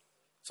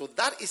 So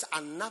that is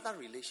another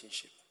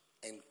relationship.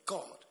 And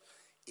God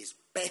is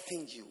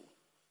birthing you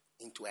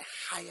into a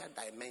higher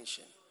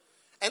dimension.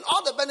 And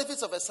all the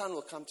benefits of a son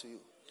will come to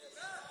you.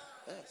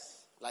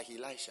 Yes. Like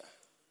Elisha.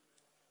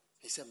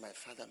 He said, my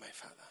father, my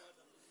father.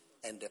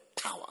 And the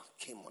power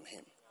came on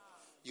him.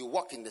 You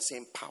walk in the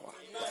same power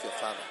of your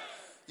father.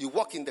 You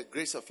walk in the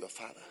grace of your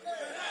father.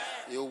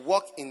 You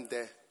walk in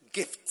the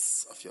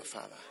gifts of your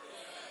father.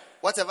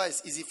 Whatever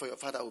is easy for your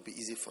father will be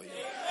easy for you.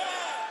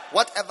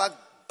 Whatever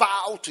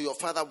bow to your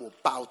father will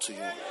bow to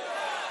you.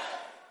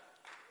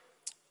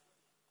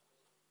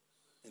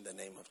 In the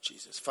name of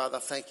Jesus. Father,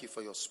 thank you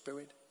for your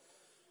spirit,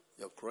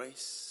 your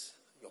grace,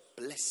 your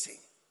blessing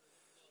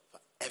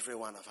for every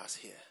one of us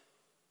here.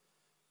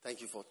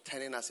 Thank you for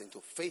turning us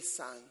into faith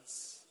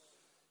sons,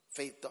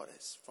 faith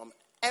daughters from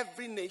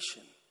every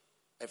nation,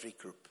 every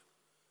group.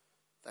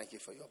 Thank you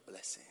for your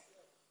blessing.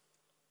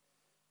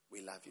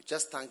 We love you.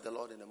 Just thank the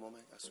Lord in a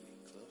moment as we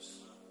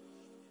close.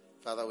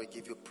 Father, we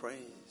give you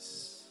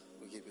praise.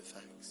 We give you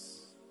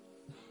thanks.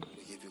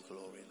 We give you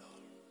glory,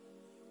 Lord.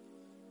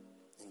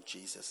 In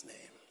Jesus' name,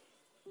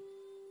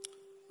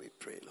 we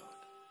pray,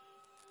 Lord.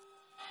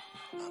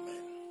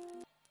 Amen.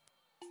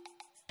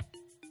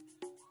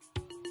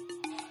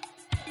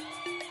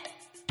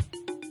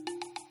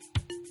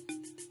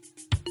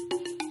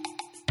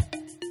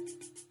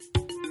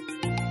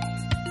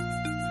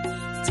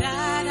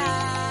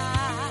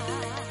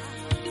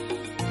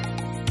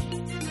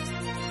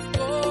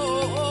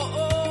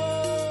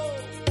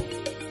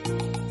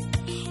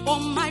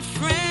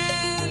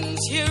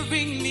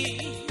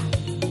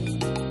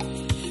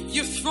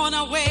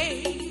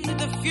 Away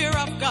the fear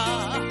of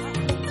God.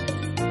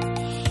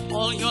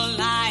 All your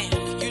life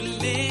you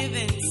live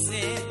in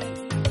sin.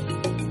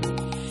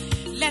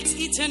 Let's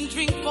eat and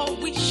drink, for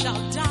we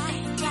shall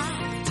die,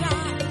 die,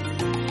 die.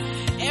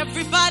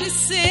 Everybody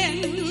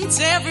sins,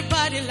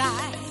 everybody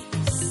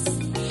lies.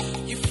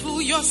 You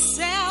fool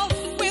yourself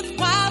with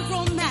wild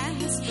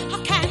romance.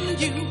 How can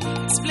you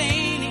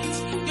explain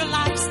it? Your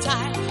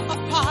lifestyle of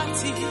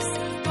parties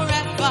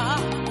forever.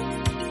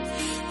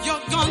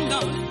 You're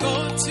gonna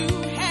go to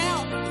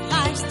hell.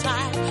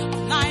 Lifestyle of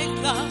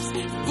nightclubs,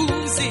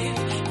 boozing,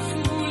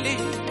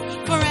 fooling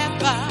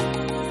forever.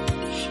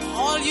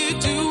 All you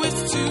do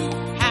is to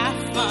have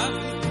fun.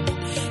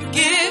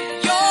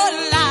 Give your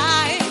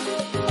life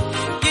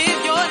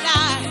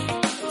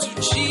to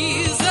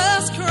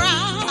Jesus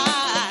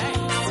Christ.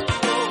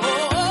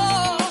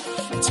 Oh,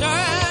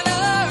 turn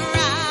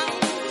around,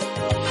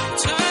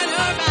 turn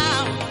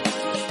around,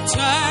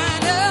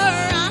 turn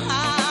around.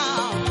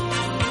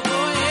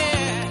 Oh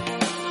yeah.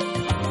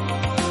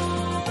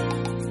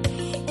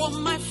 Oh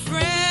my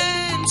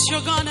friends,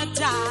 you're gonna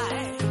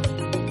die.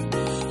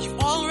 You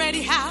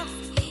already have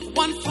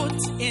one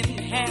foot in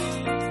hell.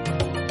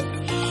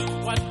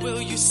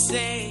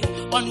 say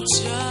on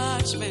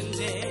Judgment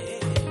Day?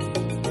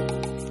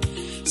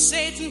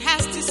 Satan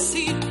has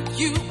deceived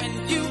you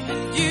and you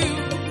and you.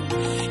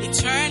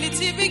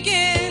 Eternity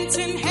begins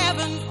in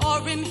heaven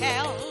or in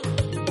hell.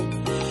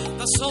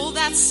 The soul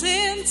that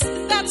sins,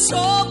 that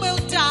soul will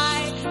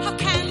die. How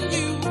can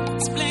you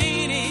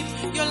explain it?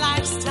 Your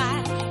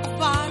lifestyle,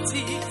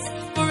 parties,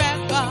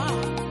 forever.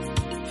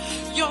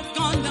 You're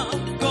gonna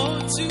go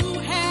to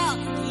hell.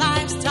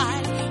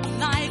 Lifestyle,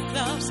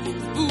 nightclubs,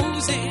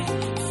 boozing,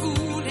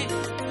 fooling,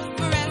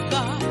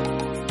 forever.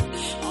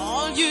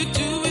 All you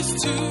do is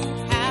to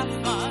have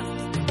fun.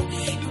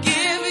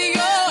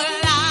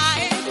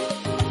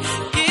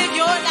 Give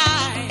your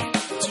life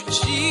to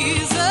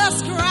Jesus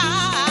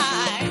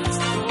Christ.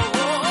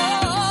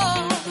 Oh,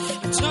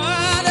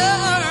 turn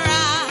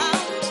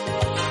around,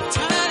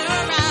 turn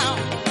around,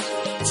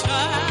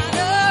 turn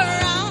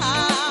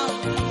around.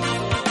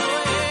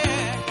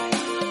 Yeah.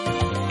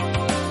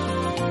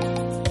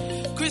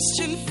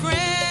 Christian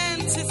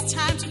friends, it's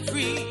time to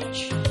preach.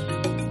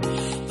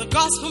 The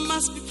gospel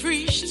must be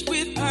preached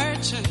with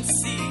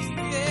urgency.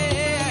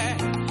 Yeah.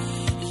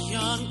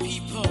 Young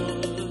people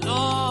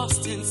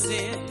lost in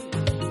sin.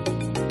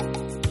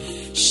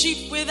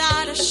 Sheep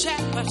without a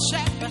shepherd,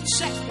 shepherd,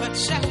 shepherd,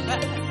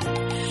 shepherd.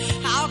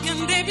 How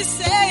can they be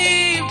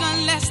saved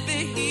unless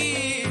they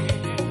hear?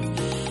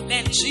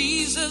 Let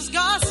Jesus'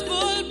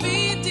 gospel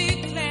be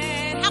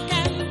declared. How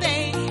can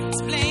they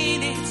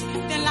explain it?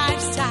 Their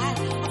lifestyle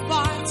of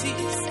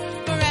parties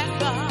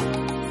forever.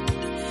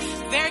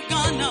 They're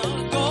gonna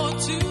go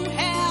to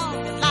hell.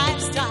 Their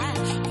lifestyle,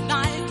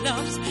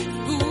 nightclubs,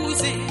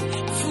 boozing,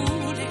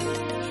 fooling,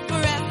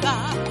 forever.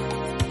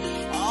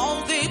 All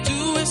they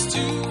do is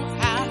to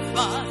have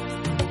fun.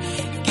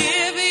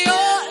 Give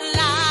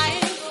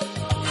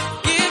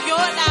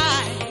your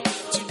life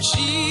to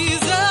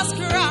Jesus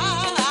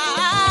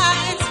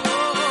Christ.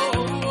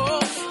 Oh,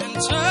 and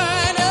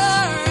turn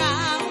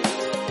around,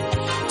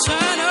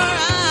 turn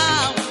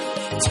around,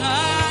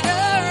 turn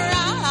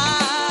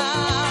around.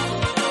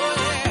 Oh,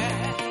 yeah.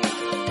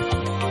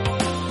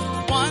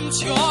 Once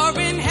you're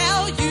in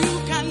hell, you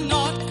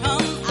cannot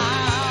come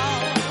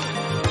out.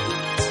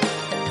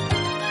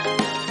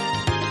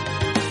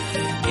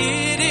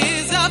 It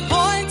is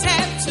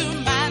appointed to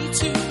man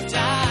to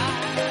die.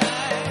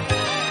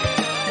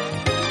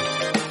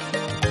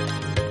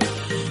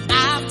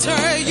 After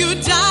you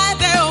die,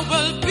 there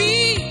will be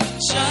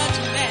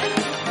judgment.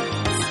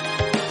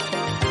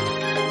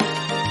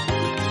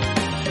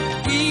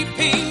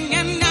 Weeping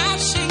and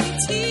gnashing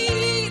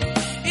teeth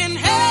in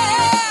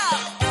hell.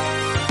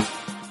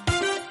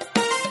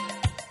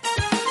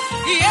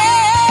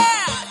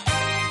 Yeah.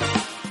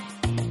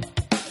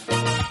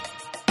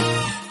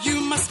 You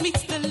must meet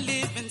the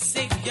living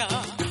Savior.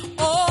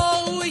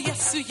 Oh,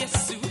 yes,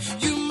 yes,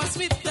 you must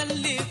meet the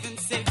living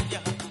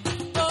Savior.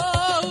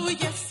 Oh,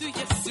 yes,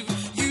 yes,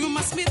 you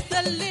must meet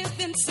the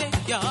living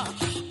Savior.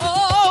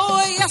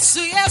 Oh, yes,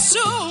 yes,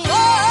 oh,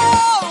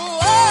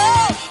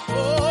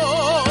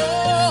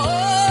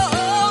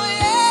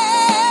 yeah.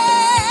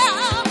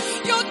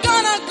 You're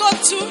gonna go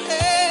to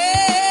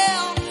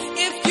hell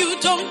if you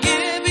don't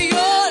give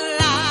your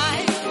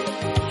life.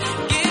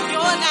 Give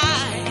your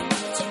life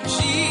to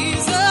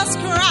Jesus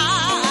Christ.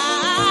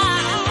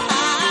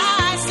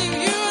 If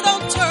you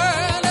don't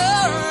turn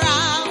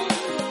around,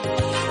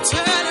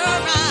 turn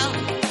around,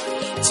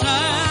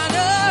 turn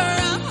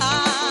around.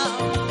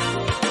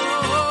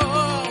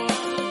 Oh.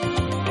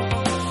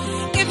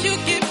 If you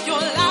give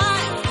your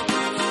life,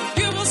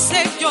 you will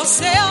save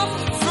yourself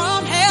from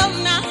hell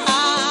now.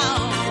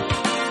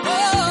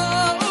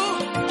 Oh.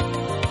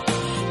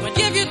 But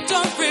if you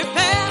don't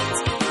repent,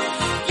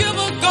 you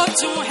will go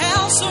to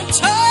hell, so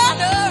turn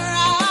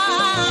around.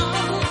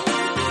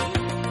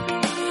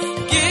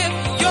 Give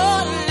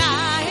your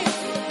life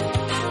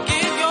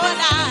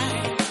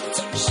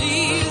to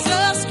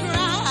Jesus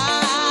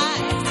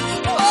Christ.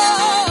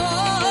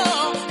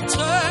 Oh,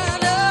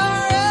 turn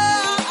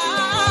around,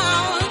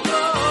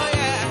 oh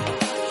yeah,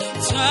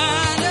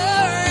 turn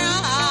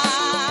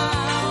around.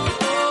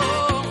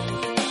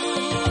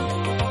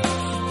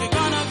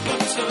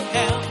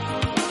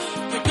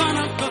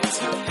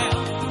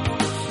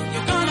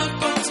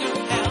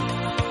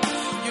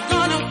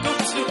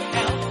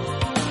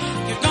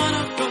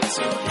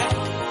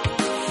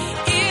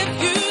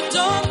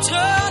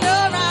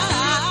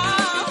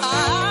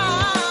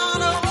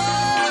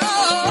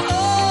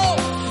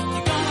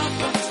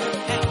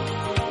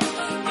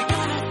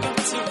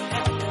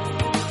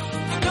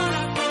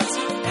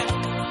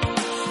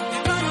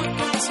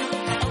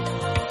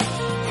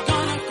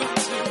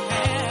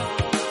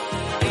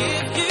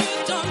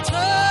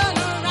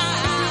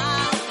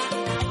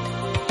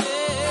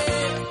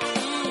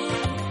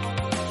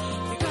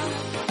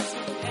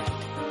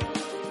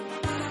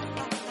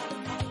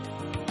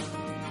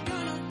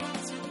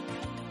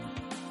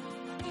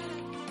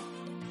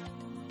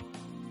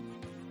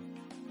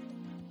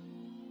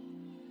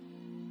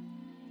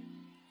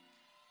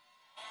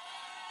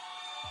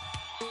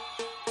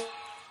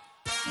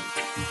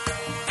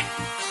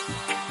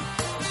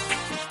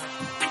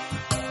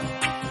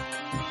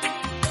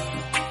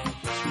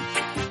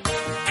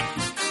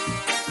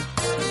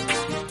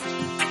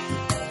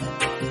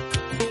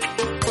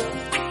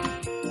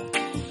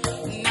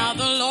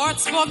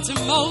 spoke to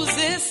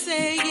Moses,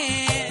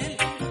 saying,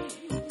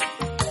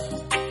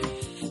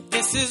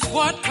 this is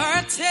what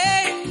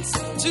pertains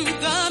to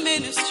the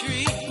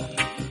ministry.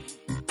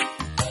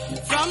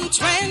 From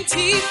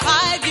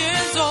 25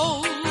 years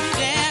old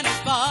and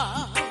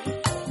above,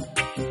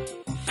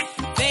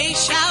 they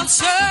shall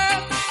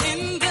serve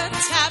in the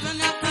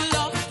tabernacle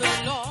of the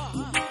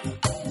Lord.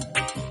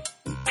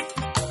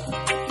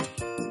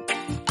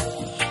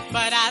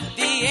 But at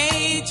the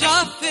age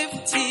of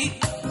 50,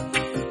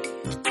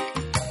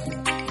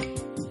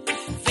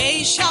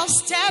 they shall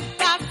step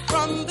back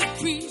from the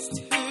priesthood.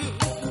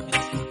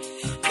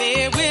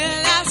 They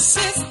will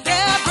assist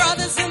their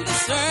brothers in the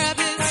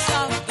service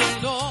of the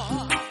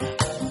Lord.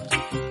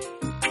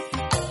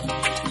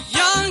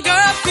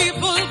 Younger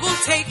people will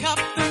take up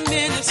the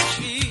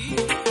ministry.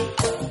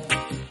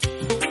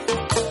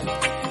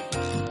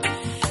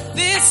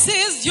 This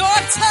is your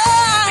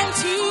time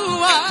to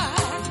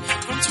work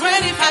from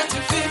 25 to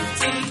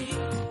 50.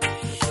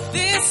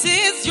 This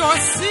is your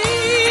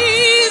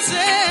season.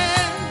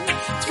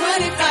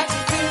 25 to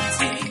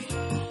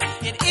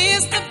 50. It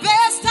is the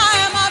best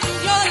time of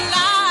your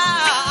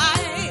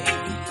life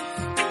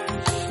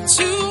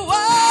to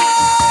work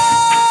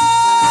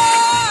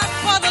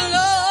for the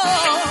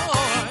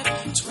Lord.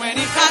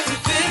 25 to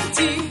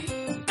 50.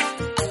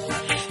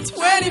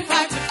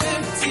 25 to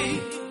 50.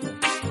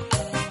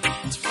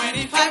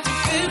 25 to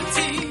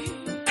 50.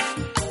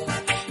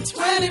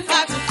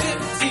 25 to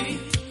 50.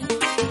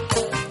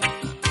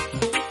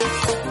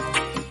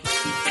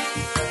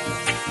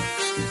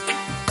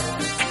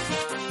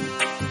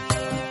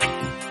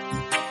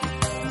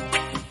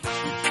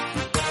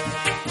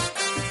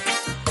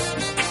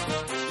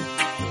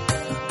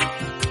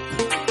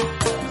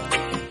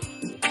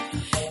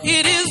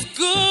 It is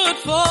good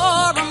for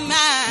a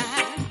man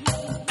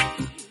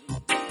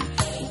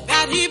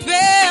that he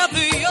bear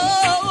the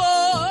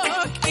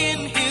yoke in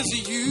his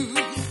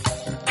youth.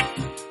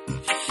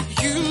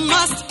 You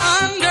must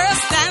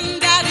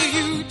understand that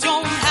you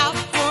don't have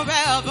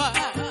forever.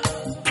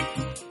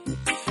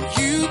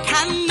 You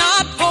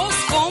cannot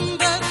postpone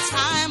the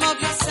time of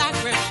your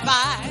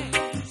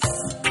sacrifice.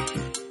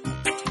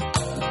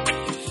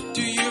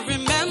 Do you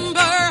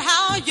remember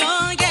how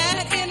young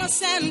and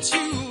innocent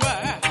you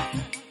were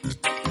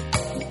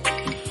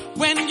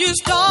when you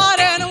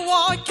started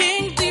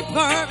walking deeper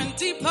and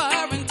deeper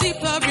and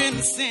deeper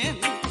in sin?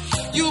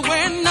 You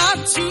were not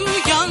too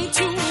young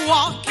to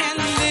walk and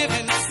live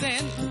in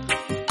sin.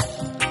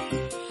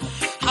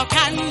 How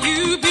can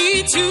you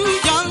be too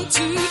young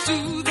to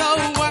do the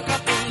work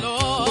of the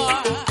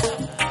Lord?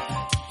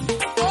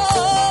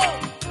 Oh,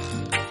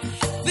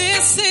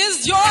 this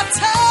is your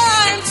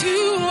time to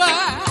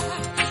work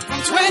from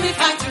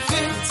 25 to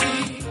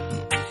 50.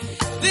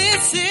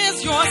 This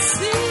is your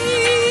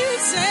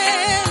season.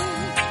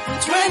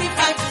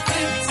 25 to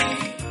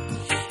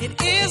 50. It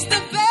is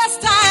the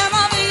best time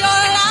of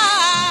your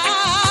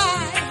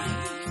life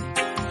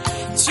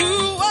to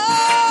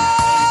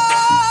work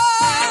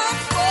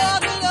for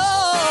the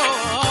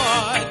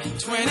Lord.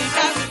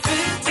 25 to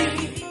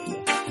 50.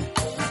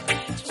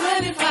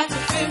 25 to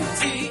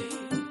 50.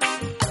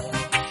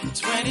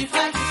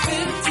 25 to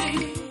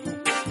 50.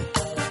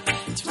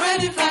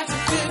 25 to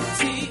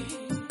 50.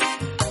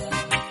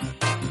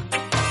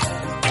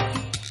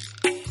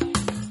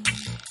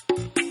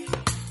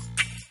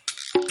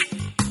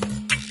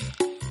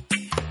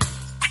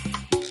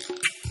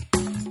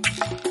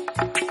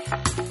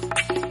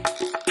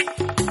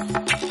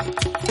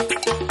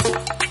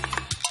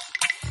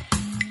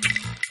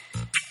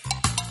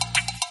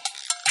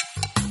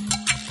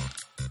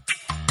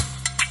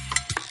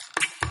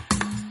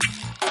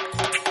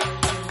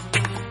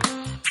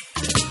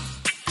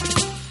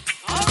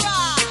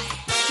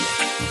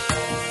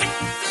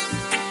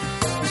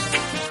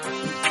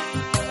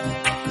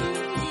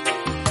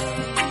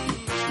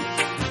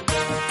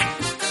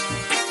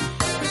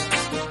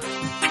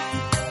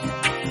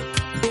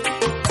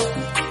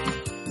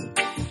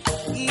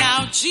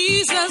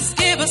 Jesus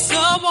gave us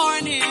a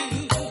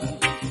warning.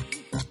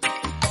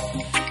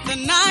 The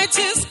night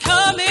is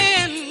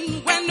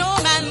coming when no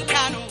man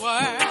can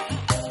work.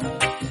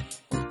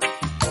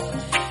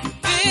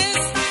 This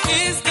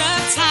is the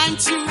time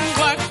to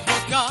work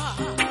for God.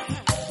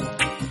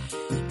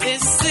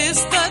 This is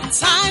the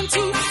time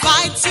to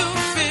fight to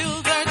fill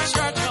the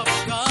church of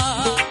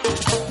God.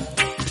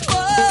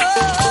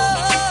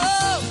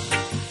 Whoa,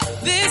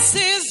 this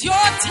is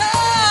your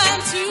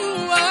time to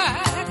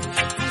work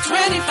from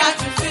 25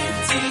 to 50.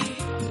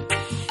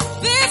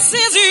 This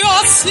is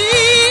your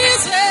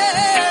season.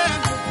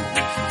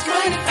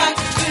 25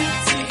 to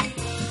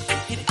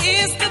 50. It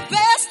is the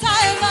best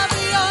time of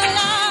your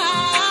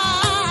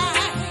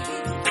life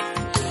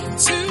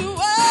to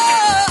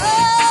work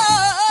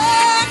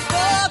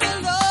for the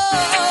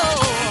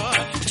Lord.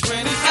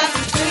 25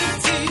 to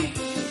 50.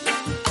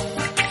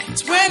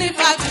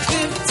 25 to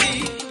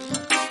 50.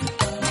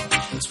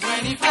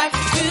 25 to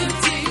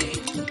 50.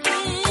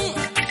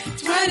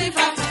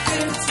 25 to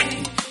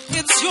 50.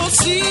 It's your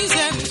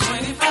season.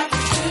 25 to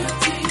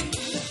 50.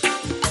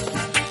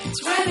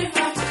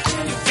 25 to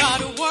 50. You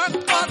gotta work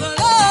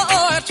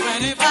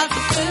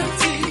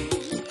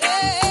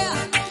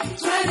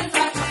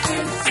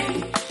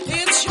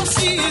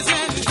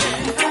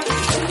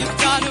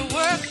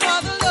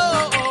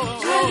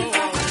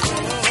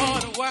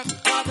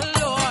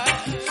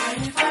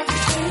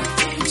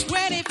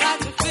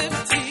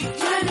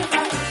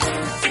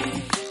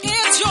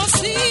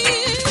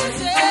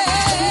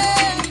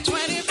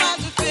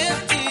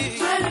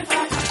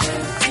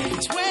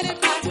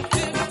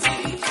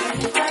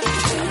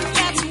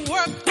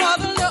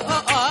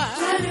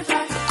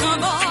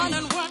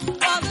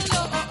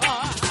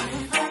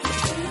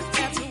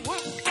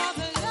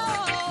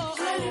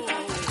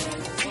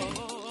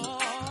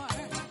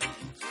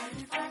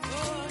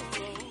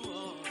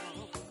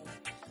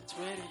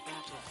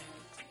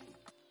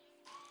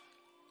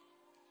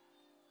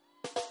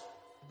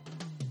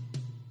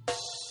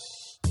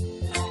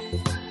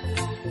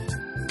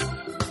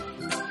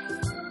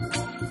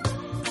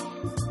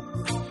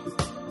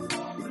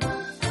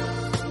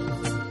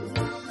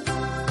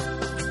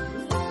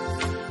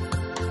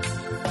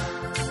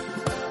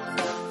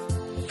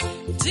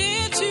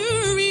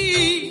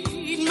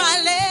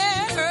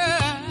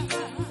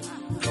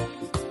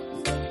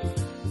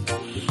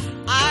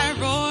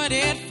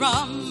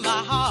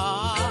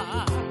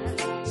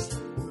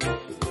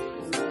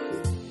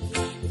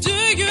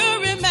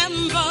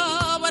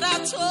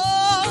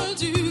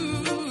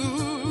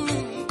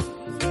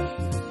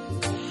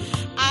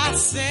I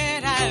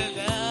said I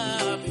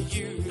love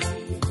you.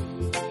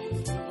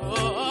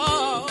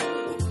 Oh,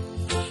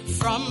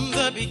 from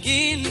the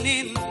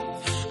beginning,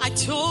 I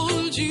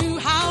told you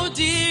how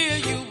dear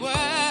you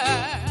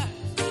were.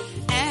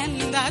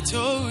 And I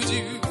told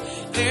you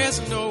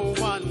there's no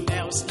one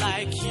else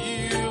like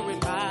you in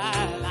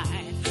my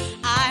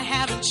life. I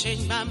haven't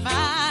changed my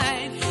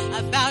mind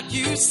about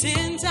you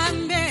since I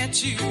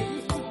met you.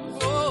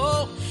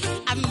 Oh,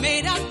 I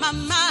made up my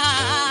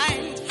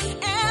mind,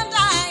 and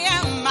I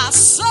am my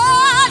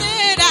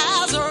solid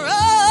as a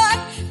rock.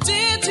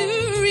 Did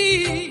you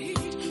read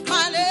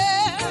my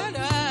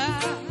letter?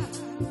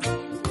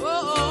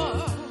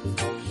 Oh,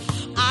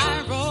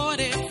 I wrote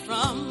it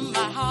from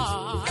my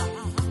heart.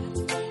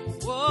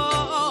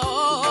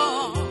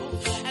 Oh,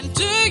 and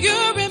do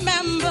you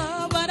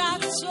remember what I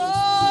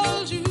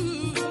told you?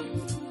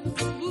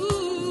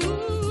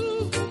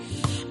 Ooh,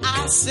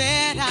 I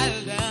said I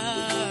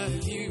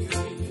love you.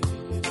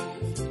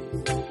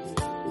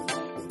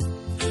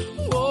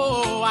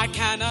 Oh, I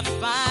cannot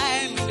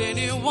find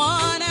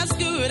anyone as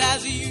good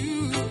as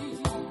you.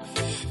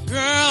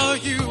 Girl,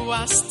 you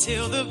are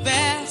still the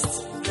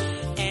best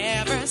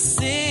ever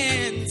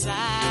since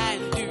I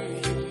knew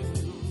you.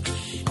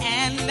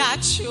 And I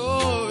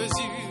chose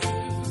you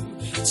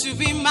to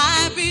be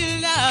my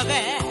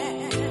beloved.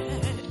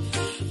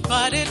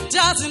 But it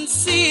doesn't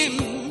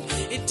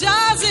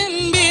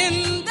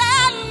mean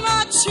that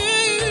much to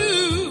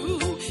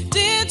you.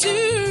 Did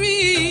you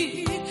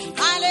read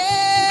my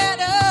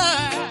letter?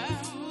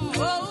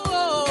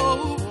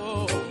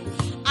 Oh,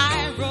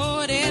 I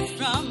wrote it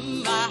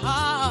from my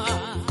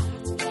heart.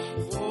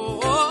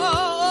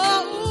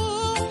 Oh,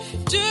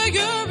 do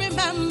you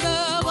remember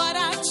what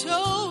I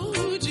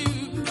told you?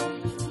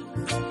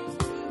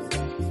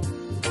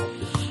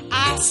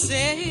 I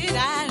said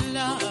I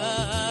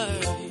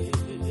love you.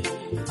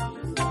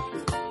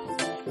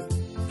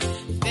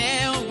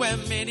 There were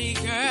many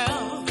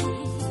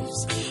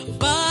girls,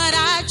 but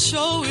I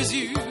chose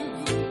you.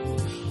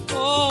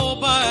 Oh,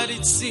 but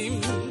it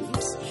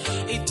seems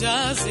it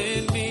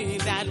doesn't mean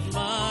that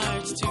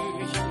much to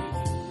you.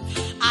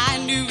 I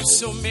knew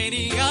so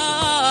many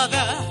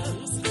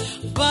others,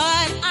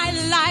 but I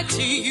lied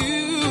to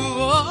you.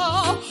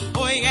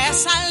 Oh,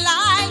 yes, I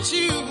lied to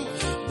you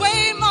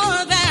way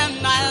more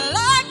than I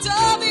liked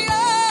all the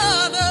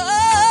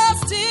others.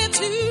 Did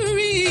you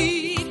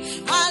read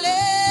my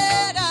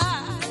letter?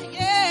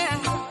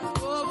 Yeah.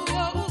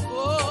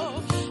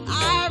 Oh, I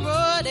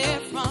wrote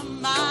it from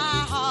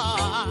my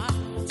heart.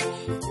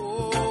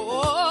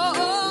 Oh,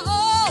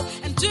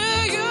 and do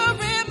you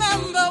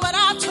remember what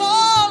I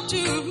told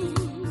you?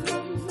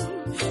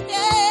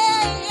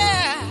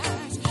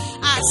 Yes,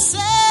 I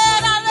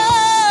said I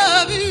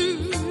love you.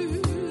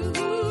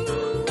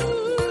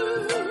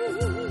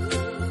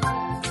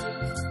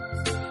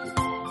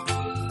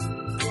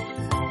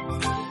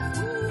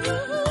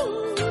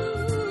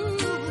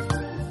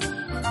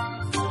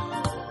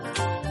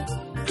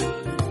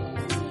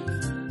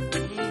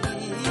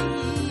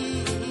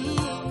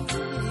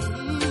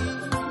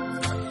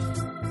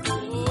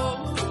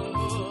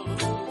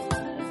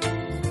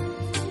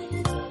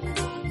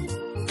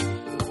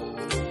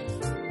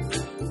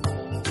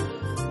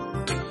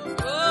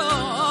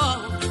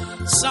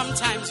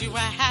 Sometimes you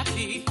are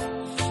happy,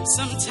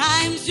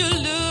 sometimes you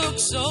look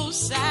so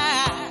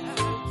sad.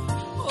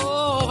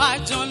 Oh, I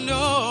don't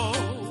know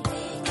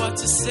what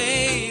to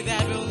say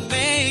that will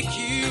make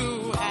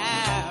you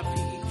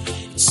happy.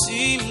 It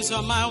seems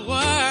all my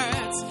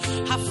words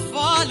have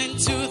fallen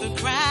to the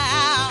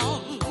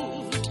ground.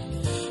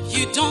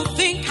 You don't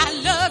think I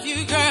love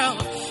you, girl.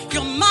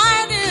 Your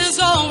mind is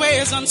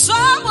always on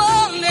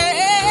someone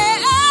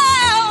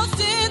else.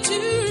 Did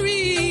you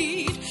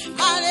read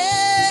my letter?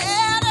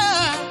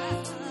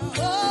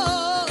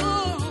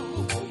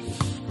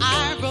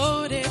 I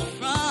wrote it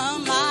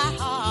from my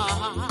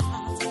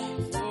heart.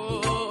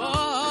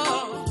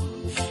 Oh,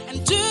 and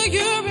do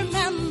you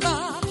remember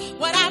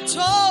what I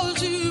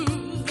told you?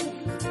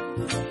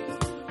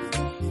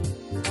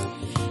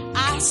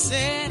 I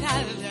said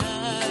I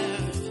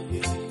love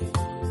you.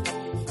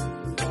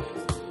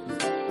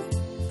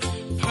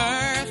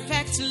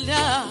 Perfect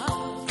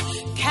love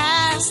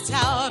cast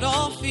out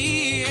all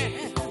fear.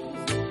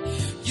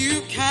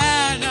 You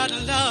cannot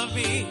love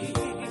me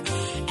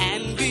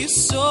and be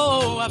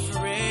so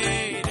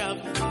afraid of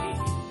me.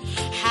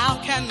 How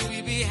can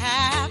we be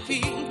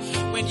happy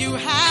when you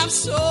have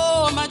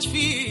so much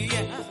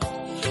fear?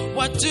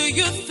 What do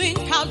you think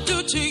I'll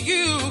do to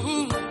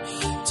you?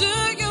 Do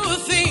you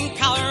think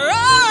I'll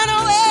run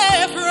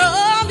away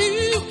from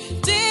you?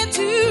 Did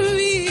you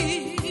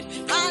read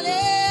my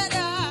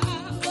letter?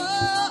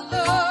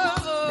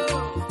 Oh,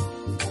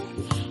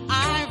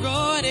 I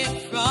wrote it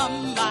from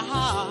my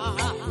heart.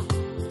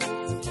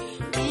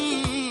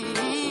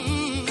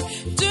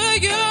 Do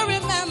you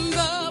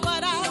remember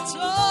what I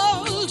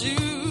told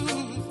you?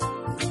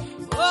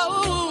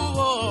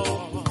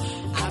 Oh,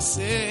 I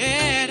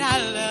said I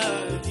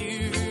love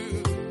you.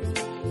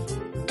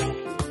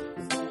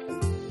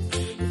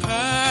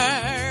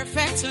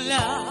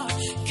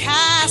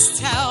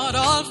 out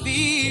all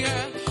fear.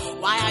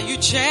 Why are you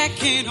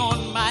checking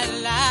on my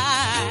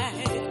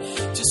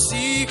life to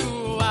see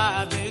who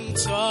I've been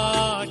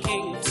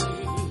talking to?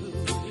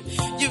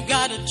 You've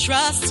got to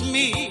trust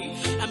me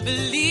and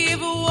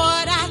believe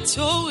what I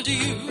told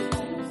you.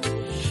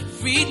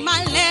 Read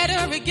my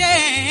letter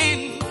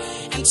again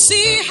and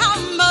see how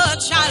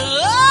much I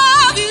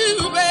love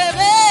you,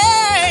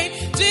 baby.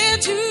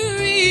 Did you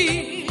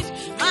read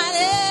my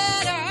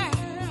letter?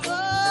 Oh,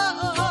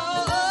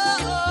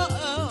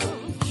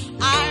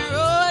 I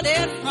wrote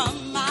it from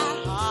my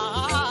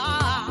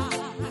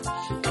heart.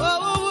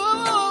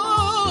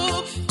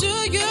 Oh, do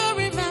you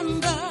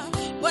remember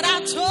what I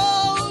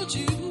told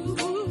you?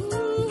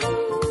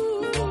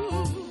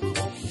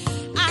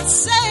 I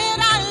said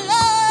I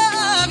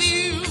love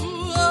you.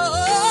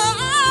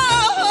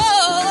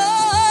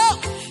 Oh,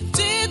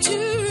 did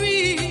you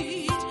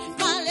read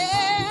my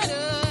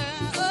letter?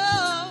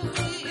 Oh,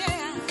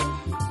 yeah.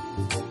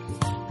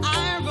 I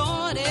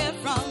wrote it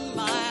from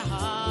my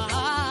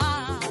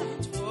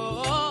heart.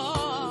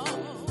 Oh,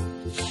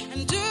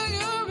 and do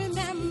you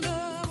remember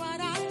what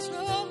I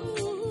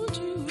told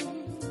you?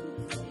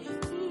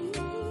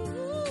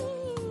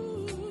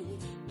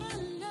 I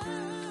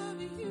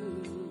love you.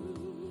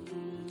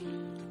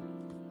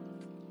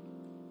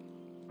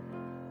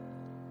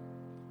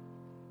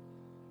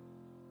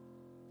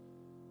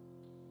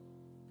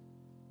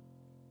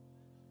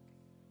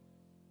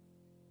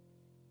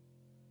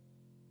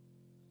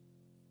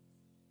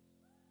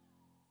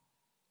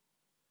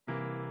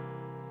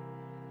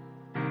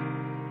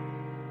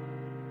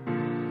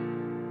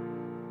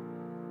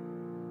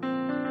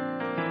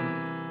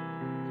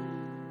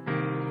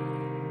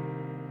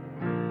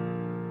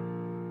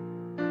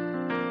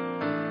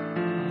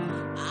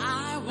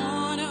 I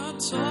wanna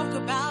talk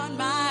about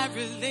my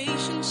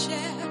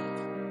relationship.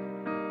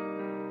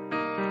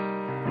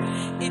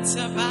 It's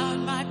about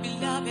my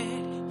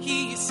beloved,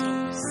 he's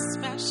so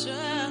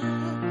special.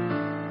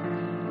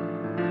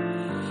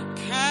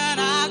 Can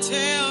I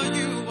tell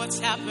you what's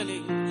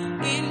happening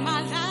in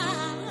my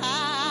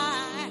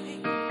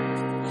life?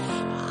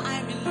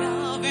 I'm in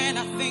love and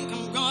I think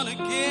I'm gonna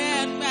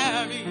get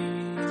married.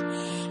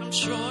 I'm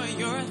sure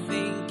you're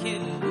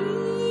thinking,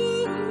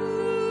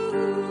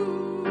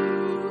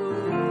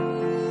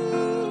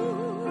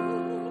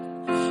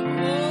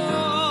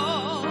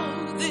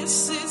 oh,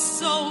 this is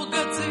so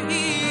good to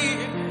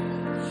hear.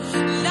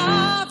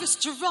 Love is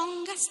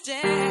strong as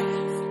death.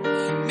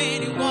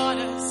 Many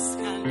waters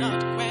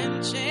cannot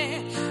quench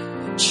it.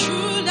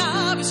 True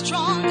love is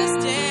strong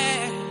as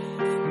death.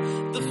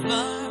 The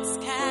floods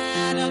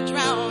cannot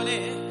drown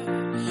it.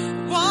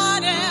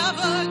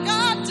 Whatever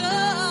God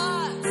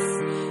does,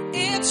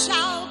 it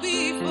shall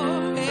be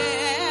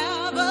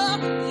forever.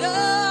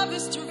 Love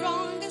is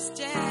strong as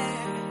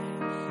death.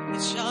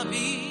 It shall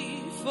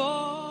be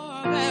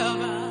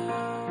forever.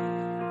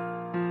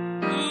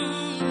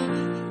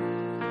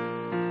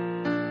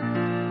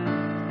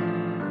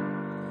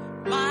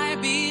 My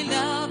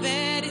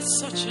beloved is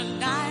such a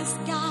nice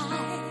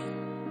guy.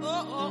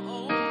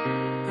 Oh.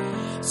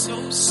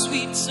 So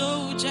sweet,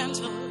 so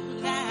gentle,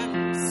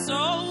 and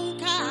so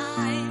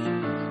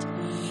kind.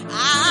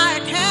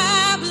 I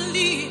can't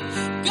believe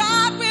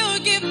God will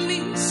give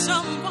me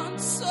someone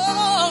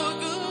so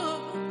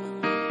good.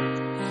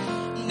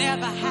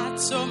 Never had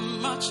so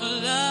much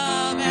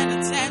love and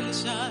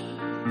attention.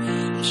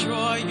 I'm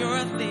sure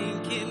you're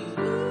thinking,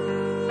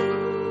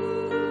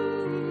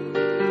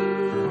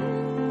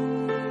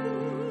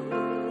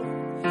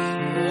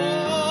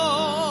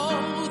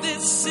 oh,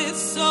 this is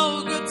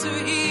so good to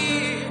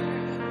hear.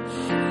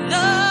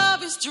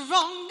 Love is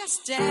strong as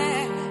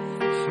death.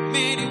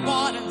 Many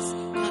waters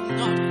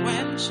cannot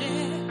quench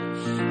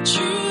it.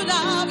 True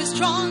love is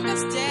strong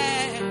as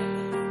death.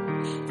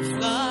 The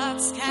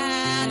floods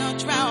cannot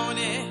drown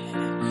it.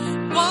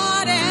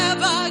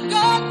 Whatever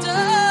God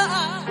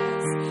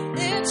does,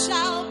 it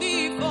shall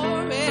be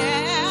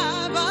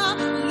forever.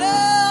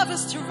 Love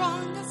is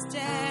strong as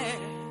death.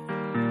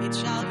 It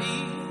shall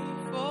be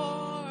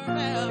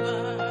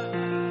forever.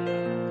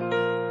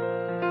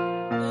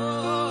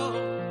 Oh,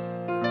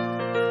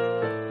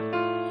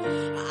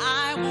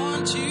 I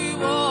want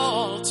you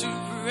all to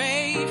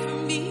pray for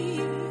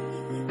me.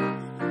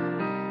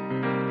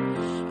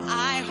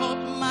 I hope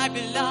my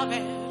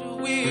beloved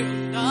will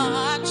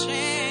not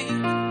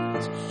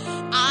change.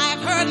 I've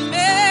heard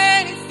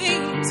many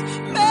things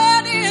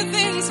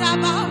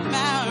about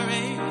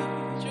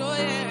marriage. Oh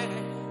yeah.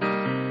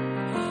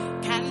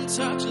 Can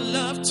such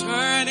love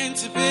turn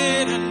into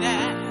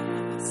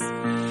bitterness?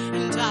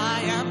 And I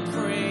am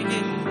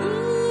praying,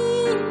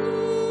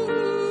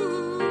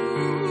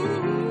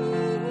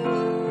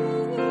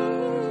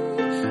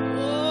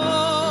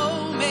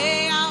 oh,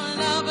 may our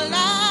love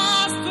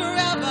last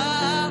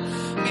forever.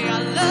 May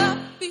our love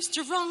be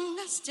strong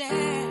as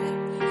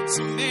death.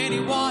 So many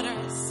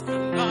waters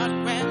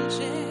cannot quench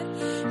it.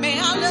 May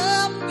our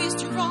love be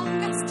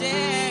strong as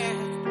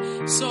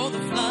death. So the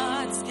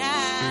floods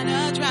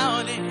cannot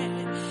drown it.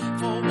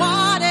 For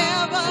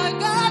whatever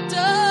God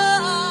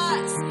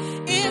does,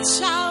 it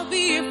shall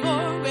be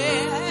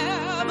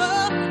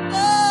forever.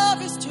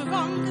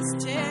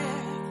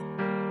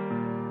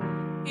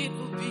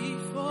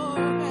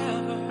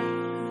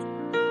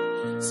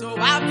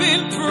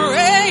 been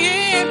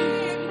praying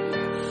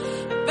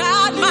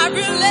about my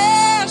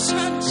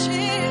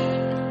relationship,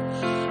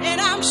 and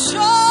I'm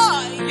sure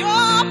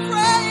you're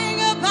praying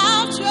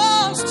about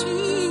yours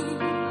too.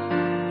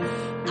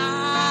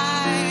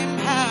 I'm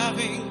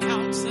having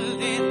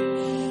counseling,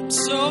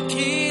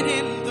 soaking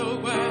in the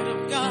Word of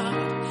God,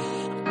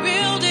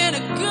 building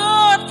a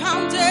good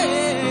foundation.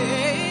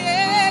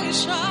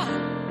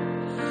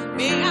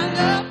 May our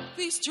love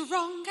be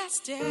strong as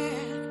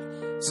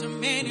death, so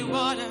many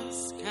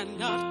waters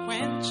cannot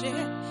quench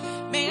it.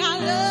 May our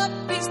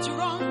love be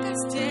strong as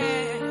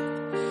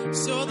death,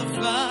 so the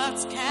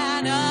floods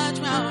cannot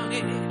drown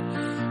it.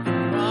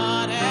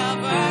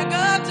 Whatever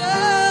God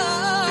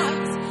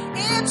does,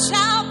 it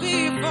shall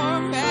be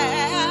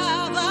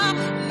forever.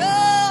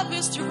 Love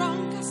is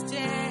strong as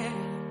death,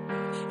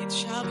 it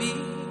shall be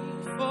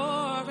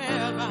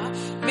forever.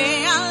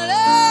 May our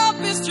love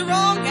be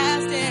strong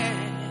as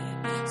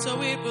death,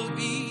 so it will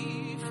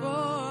be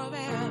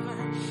forever.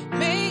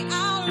 May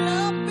our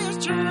love be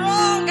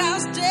strong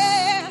as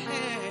death,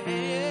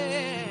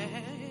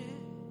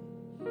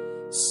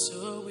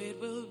 so it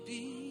will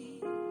be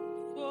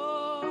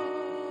forever.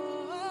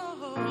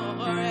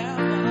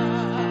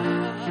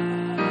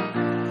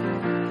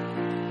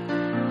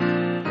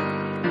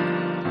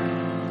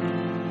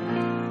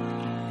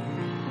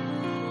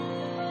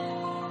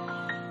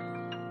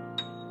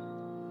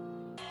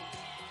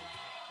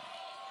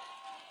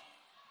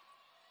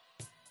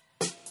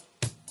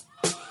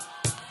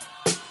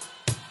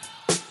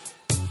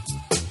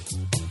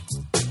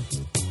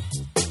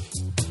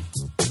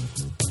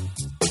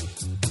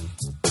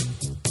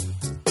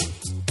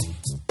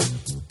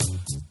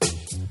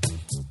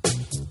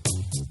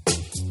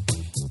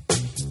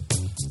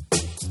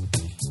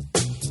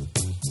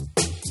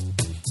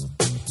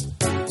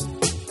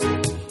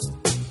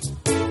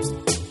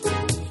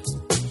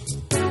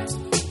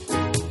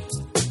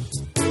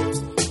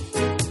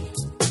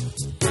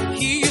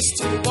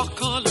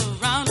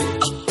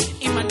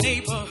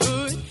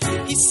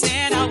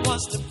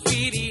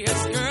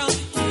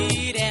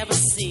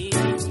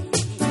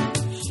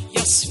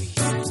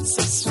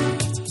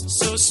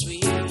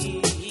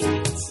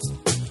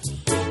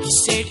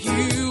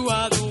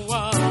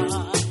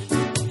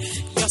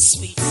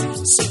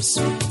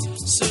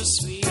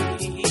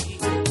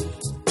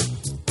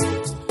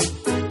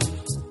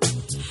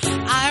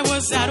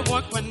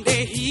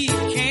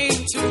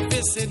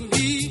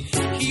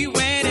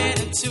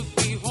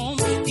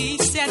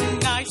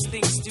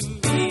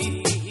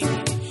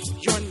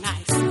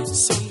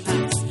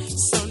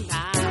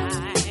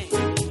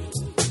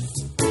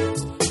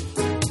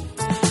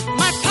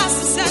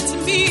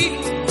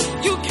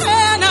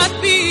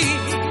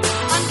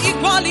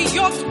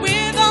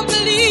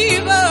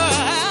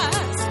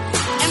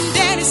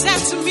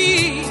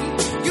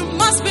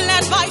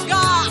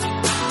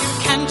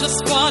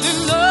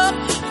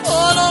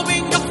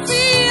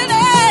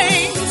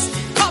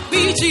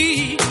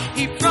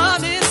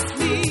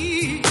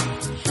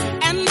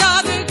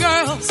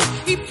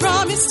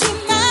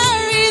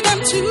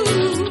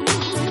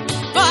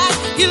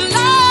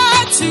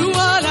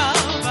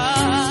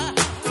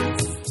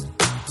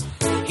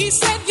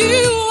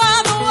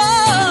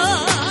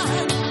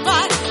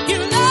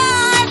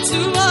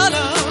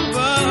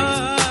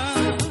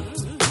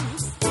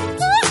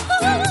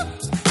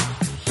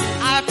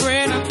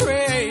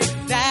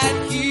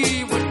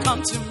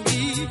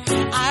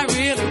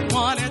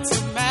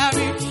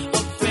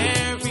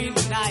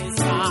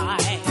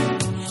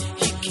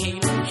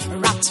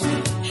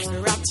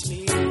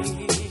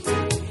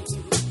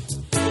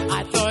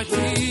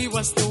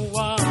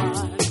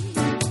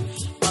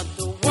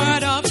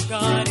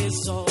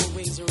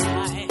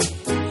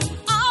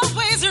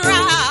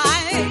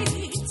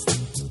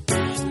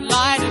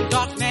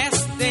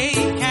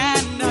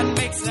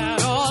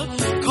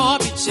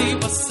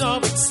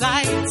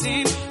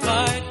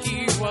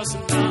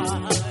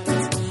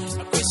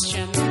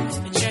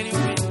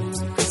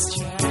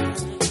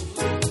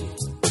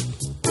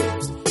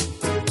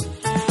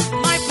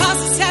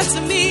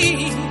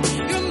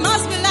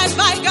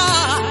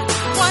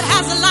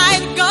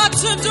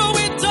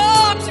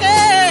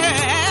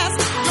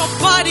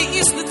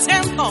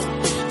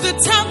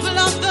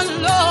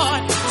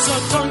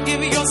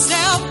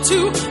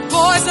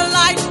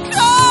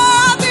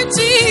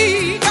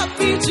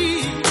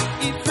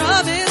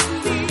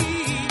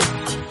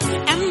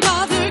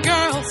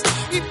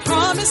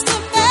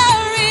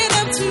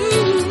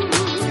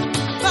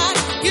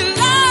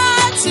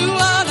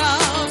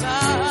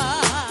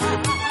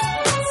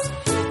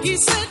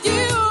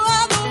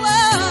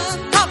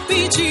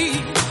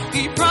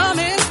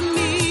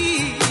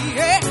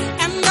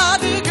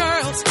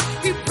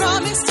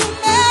 Promised to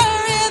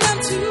marry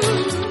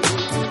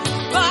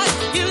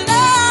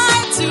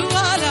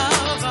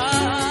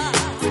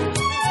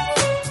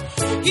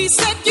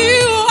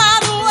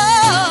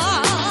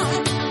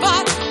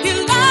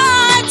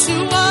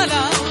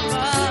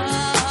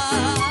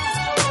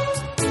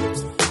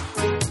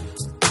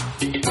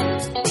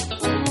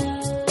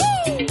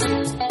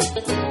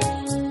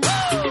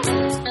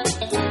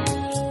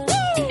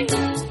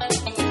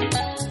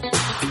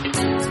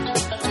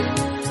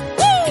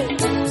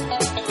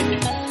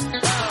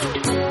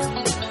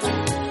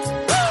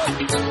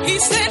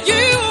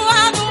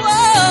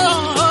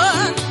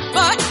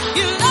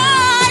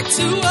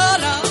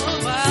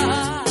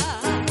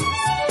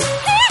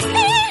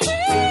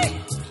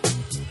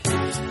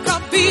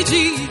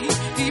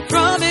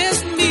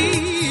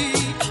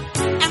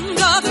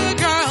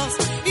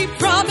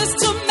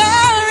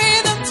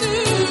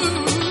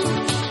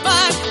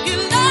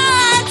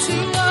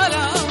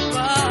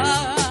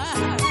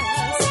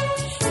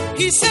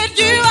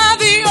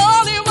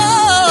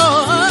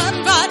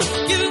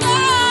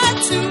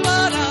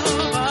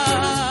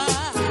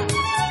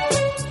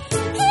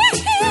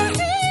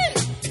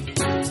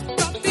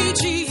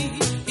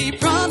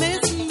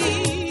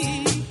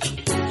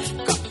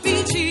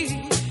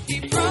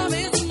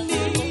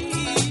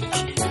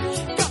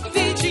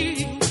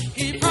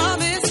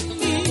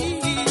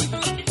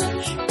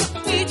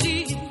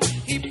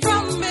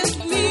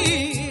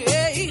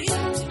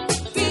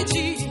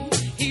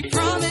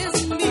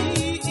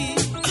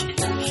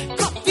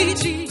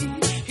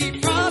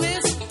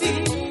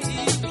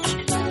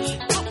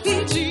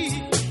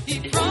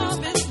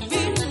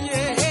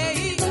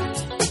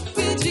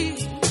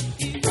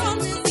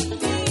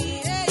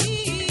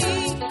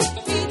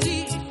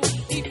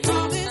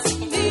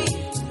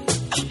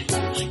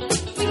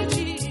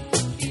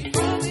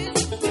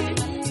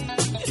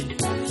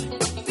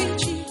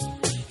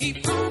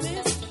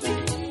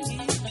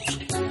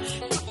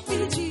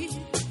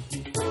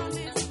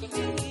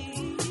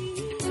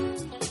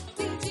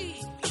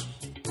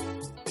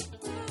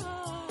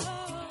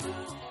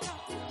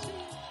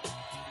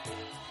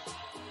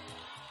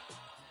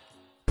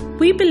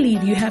We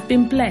believe you have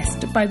been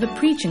blessed by the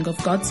preaching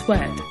of God's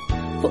Word.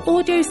 For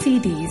audio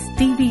CDs,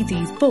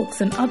 DVDs,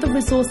 books and other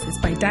resources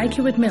by Dag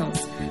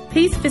Heward-Mills,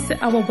 please visit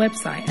our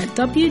website at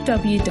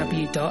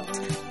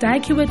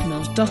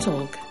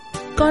www.daghewardmills.org.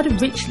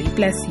 God richly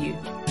bless you.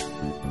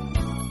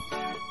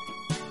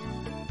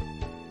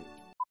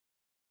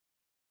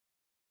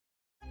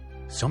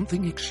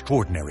 Something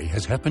extraordinary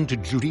has happened to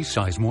Judy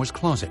Sizemore's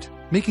closet,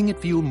 making it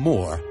feel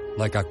more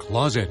like a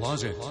closet.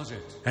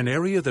 An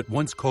area that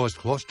once caused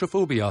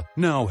claustrophobia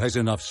now has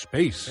enough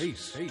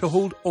space to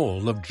hold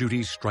all of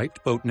Judy's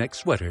striped boat neck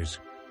sweaters.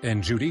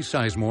 And Judy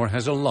Sizemore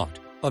has a lot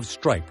of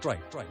striped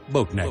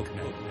boat neck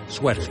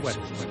sweaters.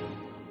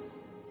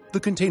 The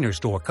Container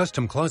Store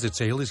Custom Closet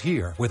Sale is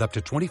here with up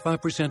to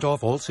 25%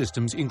 off all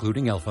systems,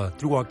 including Alpha,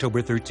 through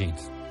October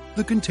 13th.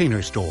 The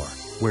Container Store,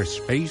 where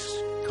space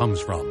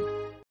comes from.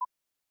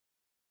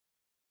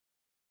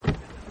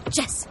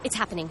 Jess, it's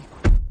happening.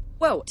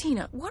 Whoa,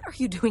 Tina, what are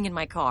you doing in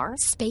my car?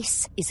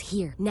 Space is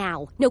here,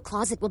 now. No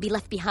closet will be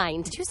left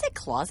behind. Did you say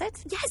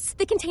closet? Yes,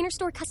 the Container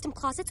Store custom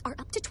closets are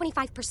up to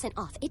 25%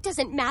 off. It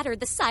doesn't matter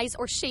the size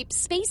or shape.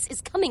 Space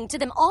is coming to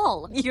them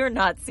all. You're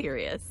not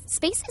serious.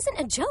 Space isn't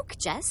a joke,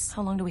 Jess.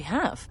 How long do we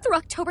have? Through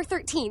October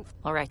 13th.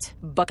 All right,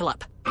 buckle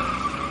up.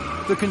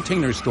 The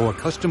Container Store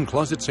Custom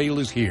Closet Sale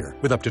is here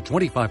with up to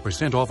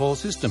 25% off all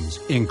systems,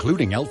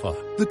 including Alpha.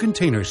 The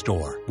Container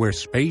Store, where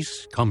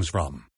space comes from.